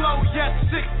with the flow, yes,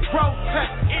 sick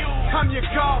protest. I'm your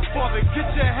godfather, get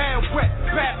your hair wet,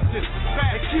 Baptist.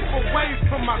 And keep away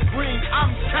from my green,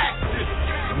 I'm cactus.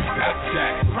 We got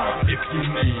that, if you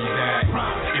need that.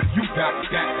 If you got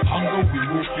that hunger, we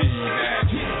will feed that.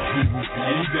 We will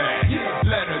feed that,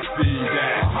 let us feed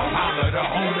that. Holler the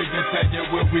homie and tell you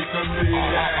where we can be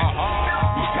at.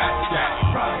 We got that,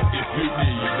 if you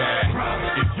need that.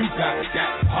 If you got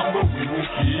that hunger, we will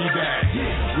feed that.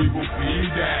 We will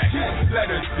feed that,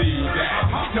 let us feed that.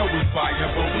 No, we fire,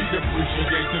 but we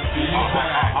appreciate the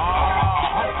feedback.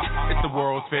 It's the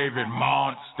world's favorite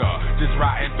monster. Just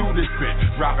riding through this bitch,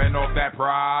 dropping off that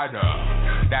Prada.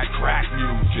 That crack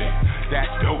music, that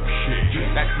dope shit.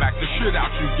 That smack the shit out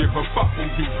you, give a fuck who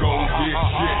you go get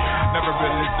shit. Never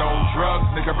really sold drugs,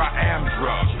 nigga, I am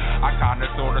drugs. I kinda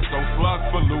sorta so slugs,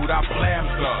 for loot I blam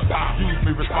slugs. Use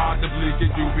me responsibly, can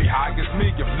you be high as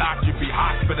me? If not, you be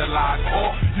hospitalized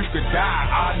or you could die,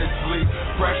 honestly.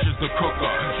 Fresh as the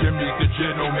cooker, Jimmy's the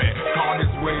gentleman. On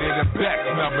his way to the back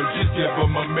number, just give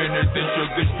him a minute. Then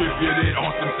you'll distribute it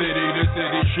on some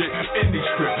city-to-city shit. Indie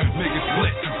strip, niggas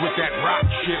split with that rock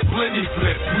shit. Plenty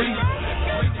flip me.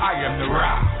 I am the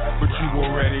rock, but you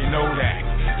already know that.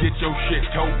 Get your shit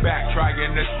towed back,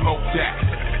 trying to smoke that.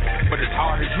 But as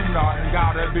hard as you know, you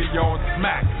gotta be on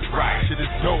smack. Right, shit is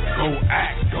dope, go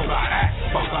act, go act,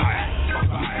 fuck act.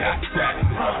 We got that,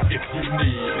 if you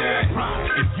need that.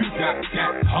 If you got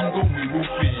that hunger, we will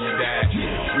feed that.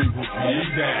 We will feed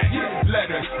that,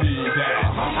 let us feed that.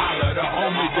 Holler the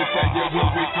homie to tell you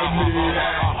where we can meet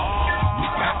at. We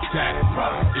got that,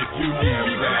 if you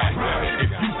need that.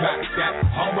 If you got that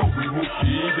hunger, we will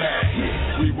feed that.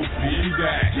 We will feed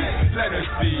that, let us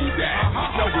feed that.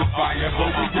 No, we're fire, but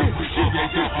we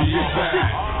appreciate the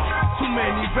feedback. Too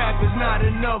many rappers, not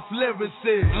enough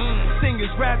lyricists. Singers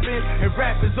rapping and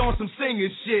rappers on some singer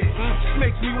shit.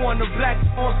 Makes me wanna black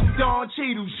on some Don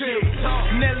Cheadle shit.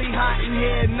 Nelly hot in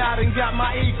here and I done got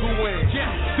my equal in.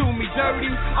 Do me dirty,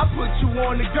 I put you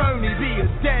on the gurney. Be a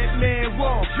dead man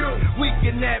walk,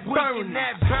 weaken that burn.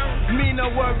 Me no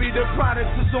worry, the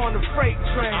product is on the freight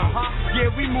train.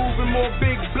 Yeah, we moving more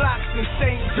big blocks than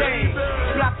St. James.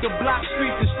 Block to block,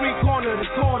 street to street, corner to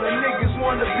corner. Niggas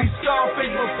wanna be Scarface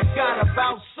but forgot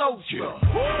about Soldier.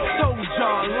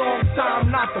 Soldier, long time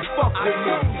not to fuck with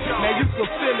me. Now you can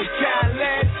feel a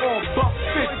Cadillac or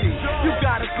 $1.50. You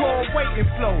gotta call waiting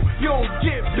flow, you don't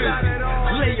get busy.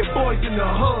 Lay your boys in the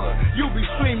hood, you be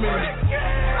screaming.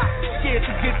 Scared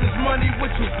to get this money, what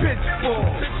you pitch for?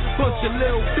 Bunch of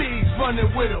little bees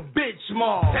running with a bitch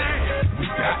mom. We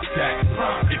got that,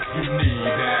 if you need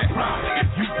that. If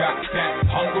you got that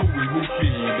hunger, we will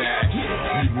feed that.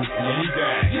 We will feed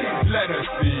that, let us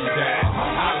feed that.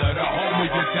 Holler the homie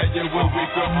to tell you where we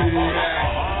can meet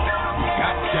at.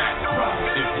 got that,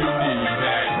 if you need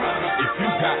that, if you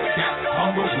got that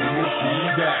hunger, we will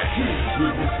feed that. We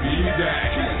will feed that.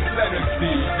 Let us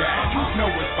see that. Know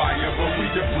it's fire, but we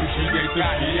appreciate the feedback.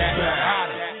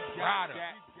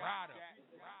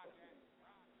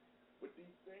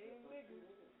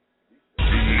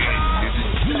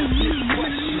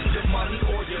 Your money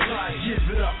or your life,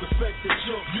 give it up, respect the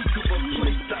joke. You can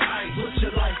replace the ice, but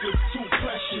your life is too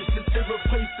precious, it's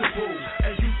irreplaceable,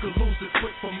 and you can lose it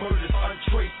quick for murders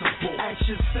untraceable. Ask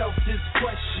yourself this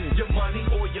question: your money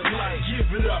or your life?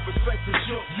 Give it up, respect the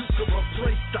joke. You can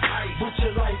replace the ice, but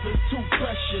your life is too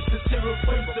precious, it's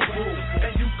irreplaceable,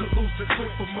 and you can lose it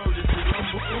quick for murders.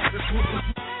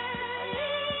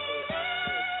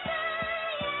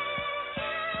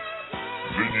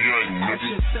 Ask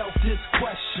yourself this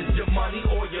question: your money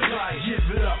or your life? Give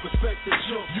it up, respect the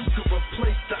joke. You can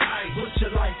replace the ice, but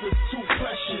your life is too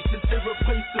precious, it's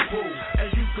irreplaceable,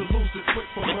 and you can lose it quick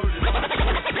for murder.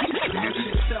 Ask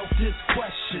yourself this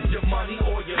question: your money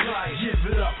or your life? Give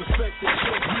it up, respect the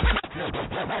joke.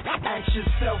 Ask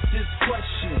yourself this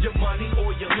question: your money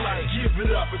or your life? Give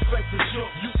it up, respect the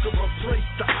joke. You can replace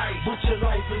the ice, but your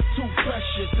life is too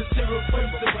precious, it's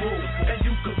irreplaceable, and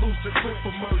you can lose it quick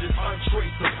for murder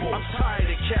untraceable. I'm tired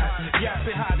of cats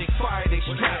yapping how they fire they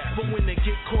strap, but when they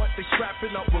get caught they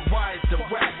strapping up with wires to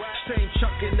rap. Same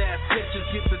chucking ass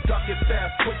bitches get the ducking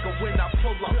fast quicker when I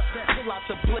pull out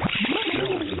the blick.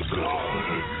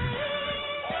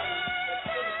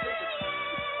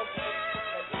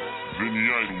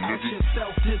 Ask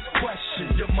yourself this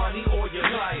question: your money or your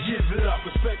life? Give it up,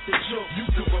 respect the joke. You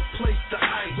can replace the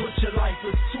ice, but your life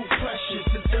is too precious,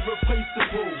 it's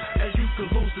irreplaceable, and you can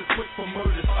lose it quick for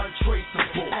murders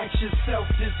untraceable. Ask yourself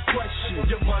this question: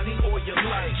 your money or your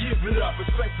life? Give it up,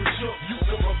 respect the joke. You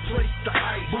can replace the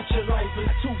ice, but your life is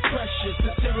too precious,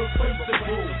 it's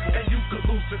irreplaceable, and you can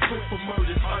lose it quick for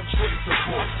murders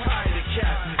untraceable. I'm tired of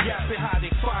cats yapping how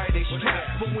they fire they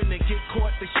strap, but when they get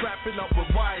caught they strapping up with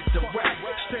wires to rap.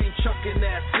 Same chucking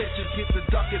ass bitches get the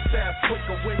ducking fast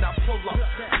quicker when I pull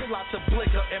out the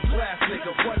blicker and blast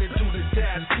nigga running through the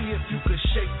dash. See if you can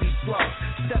shake these slugs.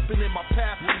 Stepping in my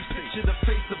path, picture the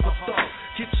face of a thug.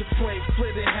 Get your flame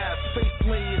split in half, face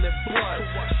laying in blood.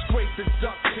 Scrape and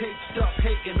duck, tape stuff,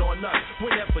 hating on us.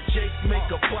 Whenever Jakes make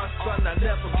a bust, son, I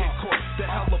never get caught. The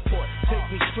heliport take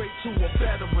me straight to a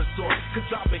better resort,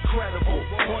 cause I'm incredible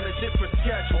on a different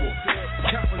schedule.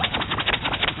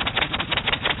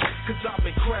 Cause I'm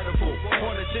incredible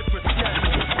on a different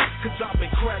schedule. Cause I'm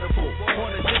incredible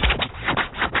on a different.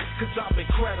 Cause I'm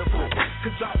incredible.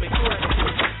 Cause I'm incredible.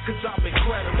 Cause I'm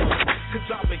incredible. Cause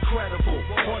I'm incredible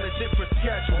on a different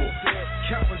schedule.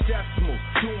 Counting decimals,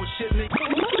 doing shit nigga.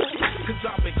 Cause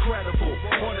I'm incredible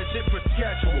on a different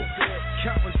schedule.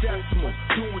 Counting decimals,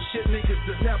 doing shit niggas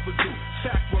that never do.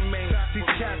 Fact remains, these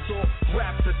cats all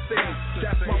rap the same.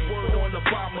 That's my word on the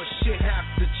bomber. Shit has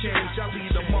to change. I lead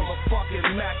a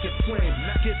motherfucking Mac and flame,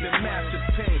 giving massive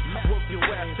pain. Work your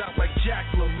ass out like Jack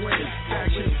LaLanne.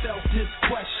 Ask yourself this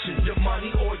question: your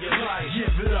money or your life?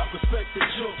 Give it up, respect the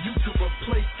joke. You can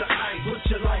replace the ice, but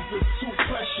your life is too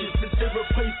precious, it's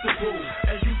irreplaceable,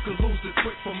 and you can lose it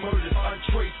quick for murders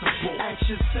untraceable. Ask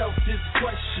yourself this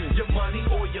question: your money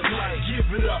or your life? Give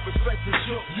it up, respect the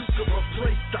joke. You can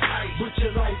replace the ice, but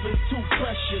your life is too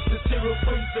precious, it's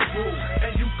irreplaceable,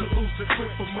 and you can lose it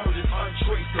quick for murders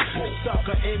untraceable.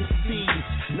 Sucker MCs,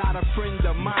 not a friend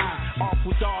of mine.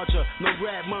 Awful dodger, no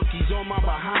rat monkeys on my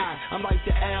behind. I'm like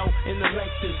the L in the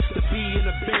Lexus, the B in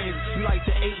the Benz. You like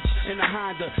the H in the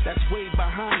Honda, that's way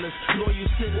behind us. Loyal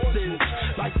citizens,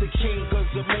 like the king of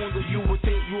Zamunda. You would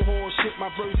think you horse shit my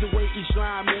verse away each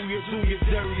line. Move you do you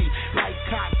dirty, like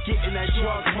cops getting that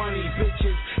drug money.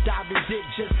 Bitches diving dick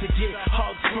just to get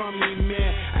hugs from me,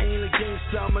 man. I ain't a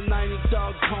gangster, I'm a 90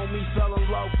 thug, homie. Fell in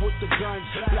love with the guns,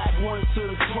 black one to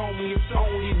the chrome. It's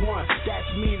only one,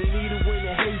 that's me, the needle in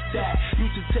the haystack.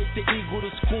 Used to take the eagle to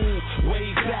school,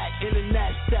 way back in the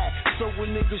knapsack. So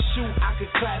when niggas shoot, I can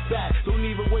clap back. Don't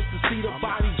even wait to see the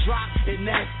body drop, and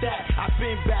that's that. I've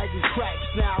been bagging cracks,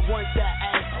 now I want that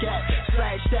ass cat.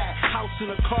 Slash that, house in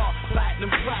a car,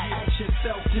 platinum flat. Ask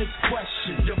yourself this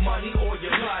question: your money or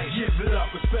your life? Give it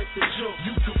up, respect the joke.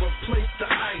 You can replace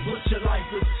the ice, but your life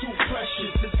is too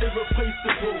precious, it's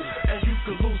irreplaceable, and you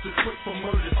can lose it quick for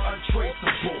murders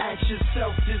untraceable. Ask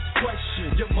yourself this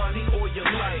question: your money or your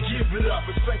life? Give it up,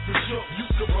 respect the joke. You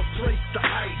can replace the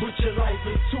ice, but your life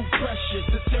is too precious,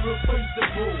 it's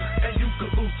irreplaceable, and you can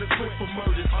lose it quick for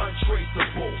murders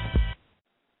untraceable.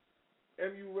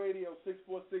 MU Radio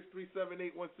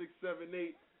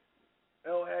 646-378-1678.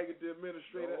 L. Haggood, the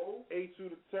Administrator. Yo. A2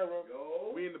 the Terror.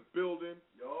 Yo. We in the building.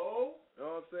 Yo. You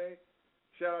know what I'm saying?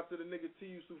 Shout out to the nigga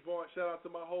T.U. Savant. Shout out to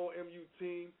my whole MU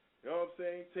team. You know what I'm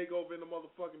saying? Take over in the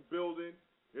motherfucking building.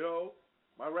 You know,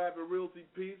 my Rapid Realty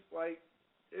piece. Like,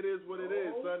 it is what it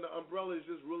is, son. The umbrella is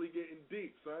just really getting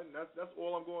deep, son. That's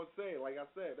all I'm going to say. Like I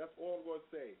said, that's all I'm going to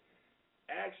say.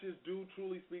 Actions do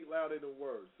truly speak louder than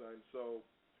words, son. So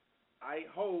I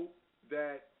hope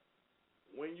that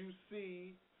when you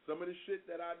see some of the shit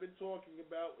that I've been talking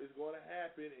about is going to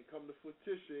happen and come to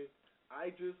fruition,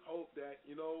 I just hope that,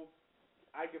 you know,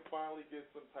 I can finally get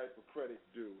some type of credit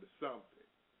due to something.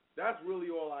 That's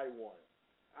really all I want.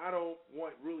 I don't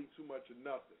want really too much of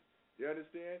nothing. You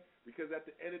understand? Because at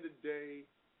the end of the day,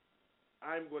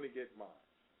 I'm going to get mine.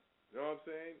 You know what I'm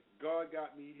saying? God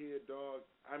got me here, dog.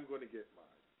 I'm going to get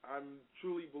mine. I'm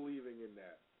truly believing in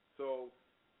that. So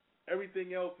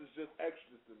everything else is just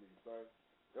extras to me, son.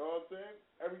 You know what I'm saying?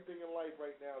 Everything in life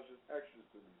right now is just extras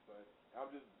to me, son.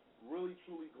 I'm just really,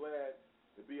 truly glad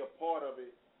to be a part of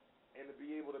it and to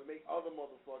be able to make other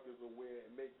motherfuckers aware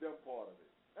and make them part of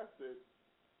it. That's it.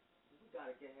 We got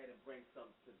to get ahead and bring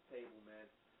something to the table, man.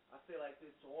 I feel like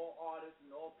this to all artists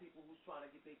and all people who's trying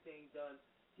to get their thing done.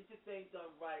 Get your thing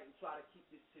done right and try to keep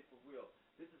this shit for real.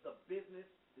 This is a business.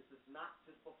 This is not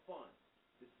just for fun.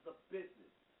 This is a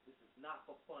business. This is not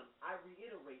for fun. I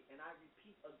reiterate and I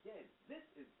repeat again. This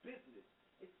is business.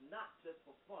 It's not just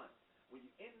for fun. When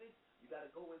you're in this, you got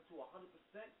to go into 100%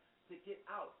 to get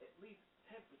out at least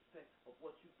 10% of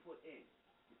what you put in.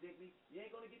 You dig me? You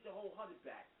ain't going to get your whole 100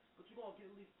 back, but you're going to get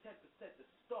at least 10% to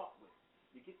start with.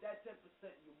 You get that 10%,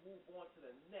 you move on to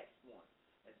the next one,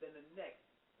 and then the next,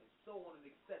 and so on and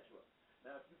etc.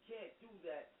 Now, if you can't do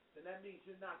that, then that means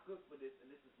you're not good for this, and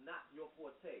this is not your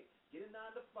forte. Get a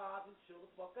 9 to 5 and chill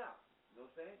the fuck out. You know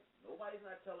what I'm saying? Nobody's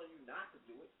not telling you not to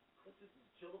do it. But just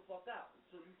chill the fuck out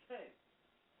until you can.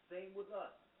 Same with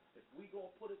us. If we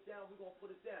gonna put it down, we gonna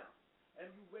put it down.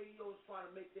 MU Radio is trying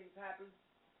to make things happen.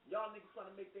 Y'all niggas trying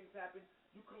to make things happen.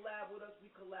 You collab with us, we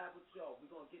collab with y'all.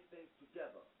 We gonna get things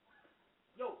together.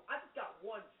 Yo, I just got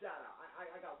one shout out.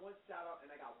 I got one shout out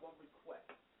and I got one request.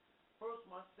 First,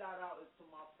 my shout out is to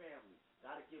my family.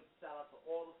 Gotta give a shout out to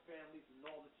all the families and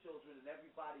all the children and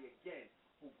everybody again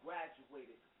who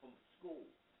graduated from school.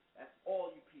 That's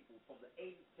all you people from the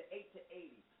 8 to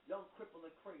 80, young, crippled,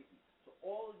 and crazy. To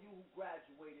all of you who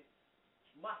graduated,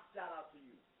 my shout out to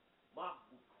you. My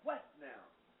request now,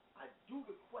 I do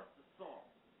request a song,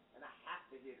 and I have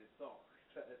to hear this song.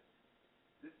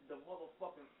 This is the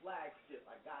motherfucking flagship.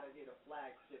 I gotta hear the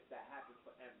flagship that happens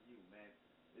for MU, man.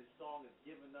 This song is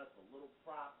giving us a little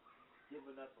prop,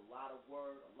 giving us a lot of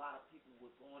word. A lot of people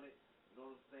was on it. You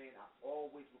know what I'm saying? I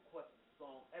always request the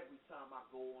song every time I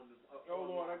go on the. Hold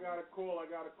on, I got a caller.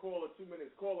 2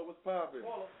 minutes. Caller, what's poppin'?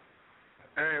 Caller.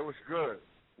 Hey, what's good?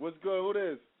 What's good? Who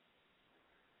this?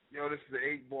 Yo, this is the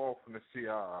 8-Ball from the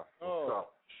CR. What's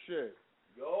up? Shit.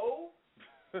 Yo.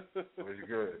 What's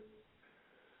good?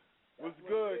 What's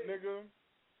good, nigga?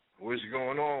 What's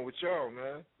going on with y'all,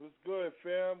 man? What's good,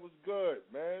 fam? What's good,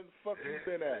 man? The fuck you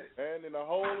been at, man? In a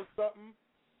hole or something?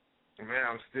 Man,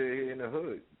 I'm still here in the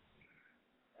hood.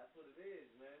 That's what it is,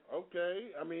 man.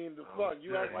 Okay. I mean, the fuck?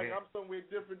 You act like I'm somewhere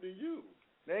different than you.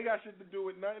 They ain't got shit to do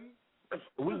with nothing.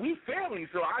 We family,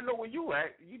 so I know where you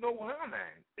at. You know where I'm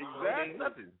at. Exactly. It ain't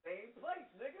nothing. Same place,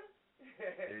 nigga.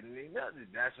 It ain't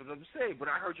nothing. That's what I'm saying. But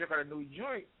I heard you got a new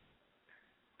joint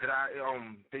that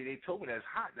they told me that's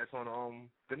hot. That's on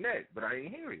the net, but I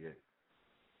ain't hear it yet.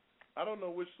 I don't know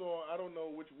which song. I don't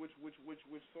know which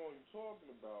song you're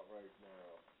talking about right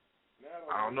now.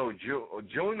 I don't know.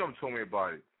 Junior told me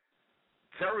about it.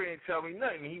 Terry ain't tell me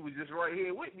nothing. He was just right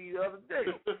here with me the other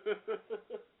day.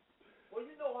 Well,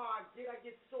 you know how I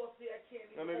get saucy. I can't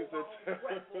even hold my own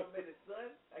breath for a minute,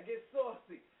 son. I get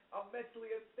saucy. I'm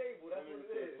mentally unstable. That's what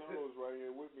it is. Someone's right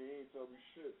here with me. He ain't tell me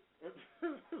shit.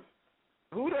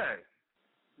 Who that?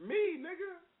 Me,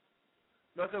 nigga.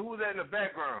 No, so who's that in the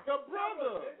background? Your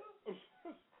brother.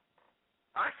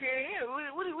 I can't hear.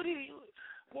 What are you?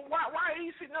 Why are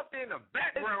you sitting up there in the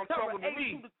background talking to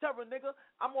me? The terror, nigga.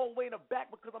 I'm all the way in the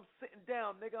back because I'm sitting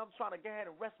down, nigga. I'm trying to go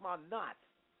ahead and rest my knots.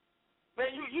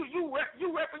 Man, you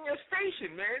repping your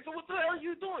station, man. So what the hell are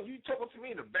you doing? You talking to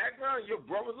me in the background? Your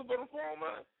brother's up on the phone,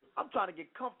 man. I'm trying to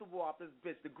get comfortable off this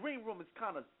bitch. The green room is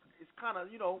kind of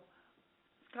you know,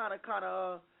 it's kind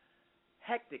of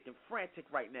hectic and frantic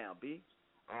right now, B.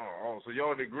 Oh, so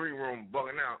y'all in the green room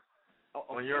bugging out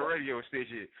on your radio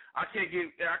station. I can't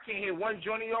hear one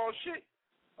joint of y'all shit.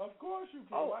 Of course you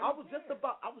can. Oh, I was just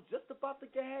about to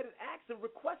go ahead and ask and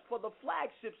request for the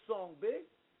flagship song, B.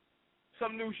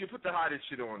 Some new shit. Put the hottest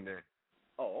shit on there.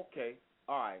 Oh, okay.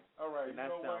 All right. You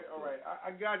know what? All right.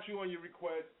 I got you on your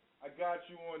request. I got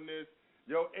you on this.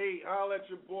 Yo, I'll let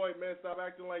your boy, man. Stop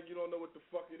acting like you don't know what the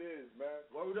fuck it is, man.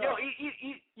 Yo,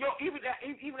 even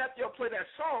after y'all play that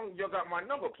song, y'all got my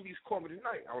number. Please call me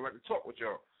tonight. I would like to talk with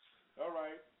y'all. All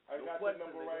right. I got the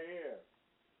number right here.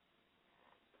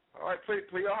 All right,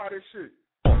 play your hardest shit.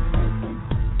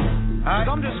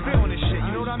 I'm just feeling this shit,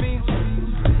 you know what I mean?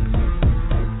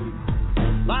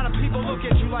 A lot of people look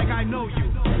at you like I know you.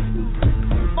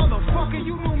 Motherfucker,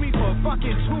 you knew me for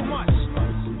fucking 2 months.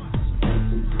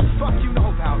 Fuck you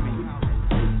know about me.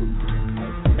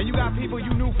 And you got people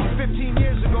you knew from 15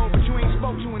 years ago, but you ain't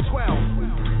spoke to in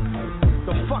 12.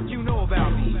 The fuck you know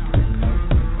about me?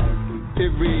 It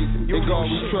reads, in God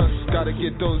we trust, gotta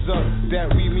get those up,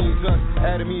 that we means us,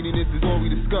 at a meeting this is all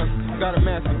we discuss, got a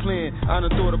master plan, I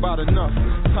done thought about enough,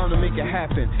 time to make it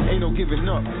happen, ain't no giving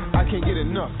up, I can't get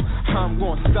enough, how I'm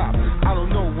gonna stop, I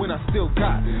don't know when I still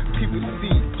got people to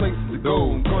see, places to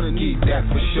go, I'm gonna need that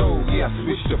for sure, yeah I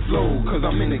switch the flow, cause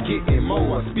I'm in the getting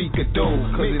mo, I speak a dough,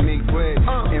 cause it make bread,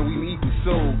 and we eat with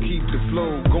soul, keep the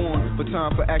flow going, but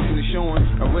time for action is showing,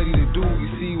 I'm ready to do, you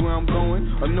see where I'm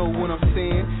going, or know what I'm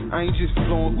saying, I ain't just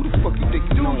flowing, who the fuck you think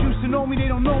you know? Dudes used to know me, they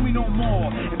don't know me no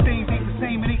more, and things ain't the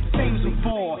same, it ain't the same as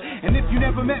before, and if you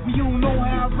never met me, you don't know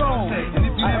how I roll, and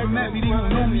if you never met me, then you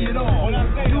don't know me at all.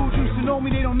 Dudes used to know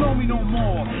me, they don't know me no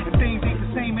more, and things ain't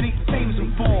the same, it ain't the same as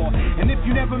before, and if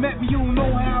you never met me, you don't know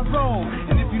how I roll,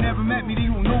 and if you never met me, then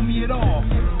you don't know me at all.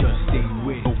 Just stay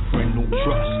with, no friend, no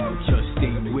trust. Just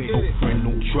stay with, no friend,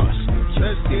 no trust.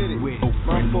 Just stay with, no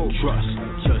friend, no trust.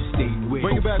 Just stay with,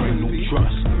 no friend, no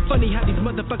trust. Funny how these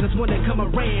motherfuckers wanna come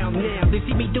around now. They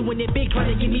see me doing it big,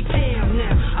 trying to give me pound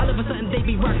now. All of a sudden they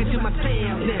be rocking to my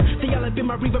sound now. They all up in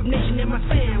my Reverb Nation and my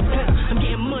sound. I'm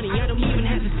getting money, I don't even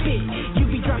have to spit. You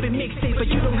be dropping mixtapes, but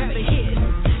you don't have a hit.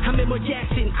 I'm Emma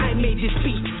Jackson, I made this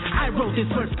beat. I wrote this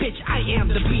first pitch, I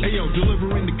am the beat. Hey yo,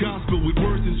 delivering the gospel with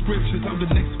words and scriptures. I'm the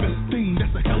next best thing,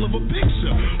 that's a hell of a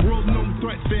picture. World known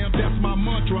threat, fam, that's my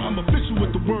mantra. I'm official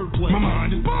with the wordplay. My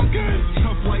mind is bonkers.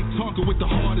 Tough like talker with the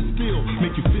heart of steel.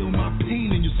 Make you feel my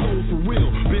pain in your soul for real.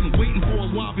 Been waiting for a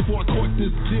while before I caught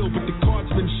this deal, but the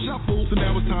cards been shuffled, so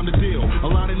now it's time to deal. A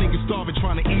lot of niggas starving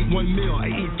trying to eat one meal.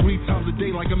 I eat 3 times a day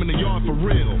like I'm in the yard for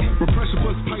real. Repression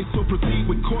plus pipe, so proceed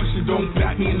with caution. Don't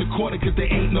back me in the corner cause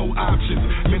there ain't no options.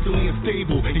 Mentally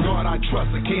unstable, in God I trust.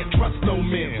 I can't trust no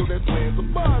man, so that plan's a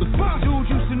buzz. Dudes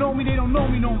used to know me, they don't know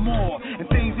me no more, and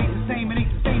things ain't the same, it ain't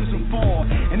the same as before,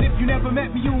 and if you never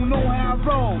met me, you don't know how I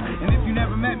roll, and if you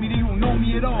never met me, then you don't know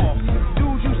me at all.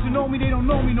 Dudes used to know me, they don't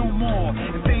know me no more,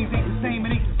 and things ain't the same,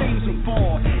 it ain't the same as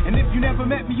before, and if you never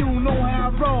met me, you don't know how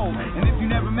I roll, and if you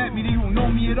never met me, then you don't know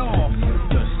me at all.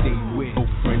 Just stay with, no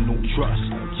friend, no trust.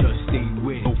 Just stay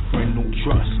with, no friend, no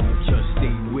trust. Just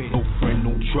stay with, no friend,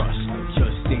 no trust.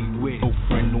 Just stay with, no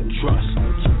friend, no trust.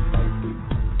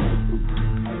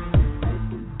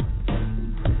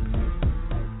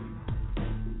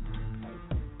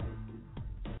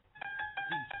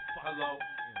 Hello.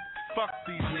 Fuck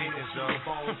these niggas, yo.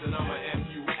 And I'm an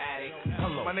MU addict.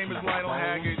 Hello. My name is Lionel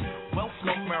Haggood.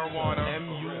 Smoke marijuana.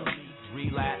 MU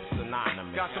Relapse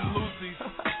Anonymous. Got some Lucy's.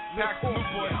 Pack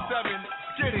Newport 7.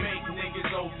 Get it. Make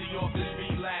niggas OD off this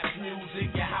relapse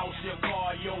music. Your house, your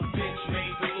car, your bitch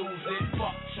made to lose it.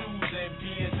 Fuck choosing,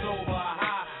 being sober,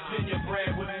 high. Spend your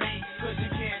bread with me, cause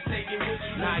you can't take it with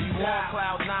you. Now you on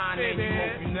cloud 9 and you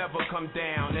hope you never come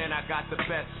down. And I got the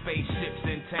best spaceships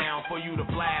in town for you to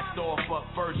blast off. But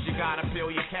first you gotta peel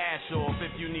your cash off.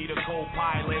 If you need a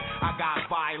co-pilot, I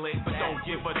got Violet. But don't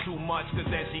give her too much,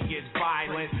 cause then she gets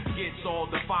violent. Gets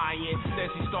all defiant, then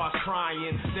she starts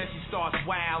crying. Then she starts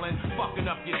wailing,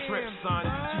 fucking up your trip, son.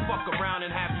 She fuck around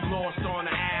and have you lost on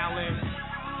the island.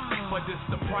 But this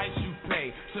the price you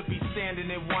pay to be standing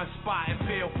in one spot and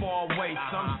feel far away.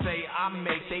 Some say I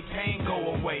make they pain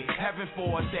go away. Heaven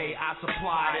for a day, I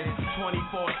supply it.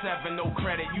 24/7, no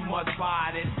credit, you must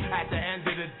buy this. At the end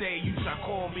of the day, you shall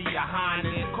call me your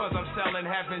highness. Cause I'm selling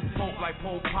heaven's poke like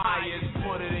Pope Pius.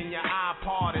 Put it in your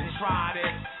iPod and try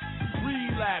this.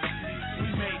 Relapse. We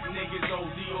make niggas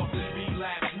OD off this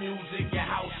relapse music. Your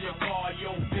house, your car,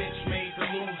 your bitch made to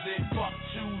lose it. Fuck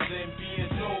choosing,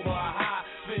 being sober, high.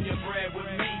 Spend your bread with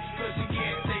me, cause you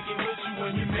can't take it with you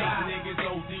when you make niggas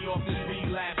OD off this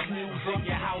relapse music.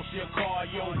 Your house, your car,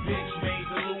 your bitch made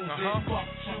to lose it. Fuck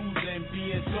choosing,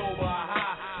 being sober,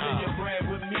 high. Spend your bread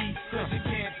with me, cause you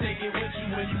can't take it with you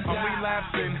when you die. I'm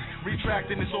relapsing,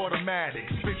 retracting is automatic.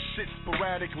 Spit sit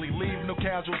sporadically, leave no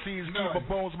casualties, neither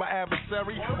bones my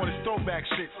adversary on his throwback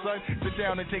shit, son. Sit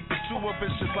down and take the two of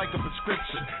us just like a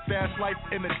prescription. Fast life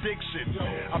and addiction.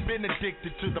 I've been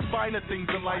addicted to the finer things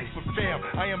in life, but fam,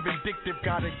 I am vindictive,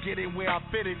 gotta get in where I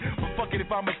fit it. But fuck it,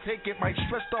 if I'ma take it, might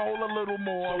stretch the hole a little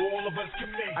more. So all of us can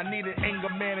make. I need an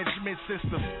anger management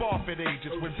system, Spofford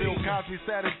ages. When Bill Cosby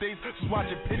Saturdays was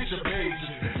watching picture pages.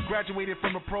 Graduated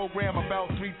from the program about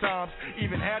 3 times.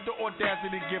 Even had the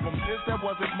audacity to give them this that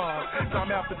wasn't mine.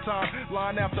 Time after time,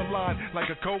 line after line, like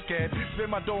a cokehead. Spin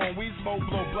my dough on weed smoke,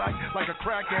 blow black like a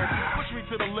crackhead. Push me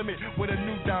to the limit with a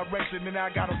new direction, and I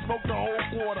gotta smoke the whole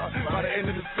quarter by the end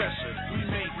of the session. We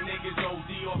make niggas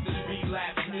OD off this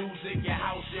relapse music. Your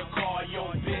house, your car,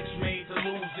 your bitch made to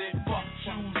lose it. Fuck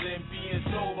choosing, being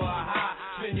sober or high.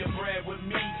 Spend your bread with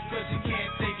me, cause you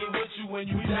can't take it with you when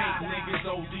you die. Niggas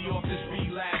OD off this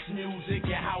relapse music.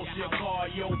 Your house, your car,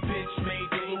 your bitch made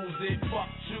to lose it. Fuck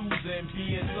choosing,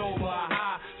 being sober or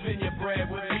high. Spend your bread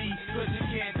with me, cause you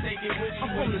can't take it with you.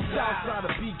 I'm from the south side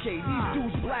of BK, these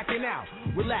dudes blacking out.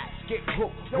 Relax, get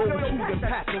hooked, roll two, then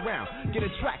pass around. Get a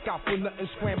track out for nothing,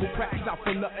 scramble cracks out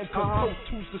for nothing. Cause Pro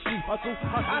Tools the street hustle.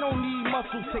 I don't need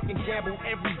muscle, taking gamble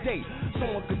every day.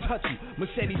 Someone could touch you,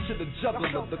 machete to the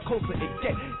jugular. The closer it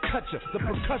get, cut you. The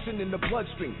percussion in the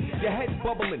bloodstream, your head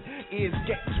bubbling, ears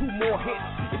get 2 more hits.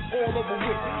 It's all over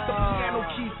with. The piano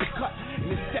keys to cut,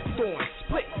 and it's stepped on,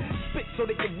 split so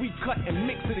they can recut and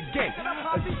mix it again.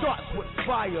 It starts with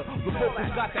fire, the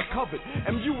vocals got that covered.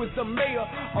 MU is the mayor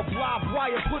of Live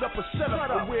Wire, put up a shutter,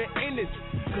 but we're in it,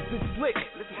 cause it's lit.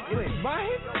 It's my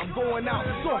hit, I'm going out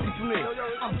talking to this.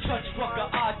 I'm touch fucker,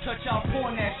 I touch out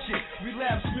on that shit.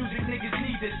 Relapse music, niggas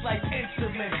need this like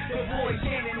insulin. The boys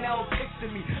handing out pics to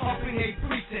me up in their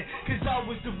precinct, cause I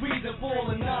was the reason for all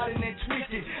the nodding and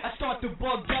tweaking. I start to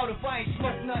bug out if I ain't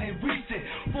smoked nothing recent.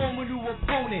 Form a new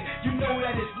opponent, you know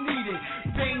that it's needed.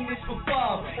 Bang this for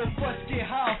 5, or bust get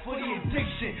high for the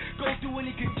addiction. Go through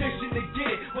any condition to get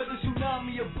it, whether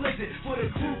tsunami or blizzard. For the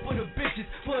crew, for the bitches,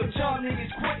 for a job niggas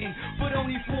quitting. But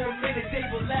only for a minute they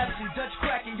relapsing, Dutch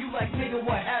cracking. You like nigga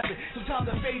what happened? Sometimes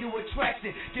the fatal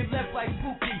attraction get left like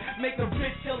Pookie. Make a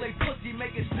bitch sell they pussy,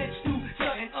 make a snitch do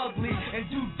something ugly, and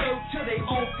do dirt to their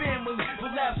own family.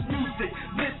 Relapse music,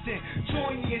 listen,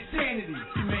 join the insanity.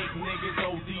 You make niggas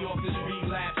OD off this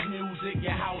relapse music.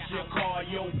 Your house, your car,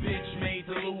 your bitch made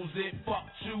to lose it. Fuck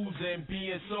choosing,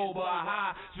 being sober or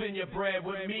high. Spend your bread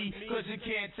with me, cause you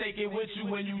can't take it with you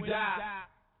when you die.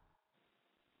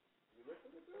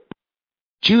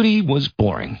 Judy was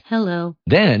boring. Hello.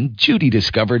 Then Judy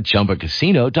discovered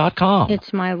ChumbaCasino.com.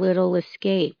 It's my little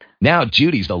escape. Now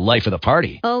Judy's the life of the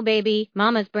party. Oh, baby,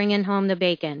 mama's bringing home the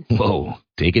bacon. Whoa,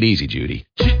 take it easy, Judy.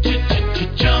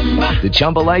 The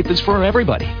Chumba life is for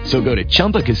everybody. So go to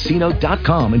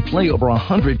ChumbaCasino.com and play over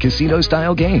 100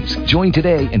 casino-style games. Join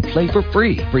today and play for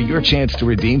free for your chance to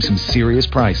redeem some serious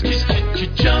prizes.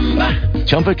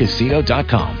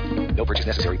 ChumbaCasino.com. No purchase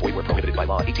necessary. Void where prohibited by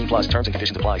law. 18+ terms and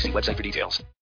conditions apply. See website for details.